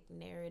 like,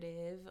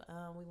 narrative.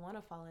 We want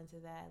to fall into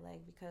that,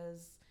 like,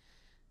 because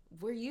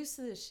we're used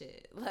to this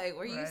shit. Like,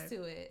 we're used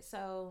to it.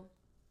 So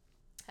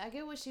I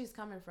get what she's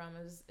coming from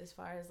as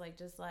far as, like,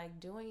 just, like,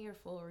 doing your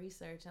full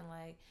research and,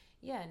 like,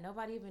 yeah,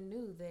 nobody even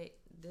knew that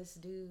this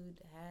dude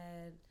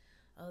had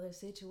other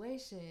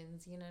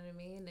situations, you know what I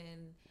mean?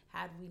 And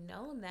had we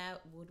known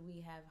that, would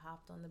we have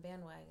hopped on the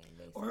bandwagon,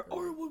 basically?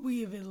 Or would we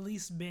have at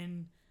least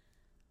been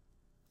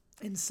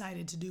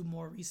incited to do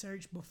more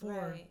research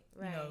before,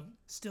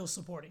 still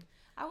supporting?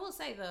 I will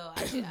say, though,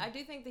 I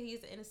do think that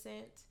he's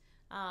innocent,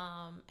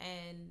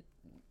 and,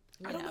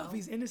 I don't know if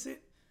he's innocent,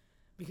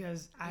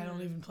 because I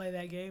don't even play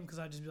that game, because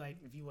I'll just be like,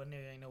 if you wasn't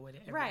there, there ain't no way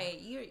to ever Right,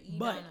 know. you don't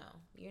know.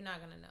 You're not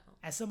going to know.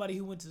 As somebody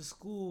who went to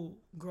school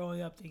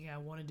growing up thinking I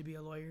wanted to be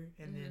a lawyer,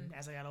 and then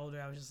as I got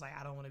older, I was just like,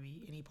 I don't want to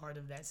be any part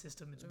of that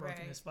system. It's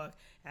broken as fuck,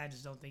 and I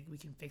just don't think we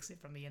can fix it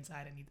from the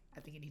inside. I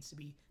think it needs to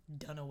be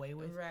done away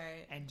with,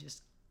 and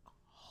just a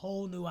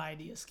whole new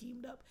idea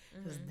schemed up,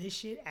 because this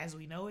shit, as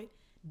we know it,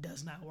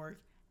 does not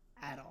work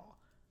at all,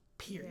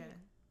 period.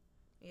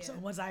 Yeah. So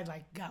once I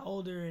got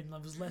older and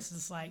was less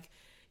just like,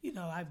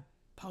 I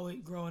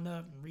poet growing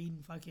up and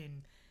reading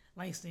fucking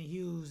Langston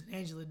Hughes and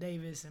Angela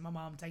Davis, and my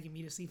mom taking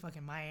me to see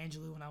fucking Maya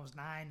Angelou when I was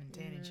 9 and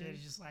 10 and shit.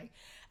 It's just like,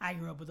 I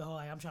grew up with the whole,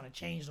 I'm trying to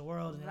change the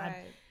world, and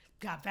I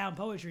found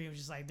poetry. It was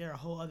just like, there are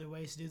whole other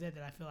ways to do that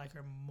I feel like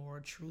are more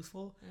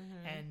truthful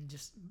and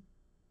just,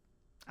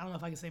 I don't know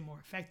if I can say more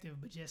effective,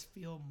 but just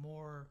feel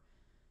more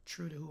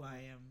true to who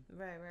I am.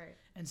 Right.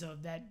 And so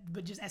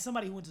but just as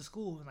somebody who went to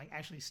school and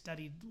actually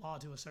studied law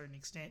to a certain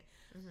extent,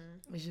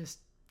 it's just,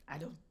 I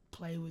don't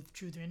play with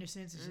truth or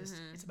innocence. It's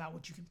just, it's about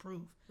what you can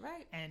prove.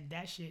 Right. And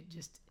that shit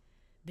just,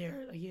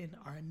 there again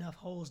are enough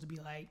holes to be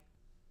like,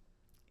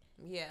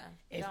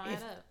 it don't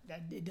add up.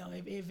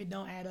 If it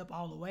don't add up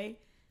all the way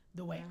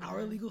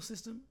our legal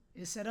system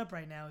is set up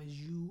right now, is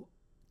you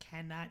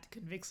cannot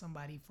convict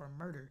somebody for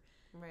murder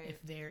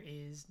if there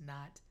is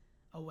not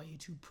a way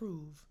to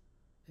prove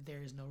that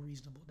there is no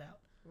reasonable doubt.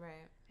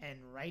 Right. And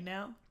right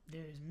now,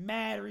 there is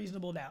mad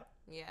reasonable doubt.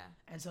 Yeah.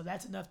 And so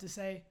that's enough to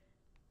say,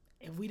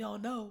 if we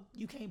don't know,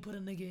 you can't put a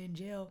nigga in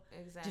jail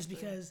just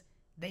because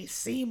they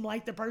seem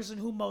like the person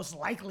who most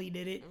likely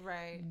did it.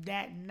 Right.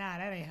 That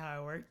ain't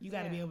how it works. You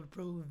got to be able to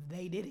prove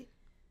they did it.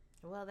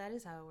 Well, that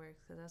is how it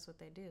works, because that's what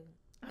they do.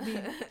 I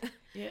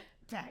mean,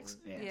 facts.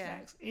 Yeah,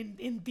 facts.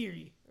 In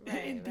theory.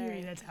 Right, in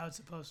theory, that's how it's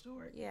supposed to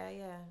work. Yeah.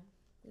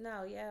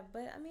 No, yeah,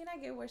 but I mean, I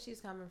get where she's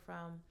coming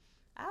from.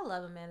 I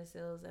love Amanda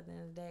Seales at the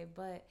end of the day,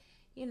 but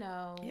you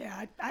know,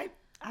 Yeah,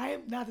 I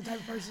am not the type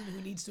of person who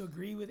needs to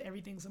agree with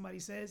everything somebody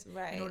says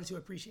Right. in order to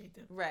appreciate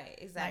them. right,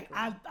 exactly.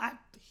 Like I'm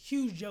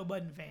huge Joe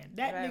Budden fan.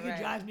 That Right, nigga right.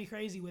 drives me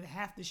crazy with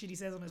half the shit he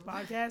says on his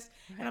podcast,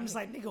 and I'm just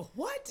like, nigga,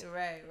 what?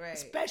 right, right.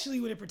 Especially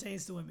when it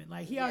pertains to women.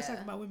 Like he always Yeah.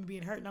 talking about women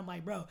being hurt, and I'm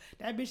like, bro,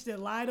 that bitch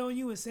that lied on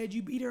you and said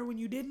you beat her when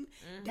you didn't,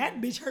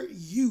 that bitch hurt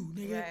you,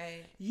 nigga.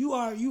 Right.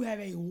 You have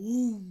a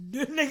wound,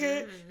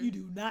 nigga. You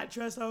do not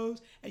trust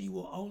hoes, and you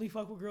will only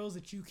fuck with girls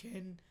that you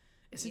can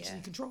essentially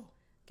Yeah. control.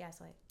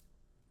 Gaslight.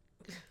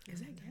 Is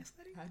that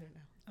gaslighting? I don't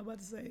know. I'm about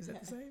to say, is that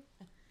the same?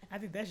 I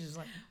think that's just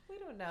like, We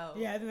don't know.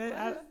 yeah, I think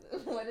that,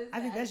 What is I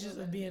think the that's actual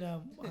just being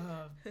like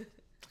a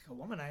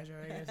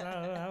womanizer. I guess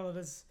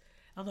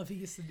I don't know if he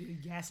gets to do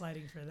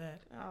gaslighting for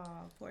that.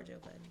 Oh, poor Joe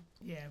Budden.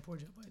 Yeah, poor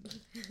Joe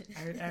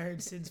Budden. I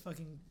heard since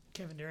fucking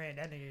Kevin Durant,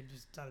 that nigga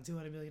just signed a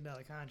 $200 million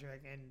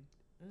contract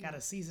and got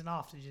a season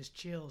off to just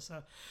chill.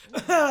 So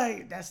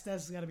like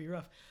that's got to be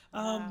rough.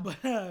 Wow.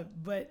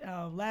 But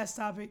last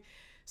topic.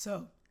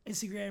 So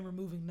Instagram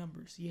removing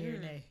numbers, yeah or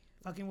nay?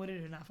 Fucking with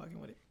it or not fucking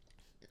with it?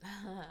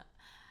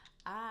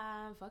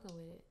 I'm fucking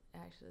with it,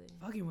 actually.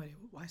 Fucking with it.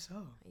 Why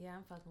so? Yeah,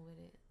 I'm fucking with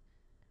it.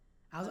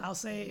 I'll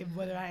say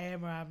whether I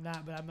am or I'm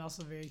not, but I'm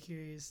also very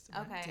curious.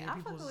 Okay,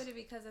 I'm fucking with it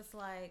because it's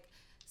like,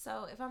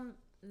 so if I'm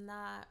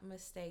not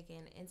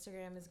mistaken,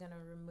 Instagram is gonna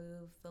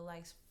remove the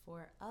likes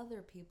for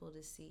other people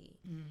to see.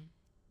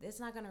 It's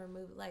not gonna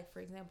remove, like,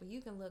 for example,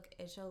 you can look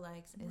at your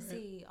likes and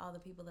see all the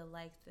people that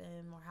like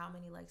them or how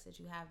many likes that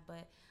you have,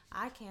 but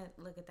I can't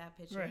look at that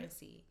picture and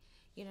see.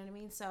 You know what I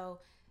mean? So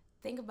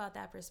think about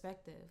that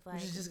perspective. Like,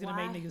 which is just gonna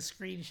make niggas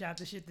screenshot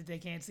the shit that they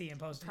can't see and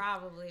post it.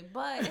 Probably,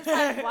 but it's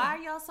like, why are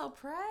y'all so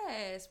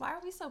pressed? Why are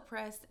we so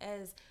pressed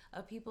as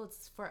a people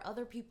for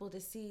other people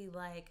to see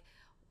like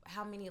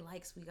how many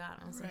likes we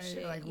got on some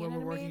shit? Like you what know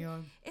we're what I working mean?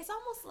 on. It's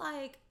almost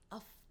like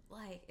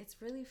it's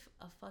really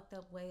a fucked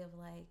up way of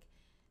like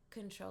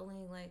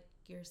controlling like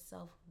your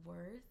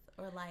self-worth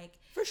or like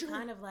For sure.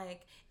 kind of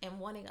like and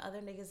wanting other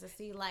niggas to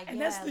see like, And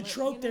yeah, that's the look,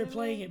 trope you know they're what I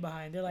playing mean? it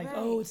behind. They're like, Right.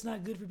 oh, it's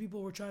not good for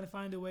people. We're trying to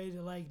find a way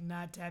to like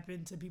not tap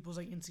into people's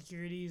like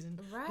insecurities and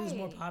who's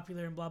more Right.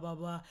 popular and blah blah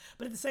blah.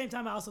 But at the same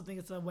time, I also think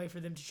it's a way for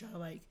them to try to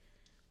like,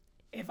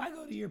 if I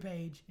go to your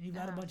page and you've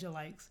got a bunch of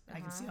likes, I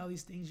can see all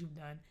these things you've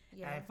done,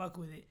 and I fuck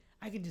with it.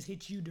 I can just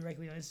hit you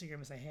directly on Instagram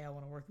and say, hey, I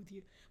want to work with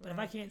you. But if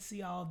I can't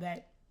see all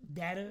that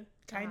data,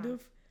 kind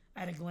of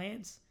at a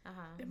glance,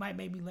 it might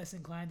make me less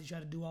inclined to try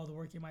to do all the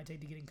work it might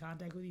take to get in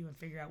contact with you and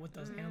figure out what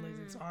those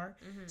analytics are.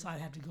 So I'd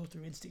have to go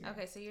through Instagram.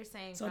 Okay, so you're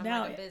saying So from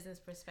now like a business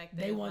perspective,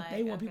 They want like,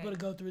 people okay. to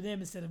go through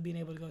them instead of being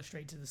able to go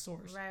straight to the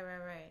source.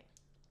 Right.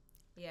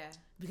 Yeah.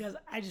 Because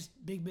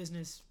big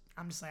business,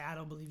 I'm just like, I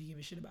don't believe you give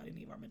a shit about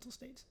any of our mental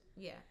states.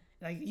 Yeah.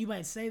 Like, you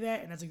might say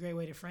that, and that's a great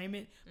way to frame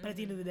it, but at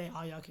the end of the day,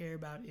 all y'all care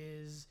about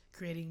is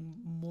creating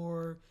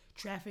more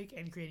traffic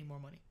and creating more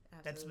money.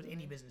 That's what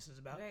any business is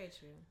about. Very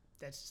true.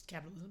 That's just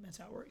capitalism. That's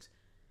how it works.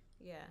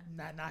 Yeah.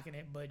 Not knocking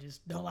it, but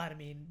just don't lie to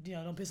me and,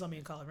 don't piss on me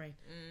and call it rain.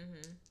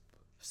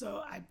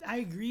 So I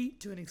agree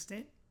to an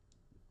extent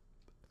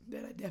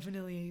that I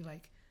definitely,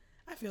 like,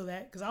 I feel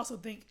that. Because I also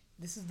think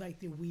this is, like,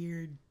 the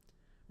weird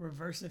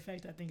reverse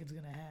effect I think it's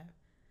going to have.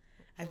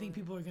 I think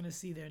people are going to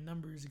see their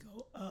numbers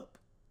go up.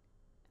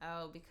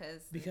 Oh,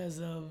 because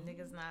of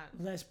niggas not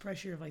less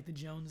pressure of like the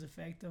Jones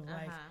effect of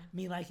like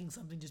me liking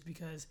something just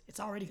because it's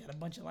already got a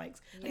bunch of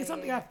likes. Like it's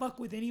something I fuck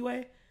with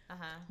anyway.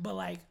 But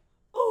like,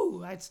 ooh,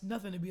 that's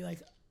nothing to be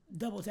like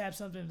double tap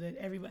something that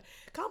everybody.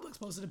 Complex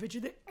posted a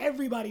picture that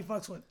everybody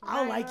fucks with.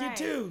 I'll like it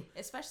too.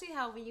 Especially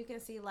how when you can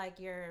see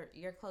like your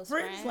close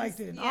Friends liked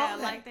it. Yeah, all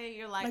that. like that.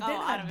 You're like, Like oh, they're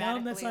not dumb.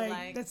 automatically That's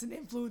like that's an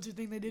influencer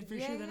thing they did for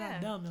sure. They're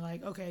not dumb. They're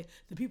like, okay,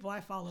 the people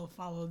I follow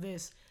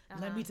this.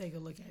 Let me take a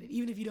look at it,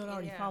 even if you don't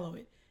already follow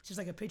it. It's just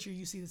like a picture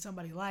you see that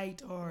somebody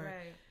liked, or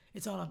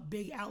it's on a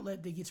big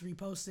outlet that gets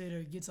reposted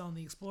or gets on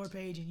the Explore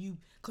page, and you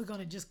click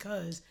on it just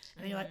cause,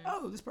 and then you're like,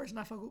 oh, this person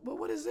I fuck with. But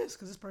what is this?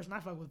 Because this person I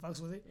fuck with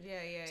fucks with it.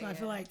 So I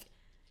feel like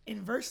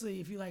inversely,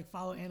 if you like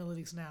follow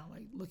analytics now,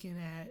 like looking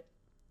at,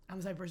 I'm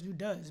the type of person who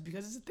does,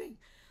 because it's a thing.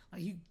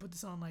 Like you put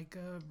this on like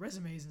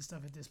resumes and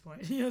stuff at this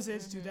point. You know what I'm saying?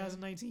 It's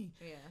 2019.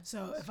 Yeah.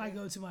 So if I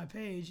go to my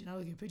page and I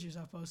look at pictures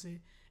I've posted,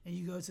 and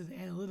you go to the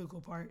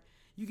analytical part,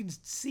 you can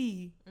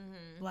see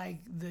like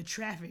the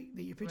traffic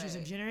that your pictures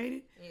have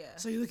generated. Yeah.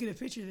 So you look at a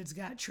picture that's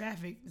got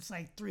traffic, it's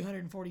like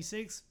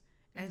 346,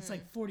 and it's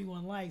like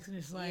 41 likes, and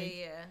it's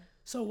like,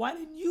 so why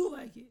didn't you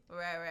like it?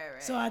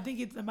 Right. So I think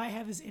it might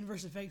have this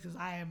inverse effect because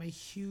I am a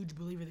huge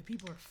believer that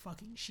people are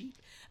fucking sheep.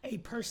 A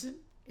person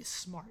is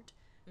smart.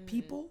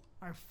 People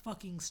are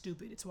fucking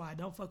stupid. It's why I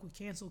don't fuck with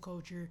cancel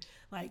culture.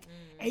 Like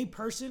a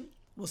person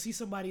will see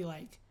somebody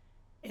like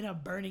in a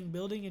burning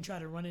building and try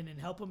to run in and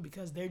help them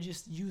because they're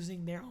just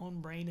using their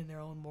own brain and their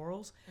own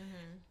morals.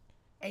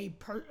 A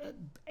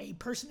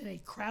person in a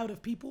crowd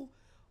of people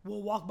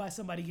will walk by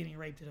somebody getting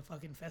raped at a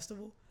fucking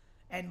festival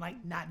and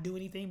like not do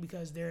anything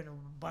because they're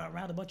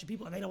around a bunch of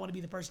people and they don't want to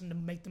be the person to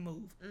make the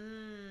move.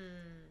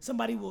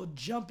 Somebody will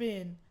jump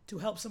in to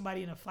help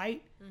somebody in a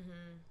fight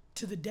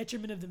to the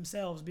detriment of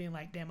themselves, being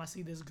like, damn, I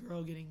see this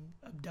girl getting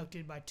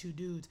abducted by 2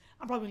 dudes.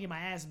 I'm probably gonna get my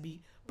ass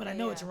beat, but I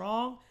know it's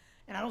wrong,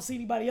 and I don't see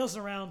anybody else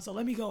around, so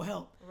let me go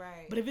help.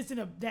 Right. But if it's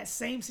in that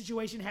same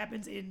situation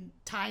happens in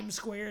Times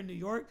Square in New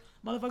York,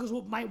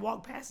 motherfuckers might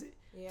walk past it.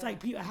 Yeah. It's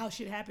like how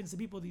shit happens to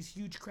people, these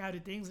huge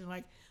crowded things, and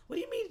like, what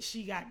do you mean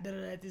she got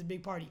at this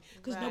big party?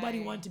 Because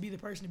nobody wanted to be the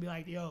person to be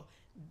like, yo,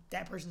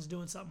 that person's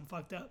doing something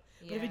fucked up.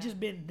 But if it just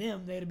been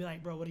them, they'd be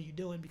like, bro, what are you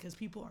doing? Because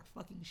people are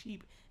fucking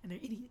sheep and they're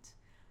idiots.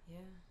 Yeah.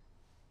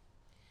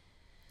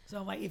 So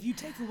I'm like, if you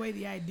take away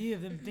the idea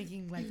of them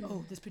thinking like,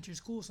 oh, this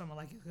picture's cool, so I'm gonna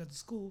like it because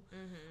it's cool,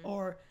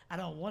 or I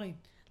don't want to.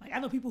 Like, I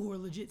know people who are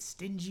legit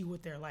stingy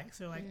with their likes.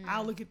 They're like,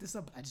 I'll look at this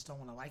up, but I just don't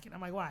want to like it.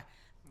 I'm like, why?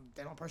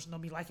 That person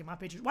don't be liking my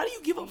pictures. Why do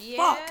you give a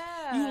fuck?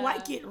 You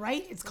like it,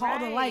 right? It's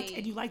called a like,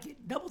 and you like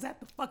it. Double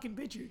tap the fucking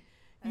picture.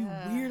 You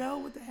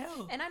weirdo, what the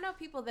hell? And I know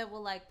people that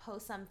will like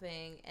post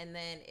something, and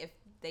then if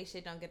they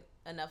shit don't get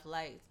enough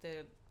likes,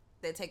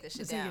 they take the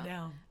shit down. Take it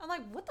down. I'm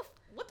like, what the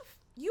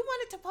you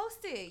wanted to post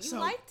it. You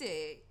liked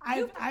it.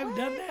 I've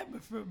done that,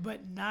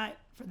 but not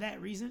for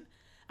that reason.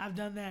 I've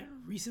done that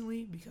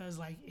recently because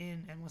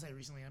and when I say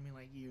recently, I mean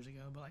like years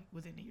ago, but like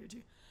within a year or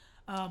two.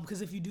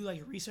 Because if you do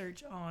like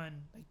research on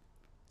like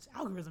it's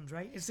algorithms,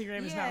 right?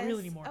 Instagram is not real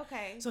anymore.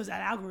 Okay. So it's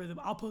that algorithm.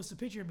 I'll post a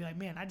picture and be like,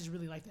 man, I just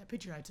really like that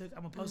picture I took.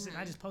 I'm gonna post it. And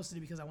I just posted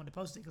it because I wanted to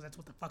post it because that's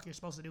what the fuck you're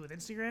supposed to do with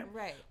Instagram.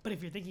 Right. But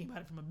if you're thinking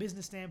about it from a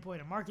business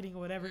standpoint or marketing or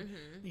whatever, and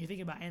you're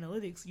thinking about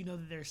analytics, you know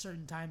that there are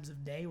certain times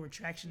of day where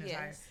traction is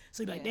higher.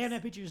 So you'd be like, damn,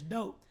 that picture is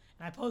dope.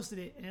 And I posted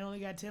it and it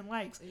only got 10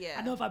 likes. Yeah.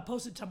 I know if I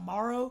post it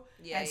tomorrow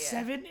at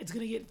 7, it's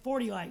gonna get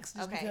 40 likes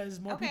just because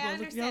more people are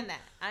looking up.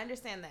 I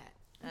understand that.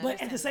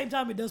 But at the same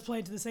time, it does play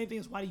into the same thing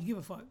as why do you give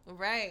a fuck?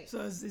 Right.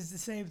 So it's the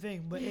same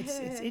thing, but it's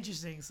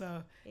interesting.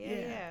 So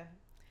yeah.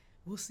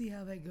 We'll see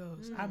how that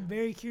goes. I'm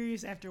very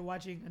curious after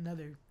watching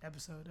another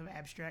episode of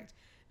Abstract,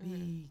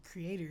 the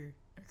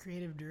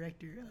creative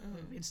director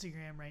of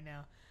Instagram right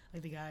now,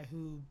 like the guy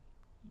who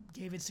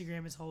gave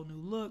Instagram its whole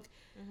new look.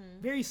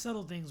 Very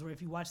subtle things where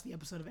if you watch the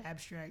episode of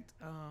Abstract,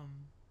 I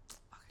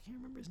can't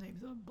remember his name.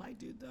 He's a black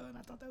dude though, and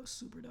I thought that was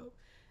super dope.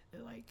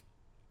 That, like,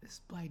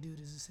 this black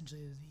dude is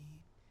essentially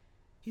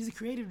he's a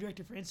creative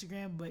director for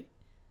Instagram, but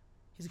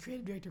he's a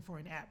creative director for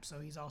an app, so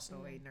he's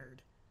also a nerd.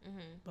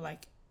 But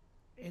like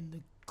in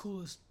the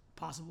coolest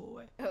possible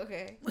way.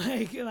 Okay.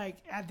 Like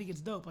I think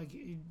it's dope. Like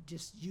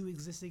just you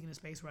existing in a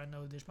space where I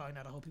know there's probably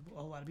not a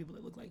whole lot of people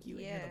that look like you,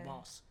 and you're the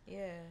boss.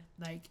 Yeah.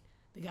 Like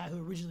the guy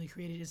who originally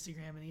created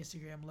Instagram and the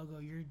Instagram logo,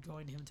 you're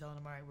going to him telling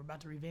him, all right, we're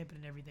about to revamp it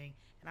and everything,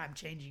 and I'm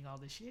changing all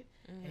this shit,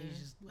 and he's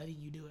just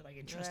letting you do it, like,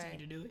 and trusting you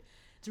to do it.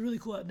 It's a really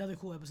cool, another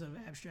cool episode of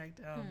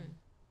Abstract.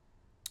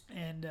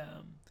 And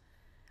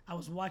I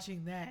was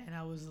watching that and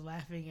I was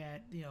laughing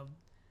at,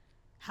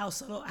 how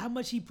subtle, how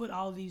much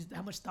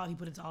thought he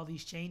put into all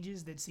these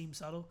changes that seem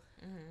subtle.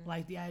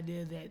 Like the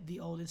idea that the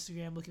old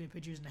Instagram, looking at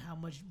pictures and how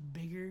much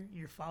bigger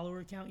your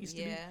follower count used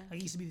to be. Like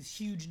it used to be this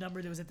huge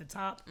number that was at the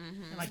top,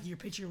 and like your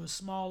picture was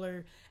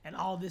smaller, and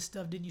all this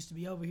stuff didn't used to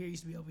be over here, it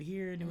used to be over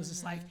here, and it was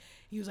just like,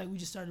 he was like, we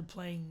just started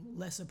playing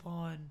less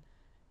upon,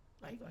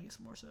 like, I guess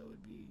more so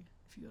would be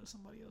if you go to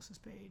somebody else's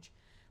page,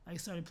 like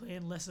started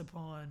playing less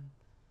upon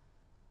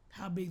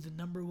how big the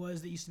number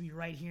was that used to be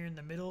right here in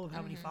the middle of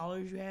how many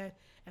followers you had,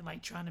 and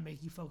like trying to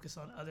make you focus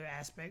on other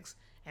aspects.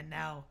 And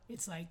now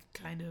it's like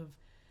kind of,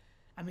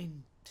 I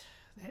mean,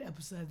 that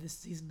episode of this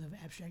season of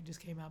Abstract just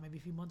came out maybe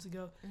a few months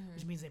ago,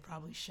 which means they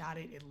probably shot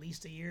it at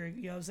least a year,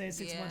 you know what I'm saying,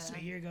 6 months to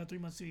a year ago, 3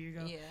 months to a year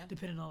ago,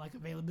 depending on like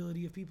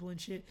availability of people and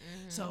shit.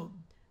 So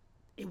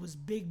it was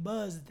big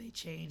buzz that they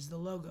changed the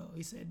logo.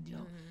 He said,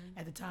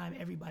 at the time,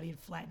 everybody had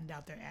flattened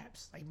out their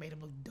apps, like made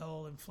them look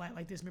dull and flat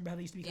like this. Remember how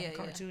they used to be kind of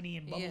cartoony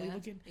and bubbly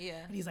looking?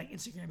 Yeah. And he's like,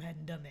 Instagram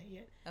hadn't done that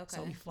yet. Okay.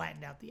 So we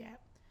flattened out the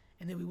app.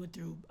 And then we went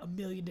through a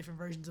million different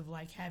versions of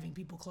like having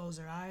people close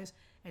their eyes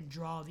and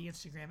draw the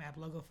Instagram app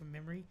logo from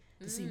memory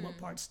to see what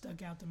parts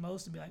stuck out the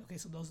most and be like, okay,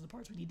 so those are the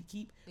parts we need to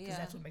keep because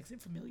that's what makes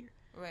it familiar.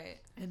 Right.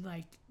 And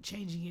like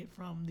changing it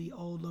from the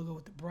old logo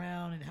with the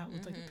brown and how it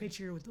looked like a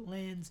picture with the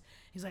lens.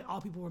 He's like, all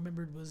people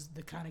remembered was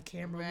the kind of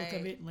camera look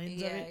of it,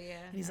 lens of it.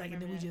 Yeah. And he's like,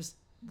 and then we just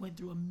went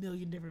through a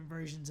million different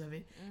versions of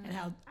it. And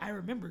how I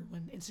remember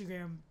when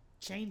Instagram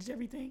changed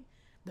everything,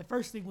 the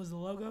first thing was the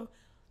logo.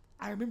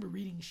 I remember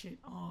reading shit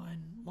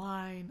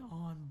online,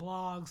 on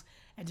blogs,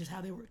 and just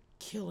how they were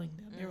killing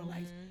them. They were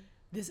like,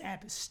 this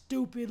app is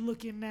stupid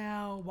looking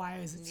now. Why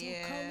is it so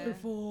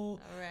colorful?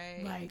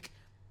 Right. Like,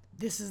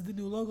 this is the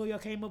new logo y'all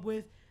came up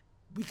with.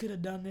 We could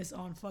have done this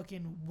on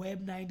fucking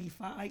Web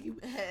 95. Like,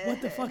 what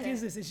the fuck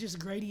is this? It's just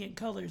gradient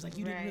colors. Like,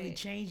 you didn't really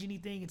change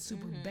anything. It's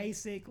super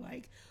basic.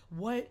 Like,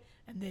 what?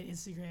 And then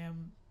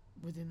Instagram,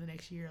 within the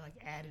next year, like,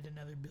 added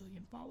another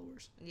billion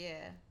followers.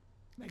 Yeah.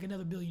 Like,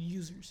 another billion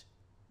users.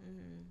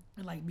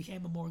 And like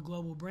became a more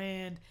global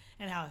brand,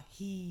 and how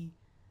he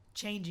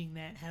changing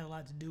that had a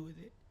lot to do with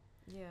it.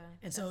 Yeah.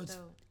 And so it's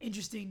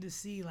interesting to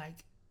see,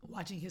 like,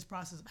 watching his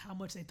process of how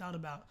much they thought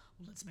about,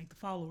 well, let's make the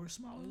followers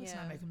smaller, let's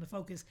not make them the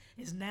focus,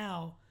 is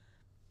now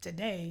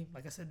today,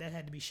 like I said, that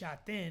had to be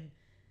shot then.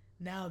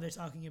 now they're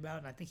talking about,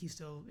 and I think he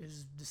still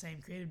is the same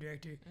creative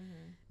director.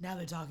 Now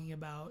they're talking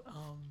about,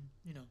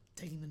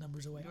 taking the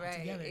numbers away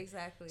altogether.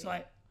 Exactly.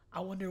 So I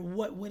wonder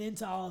what went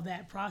into all of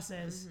that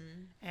process,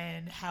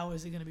 and how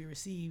is it going to be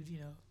received?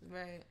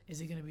 Right.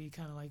 Is it going to be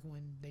kind of like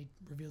when they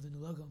revealed the new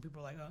logo and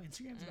people are like, "Oh,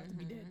 Instagram's about to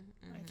be dead."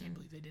 I can't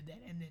believe they did that,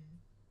 and then.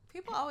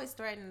 People always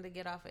threaten to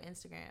get off of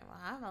Instagram. Well,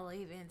 I'm gonna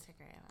leave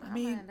Instagram. I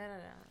mean,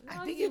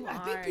 I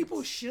think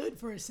people should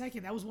for a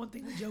second. That was one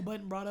thing that Joe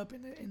Budden brought up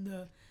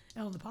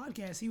on the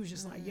podcast. He was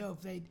just like, "Yo,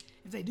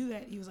 if they do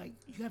that," he was like,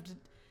 "You have to."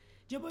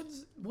 Joe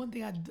Budden's one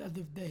thing.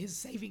 His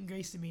saving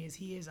grace to me is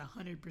he is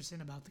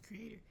 100% about the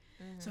creator.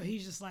 So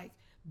he's just like,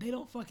 they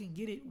don't fucking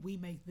get it. We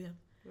make them.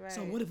 Right.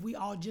 So what if we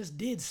all just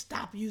did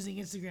stop using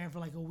Instagram for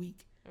like a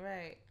week?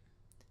 Right.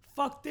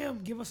 Fuck them.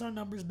 Give us our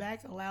numbers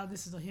back.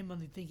 This is him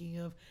only thinking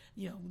of,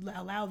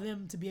 allow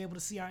them to be able to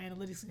see our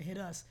analytics and hit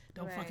us.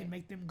 Don't fucking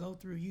make them go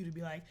through you to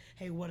be like,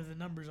 hey, what are the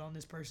numbers on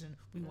this person?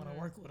 We want to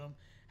work with them.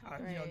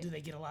 Do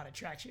they get a lot of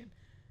traction?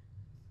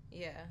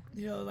 Yeah.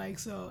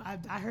 So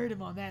I heard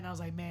him on that and I was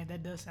like, man,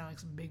 that does sound like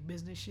some big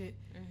business shit.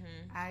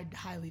 I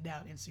highly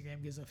doubt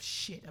Instagram gives a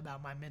shit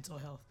about my mental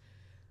health.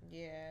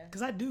 Yeah.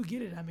 Because I do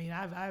get it. I mean,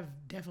 I've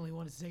definitely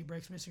wanted to take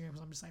breaks from Instagram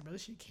because I'm just like, bro,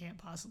 this shit can't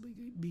possibly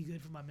be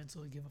good for my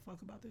mental to give a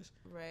fuck about this.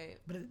 Right.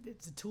 But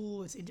it's a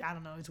tool. I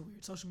don't know. It's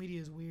weird. Social media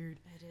is weird.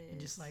 It is. And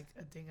just like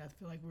a thing, I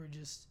feel like we're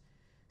just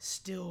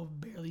still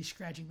barely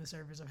scratching the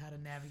surface of how to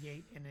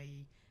navigate in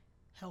a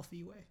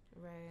healthy way.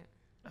 Right.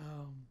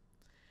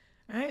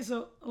 All right.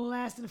 So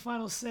last and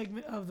final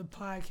segment of the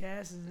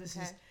podcast. And this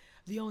is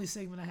the only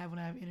segment I have when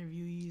I have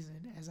interviewees.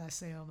 And as I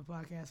say on the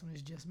podcast, when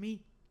it's just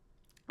me.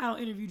 I don't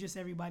interview just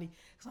everybody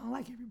because I don't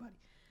like everybody.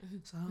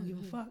 So I don't give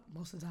a fuck.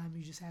 Most of the time,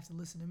 you just have to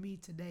listen to me.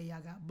 Today, y'all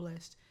got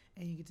blessed,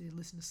 and you get to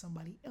listen to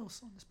somebody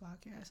else on this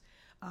podcast.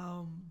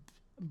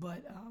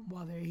 But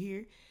while they're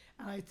here,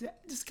 I like to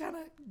just kind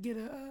of get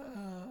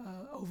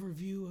a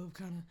overview of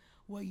kind of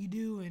what you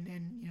do and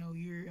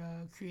your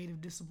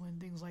creative discipline,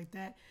 things like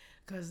that.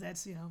 Because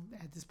that's,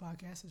 at this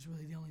podcast, it's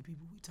really the only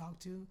people we talk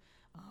to.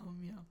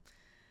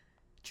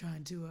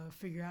 Trying to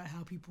figure out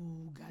how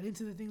people got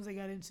into the things they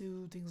got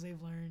into, things they've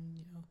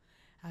learned,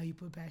 how you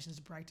put passions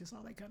to practice,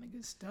 all that kind of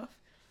good stuff.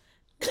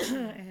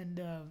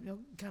 And,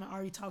 kind of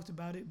already talked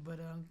about it, but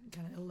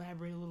kind of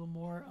elaborate a little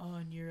more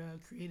on your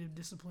creative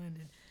discipline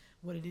and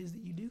what it is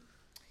that you do.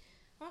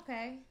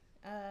 Okay.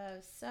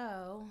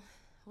 So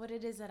what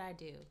it is that I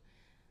do.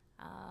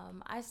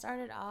 I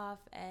started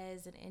off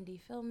as an indie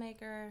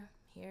filmmaker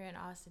here in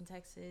Austin,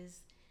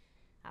 Texas.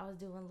 I was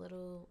doing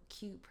little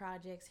cute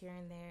projects here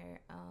and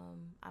there.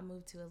 I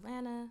moved to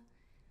Atlanta.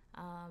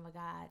 I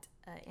got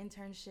an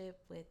internship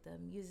with the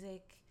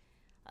music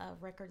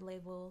record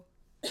label.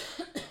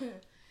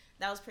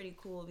 That was pretty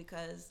cool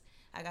because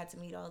I got to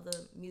meet all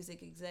the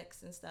music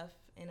execs and stuff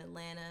in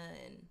Atlanta,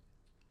 and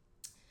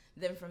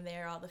then from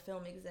there all the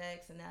film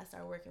execs, and then I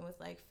started working with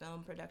like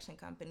film production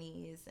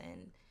companies,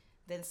 and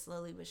then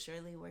slowly but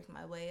surely worked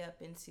my way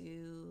up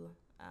into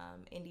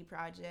indie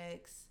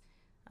projects,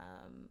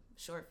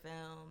 short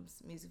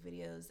films, music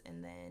videos,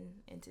 and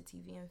then into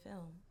TV and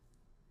film.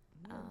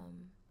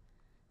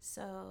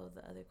 So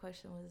the other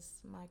question was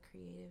my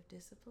creative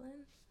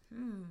discipline.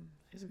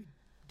 Is it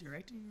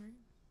directing, right?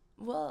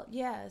 Well,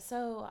 yeah.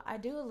 So I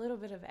do a little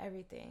bit of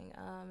everything.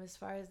 As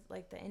far as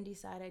like the indie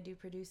side, I do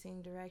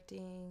producing,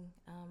 directing,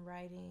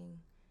 writing.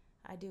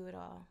 I do it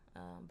all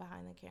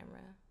behind the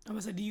camera. I'm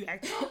gonna say, do you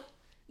act?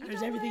 Or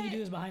is everything you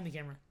do is behind the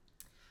camera?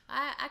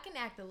 I can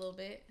act a little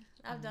bit.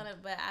 I've done it,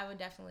 but I would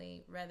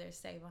definitely rather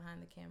stay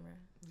behind the camera.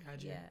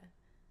 Gotcha. Yeah.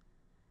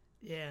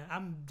 Yeah,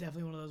 I'm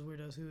definitely one of those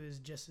weirdos who is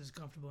just as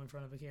comfortable in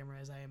front of a camera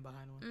as I am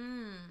behind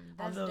one.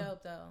 That's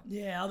dope, though.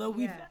 Yeah, although I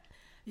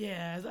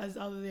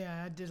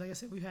did. Like I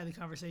said, we've had the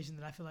conversation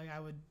that I feel like I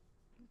would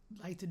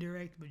like to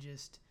direct, but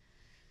just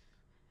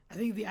I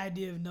think the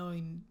idea of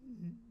knowing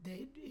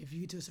that if you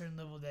get to a certain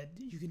level that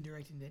you can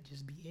direct and that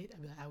just be it,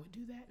 I would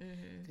do that.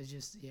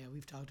 Because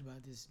we've talked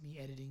about this, me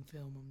editing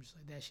film, I'm just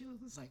like, that shit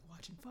looks like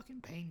watching fucking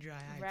paint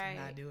dry. I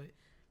cannot do it.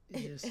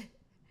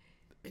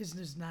 It's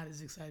just not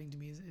as exciting to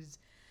me as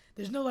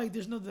the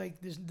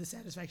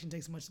satisfaction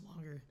takes much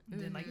longer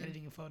than like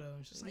editing a photo.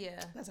 It's just like,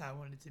 that's how I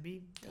wanted it to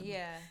be.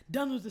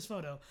 Done with this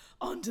photo.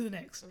 On to the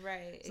next.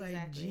 Right. It's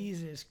like,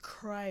 Jesus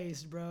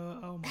Christ, bro.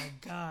 Oh my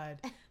God.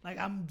 Like,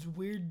 I'm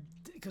weird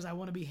because I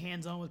want to be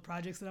hands-on with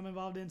projects that I'm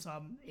involved in. So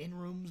I'm in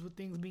rooms with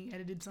things being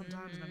edited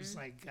sometimes. And I'm just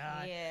like,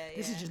 God,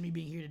 this is just me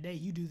being here today.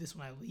 You do this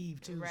when I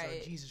leave too.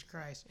 Right. So Jesus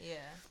Christ. Yeah.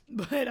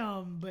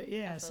 But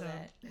yeah, so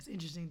that's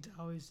interesting to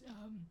always,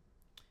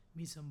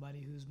 meet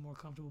somebody who's more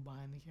comfortable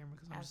behind the camera,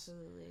 because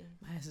absolutely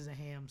my ass is a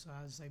ham, so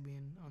I just like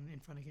being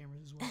in front of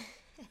cameras as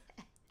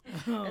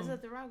well. There's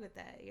nothing wrong with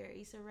that. You're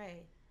Issa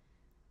Rae.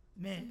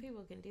 Man, some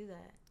people can do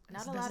that.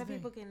 Not a lot of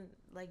people can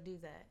like do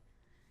that.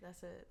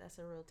 That's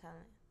a real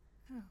talent.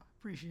 Oh,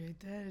 appreciate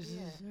that.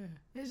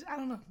 It's I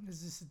don't know.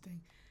 It's just a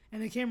thing.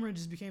 And the camera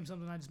just became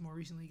something I just more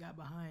recently got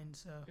behind.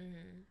 So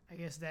I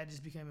guess that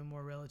just became a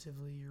more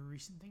relatively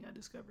recent thing I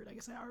discovered. I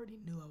guess I already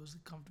knew I was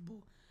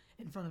comfortable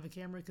in front of a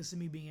camera, because to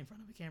me being in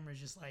front of a camera is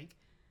just like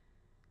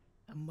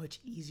a much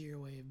easier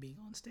way of being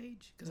on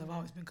stage because I've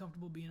always been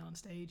comfortable being on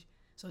stage.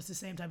 So it's the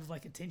same type of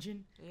like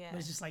attention, but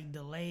it's just like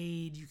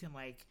delayed. You can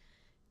like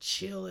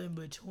chill in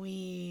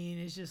between.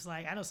 It's just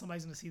like I know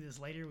somebody's gonna see this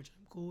later, which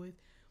I'm cool with,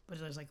 but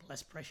there's like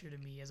less pressure to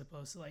me as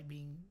opposed to like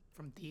being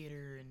from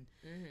theater and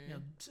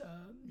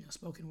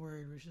spoken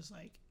word, where it's just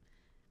like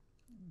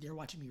they're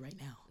watching me right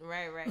now.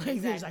 Right. Like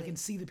exactly. I can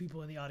see the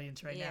people in the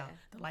audience right now.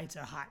 The lights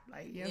are hot.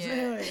 Like you know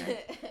what I'm saying?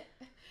 Like,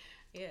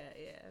 yeah,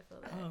 I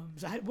feel that.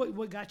 so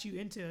what got you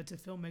into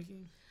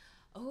filmmaking?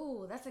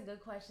 Oh, that's a good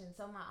question.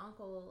 So my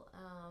uncle,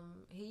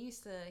 he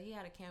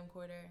had a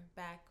camcorder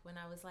back when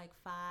I was like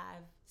 5,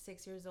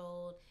 6 years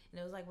old,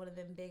 and it was like one of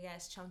them big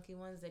ass chunky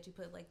ones that you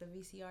put like the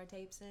VCR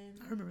tapes in.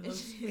 I remember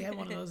those. We had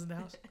one of those in the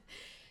house.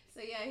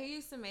 So yeah, he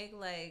used to make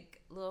like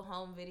little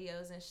home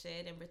videos and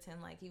shit, and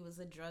pretend like he was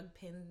a drug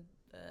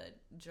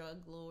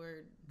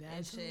lord.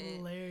 That's and shit.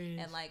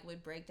 Hilarious. And like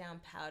would break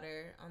down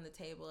powder on the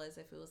table as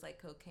if it was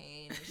like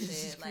cocaine and shit.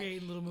 Just like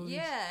creating little movies.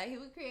 Yeah, he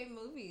would create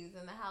movies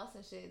in the house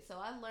and shit. So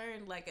I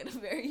learned like at a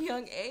very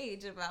young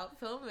age about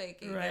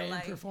filmmaking, right? And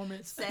like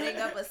performance, setting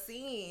up a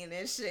scene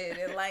and shit,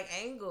 and like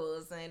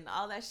angles and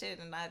all that shit.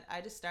 And I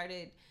just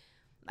started.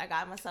 I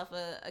got myself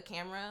a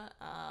camera,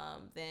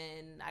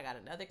 then I got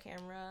another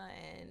camera,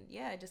 and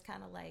yeah, it just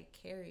kind of like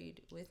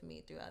carried with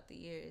me throughout the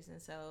years. And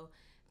so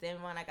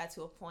then when I got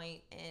to a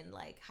point in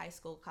like high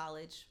school,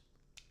 college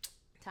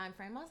time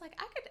frame, I was like,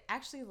 I could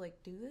actually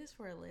like do this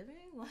for a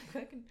living. Like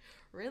I can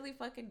really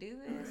fucking do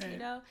this, right. you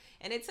know?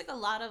 And it took a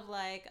lot of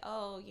like,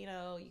 oh, you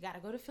know, you got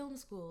to go to film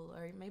school,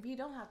 or maybe you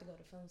don't have to go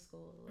to film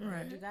school, or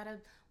right. you got to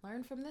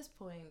learn from this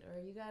point,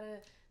 or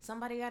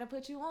somebody got to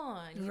put you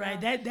on.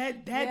 Right. Know?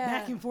 That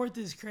back and forth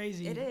is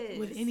crazy. It is.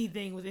 With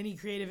anything, with any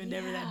creative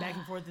endeavor, that back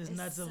and forth is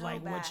nuts of so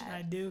like, bad. what should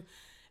I do?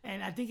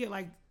 And I think it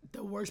like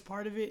the worst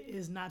part of it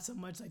is not so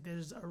much like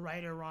there's a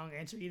right or wrong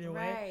answer either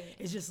way.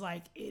 It's just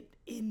like it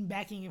in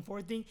backing and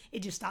forth thing, it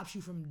just stops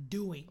you from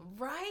doing.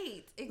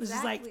 Right. Exactly. It's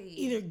just like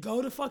either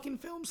go to fucking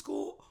film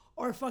school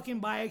or fucking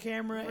buy a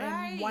camera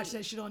and watch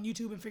that shit on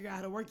YouTube and figure out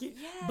how to work it.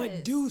 Yes.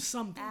 But do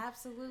something.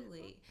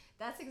 Absolutely.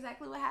 That's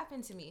exactly what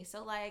happened to me.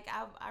 So like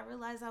I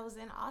realized I was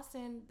in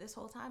Austin this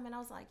whole time, and I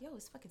was like, yo,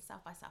 it's fucking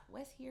South by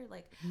Southwest here.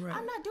 Like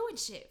I'm not doing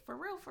shit. For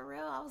real.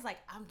 I was like,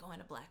 I'm going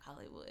to Black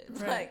Hollywood.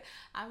 Right. Like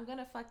I'm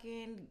gonna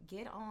fucking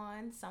get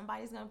on.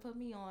 Somebody's gonna put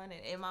me on.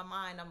 And in my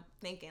mind I'm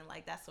thinking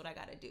like that's what I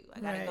gotta do. I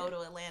gotta go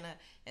to Atlanta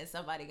and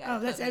somebody gotta put me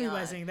on. Oh, that's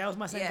everybody's thing. That was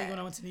my same thing when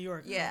I went to New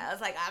York. Yeah, I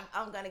was like,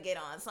 I'm gonna get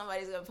on.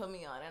 Somebody's gonna put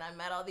me on. And I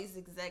met all these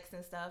execs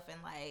and stuff,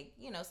 and like,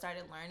 you know,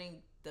 started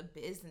learning the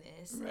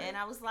business. And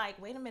I was like,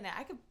 wait a minute,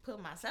 I could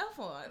put myself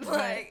on.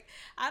 Like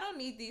I don't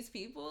need these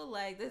people.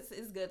 Like this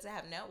is good to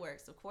have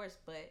networks, of course,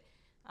 but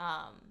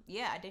I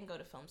didn't go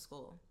to film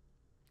school.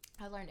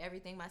 I learned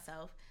everything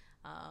myself.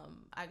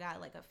 I got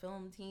like a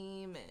film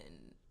team,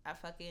 and I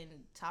fucking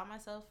taught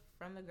myself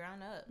from the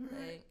ground up.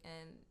 Like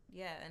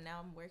and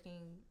now I'm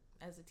working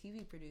as a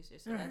TV producer,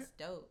 so that's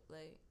dope.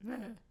 Like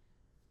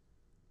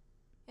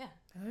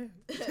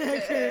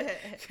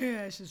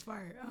that's just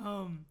fire.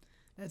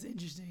 That's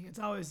interesting. It's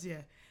always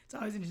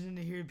interesting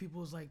to hear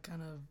people's like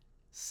kind of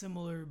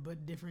similar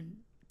but different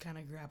kind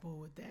of grapple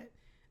with that,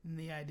 and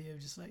the idea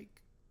of just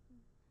like,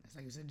 it's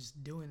like I said,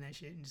 just doing that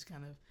shit and just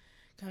kind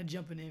of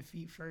jumping in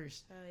feet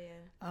first. Oh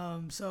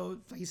yeah. So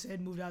like you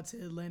said, moved out to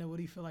Atlanta. What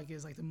do you feel like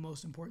is like the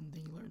most important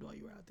thing you learned while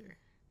you were out there?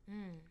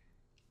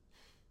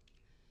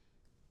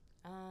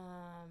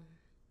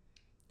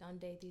 Don't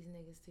date these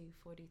niggas till you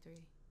 43.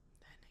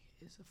 That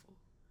nigga is a fool.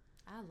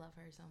 I love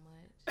her so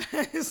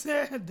much. I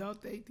said,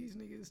 don't date these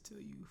niggas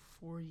till you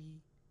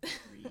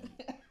 43.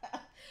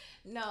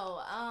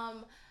 No,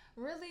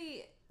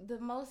 really, the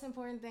most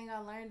important thing I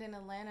learned in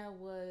Atlanta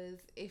was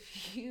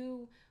if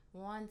you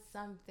want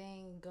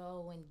something,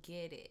 go and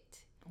get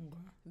it.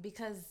 Okay.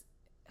 Because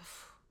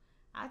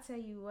I tell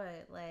you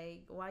what,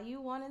 like, while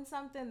you wanting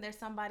something, there's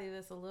somebody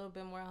that's a little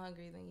bit more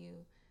hungry than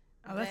you.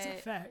 Oh, that's a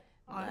fact.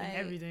 Like,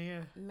 everything,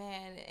 yeah.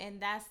 Man,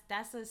 and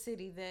that's a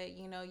city that,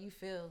 you know, you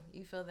feel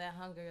that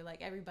hunger.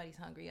 Like everybody's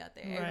hungry out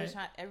there. Right.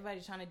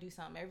 Everybody's trying to do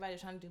something.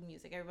 Everybody's trying to do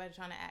music. Everybody's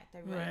trying to act.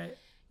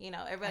 You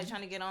know, everybody's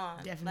trying to get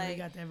on. Definitely like,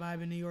 got that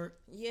vibe in New York.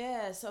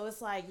 Yeah, so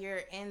it's like you're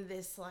in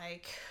this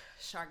like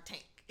Shark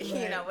Tank,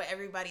 you know, with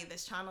everybody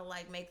that's trying to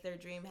like make their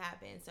dream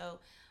happen. So,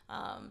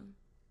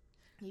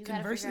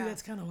 conversely,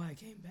 that's kind of why I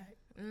came back.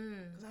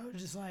 Because I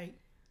was just like,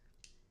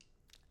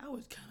 I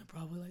would kind of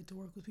probably like to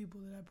work with people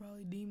that I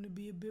probably deem to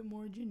be a bit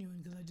more genuine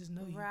because I just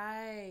know you.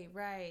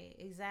 Right,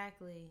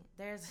 exactly.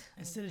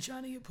 Instead of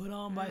trying to get put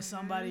on by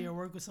somebody or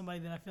work with somebody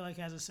that I feel like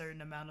has a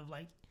certain amount of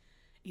like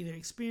either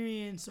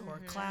experience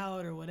or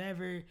clout or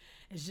whatever,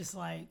 it's just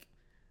like,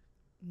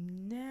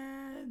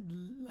 nah,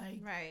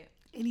 like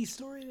any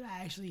story that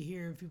I actually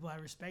hear of people I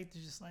respect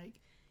is just like,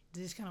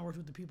 they just kind of worked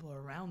with the people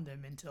around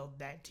them until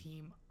that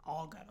team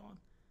all got on.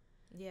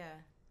 Yeah.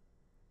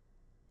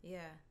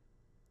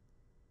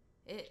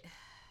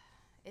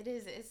 It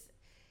is.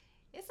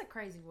 It's a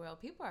crazy world.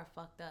 People are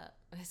fucked up,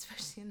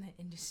 especially in the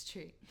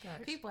industry.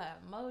 Nice. People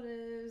have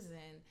motives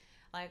and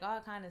like all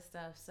kind of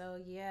stuff. So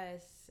yeah,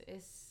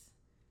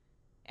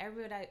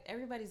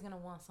 everybody's gonna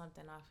want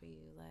something off of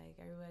you. Like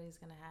everybody's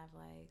gonna have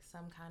like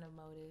some kind of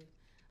motive.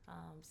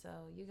 So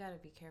you gotta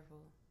be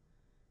careful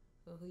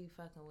with who you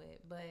fucking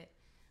with. But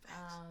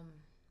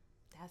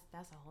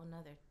that's a whole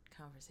nother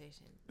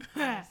conversation.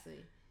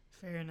 Honestly.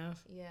 Fair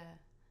enough. Yeah.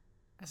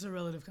 That's a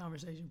relative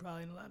conversation,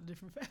 probably in a lot of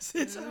different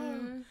facets.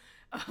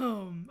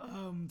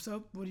 Mm-hmm.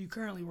 So what are you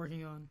currently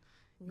working on?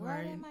 What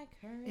am I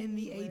currently in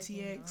the working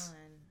ATX on?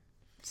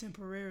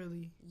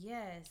 temporarily?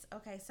 Yes.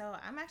 Okay. So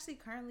I'm actually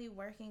currently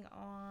working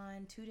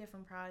on 2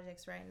 different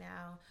projects right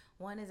now.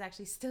 One is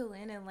actually still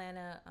in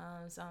Atlanta.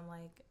 So I'm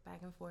like back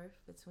and forth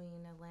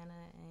between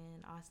Atlanta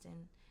and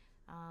Austin.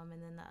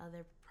 And then the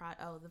other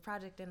the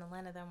project in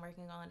Atlanta that I'm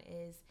working on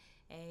is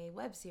a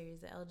web series,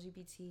 the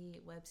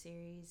LGBT web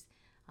series.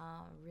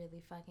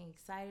 Really fucking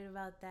excited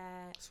about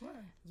that.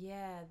 Swear.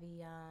 Yeah,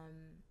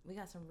 we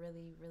got some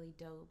really, really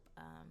dope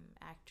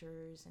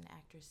actors and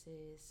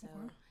actresses. So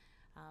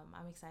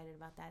I'm excited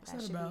about that.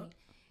 What's that about?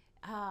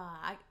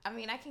 I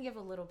mean, I can give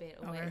a little bit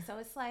away. Okay. So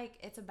it's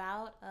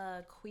about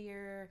a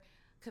queer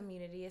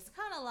community. It's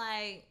kind of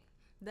like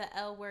the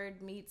L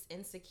Word meets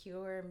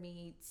Insecure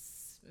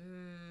meets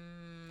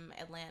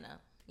Atlanta,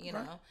 you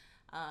know.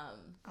 I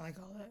like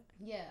all that.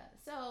 Yeah,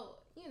 so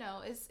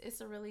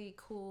it's a really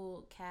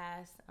cool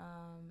cast.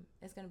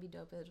 It's gonna be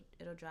dope.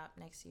 It'll drop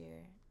next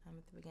year. At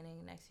the beginning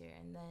of next year,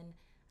 and then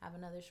I have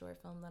another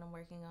short film that I'm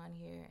working on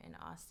here in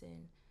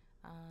Austin,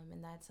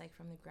 and that's like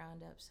from the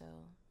ground up. So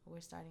we're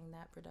starting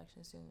that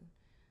production soon.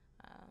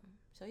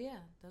 So yeah,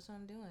 that's what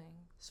I'm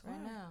doing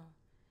right now.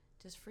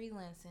 Just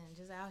freelancing,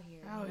 just out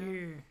here. Out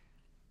here.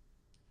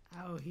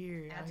 Out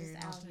here.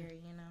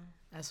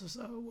 That's what's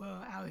up.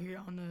 Well, out here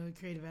on the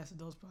Creative As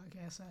Adults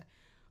podcast, I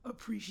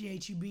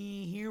appreciate you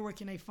being here. Where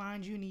can they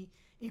find you? Any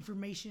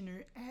information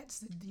or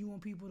ads that you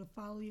want people to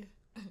follow you?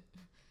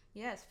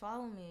 Yes,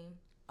 follow me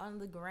on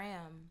the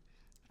gram.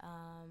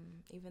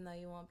 Even though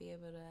you won't be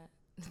able to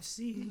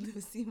see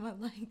my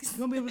likes. You're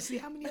going to be able to see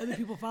how many other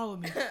people follow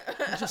me.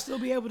 But you'll still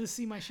be able to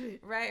see my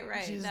shit. Right.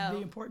 Which is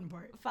the important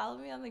part. Follow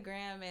me on the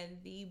gram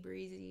at The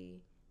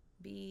Breezy.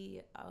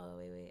 I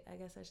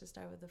guess I should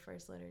start with the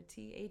first letter.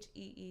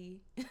 TheeBrizzy.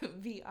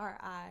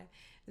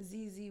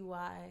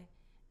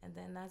 And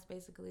then that's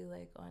basically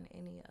like on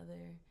any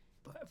other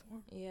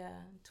platform.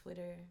 Yeah,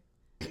 Twitter.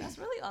 That's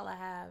really all I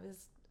have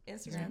is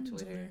Instagram,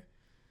 Twitter.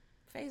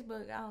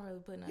 Facebook, I don't really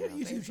put nothing on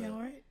YouTube Facebook.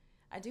 channel, right?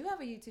 I do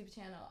have a YouTube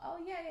channel. Oh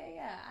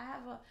yeah.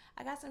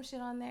 I got some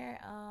shit on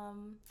there.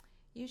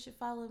 You should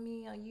follow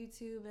me on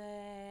YouTube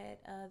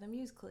at the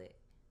Muse Click.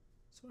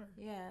 Swear.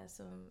 Yeah,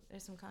 so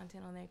there's some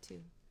content on there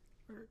too.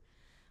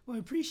 Well, I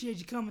appreciate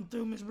you coming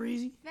through, Miss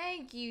Breezy.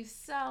 Thank you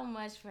so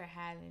much for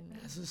having me.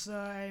 That's what's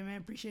up. Hey,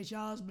 man, appreciate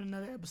y'all. It's been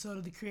another episode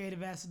of the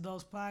Creative As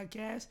Adults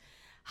podcast.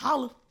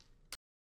 Holla.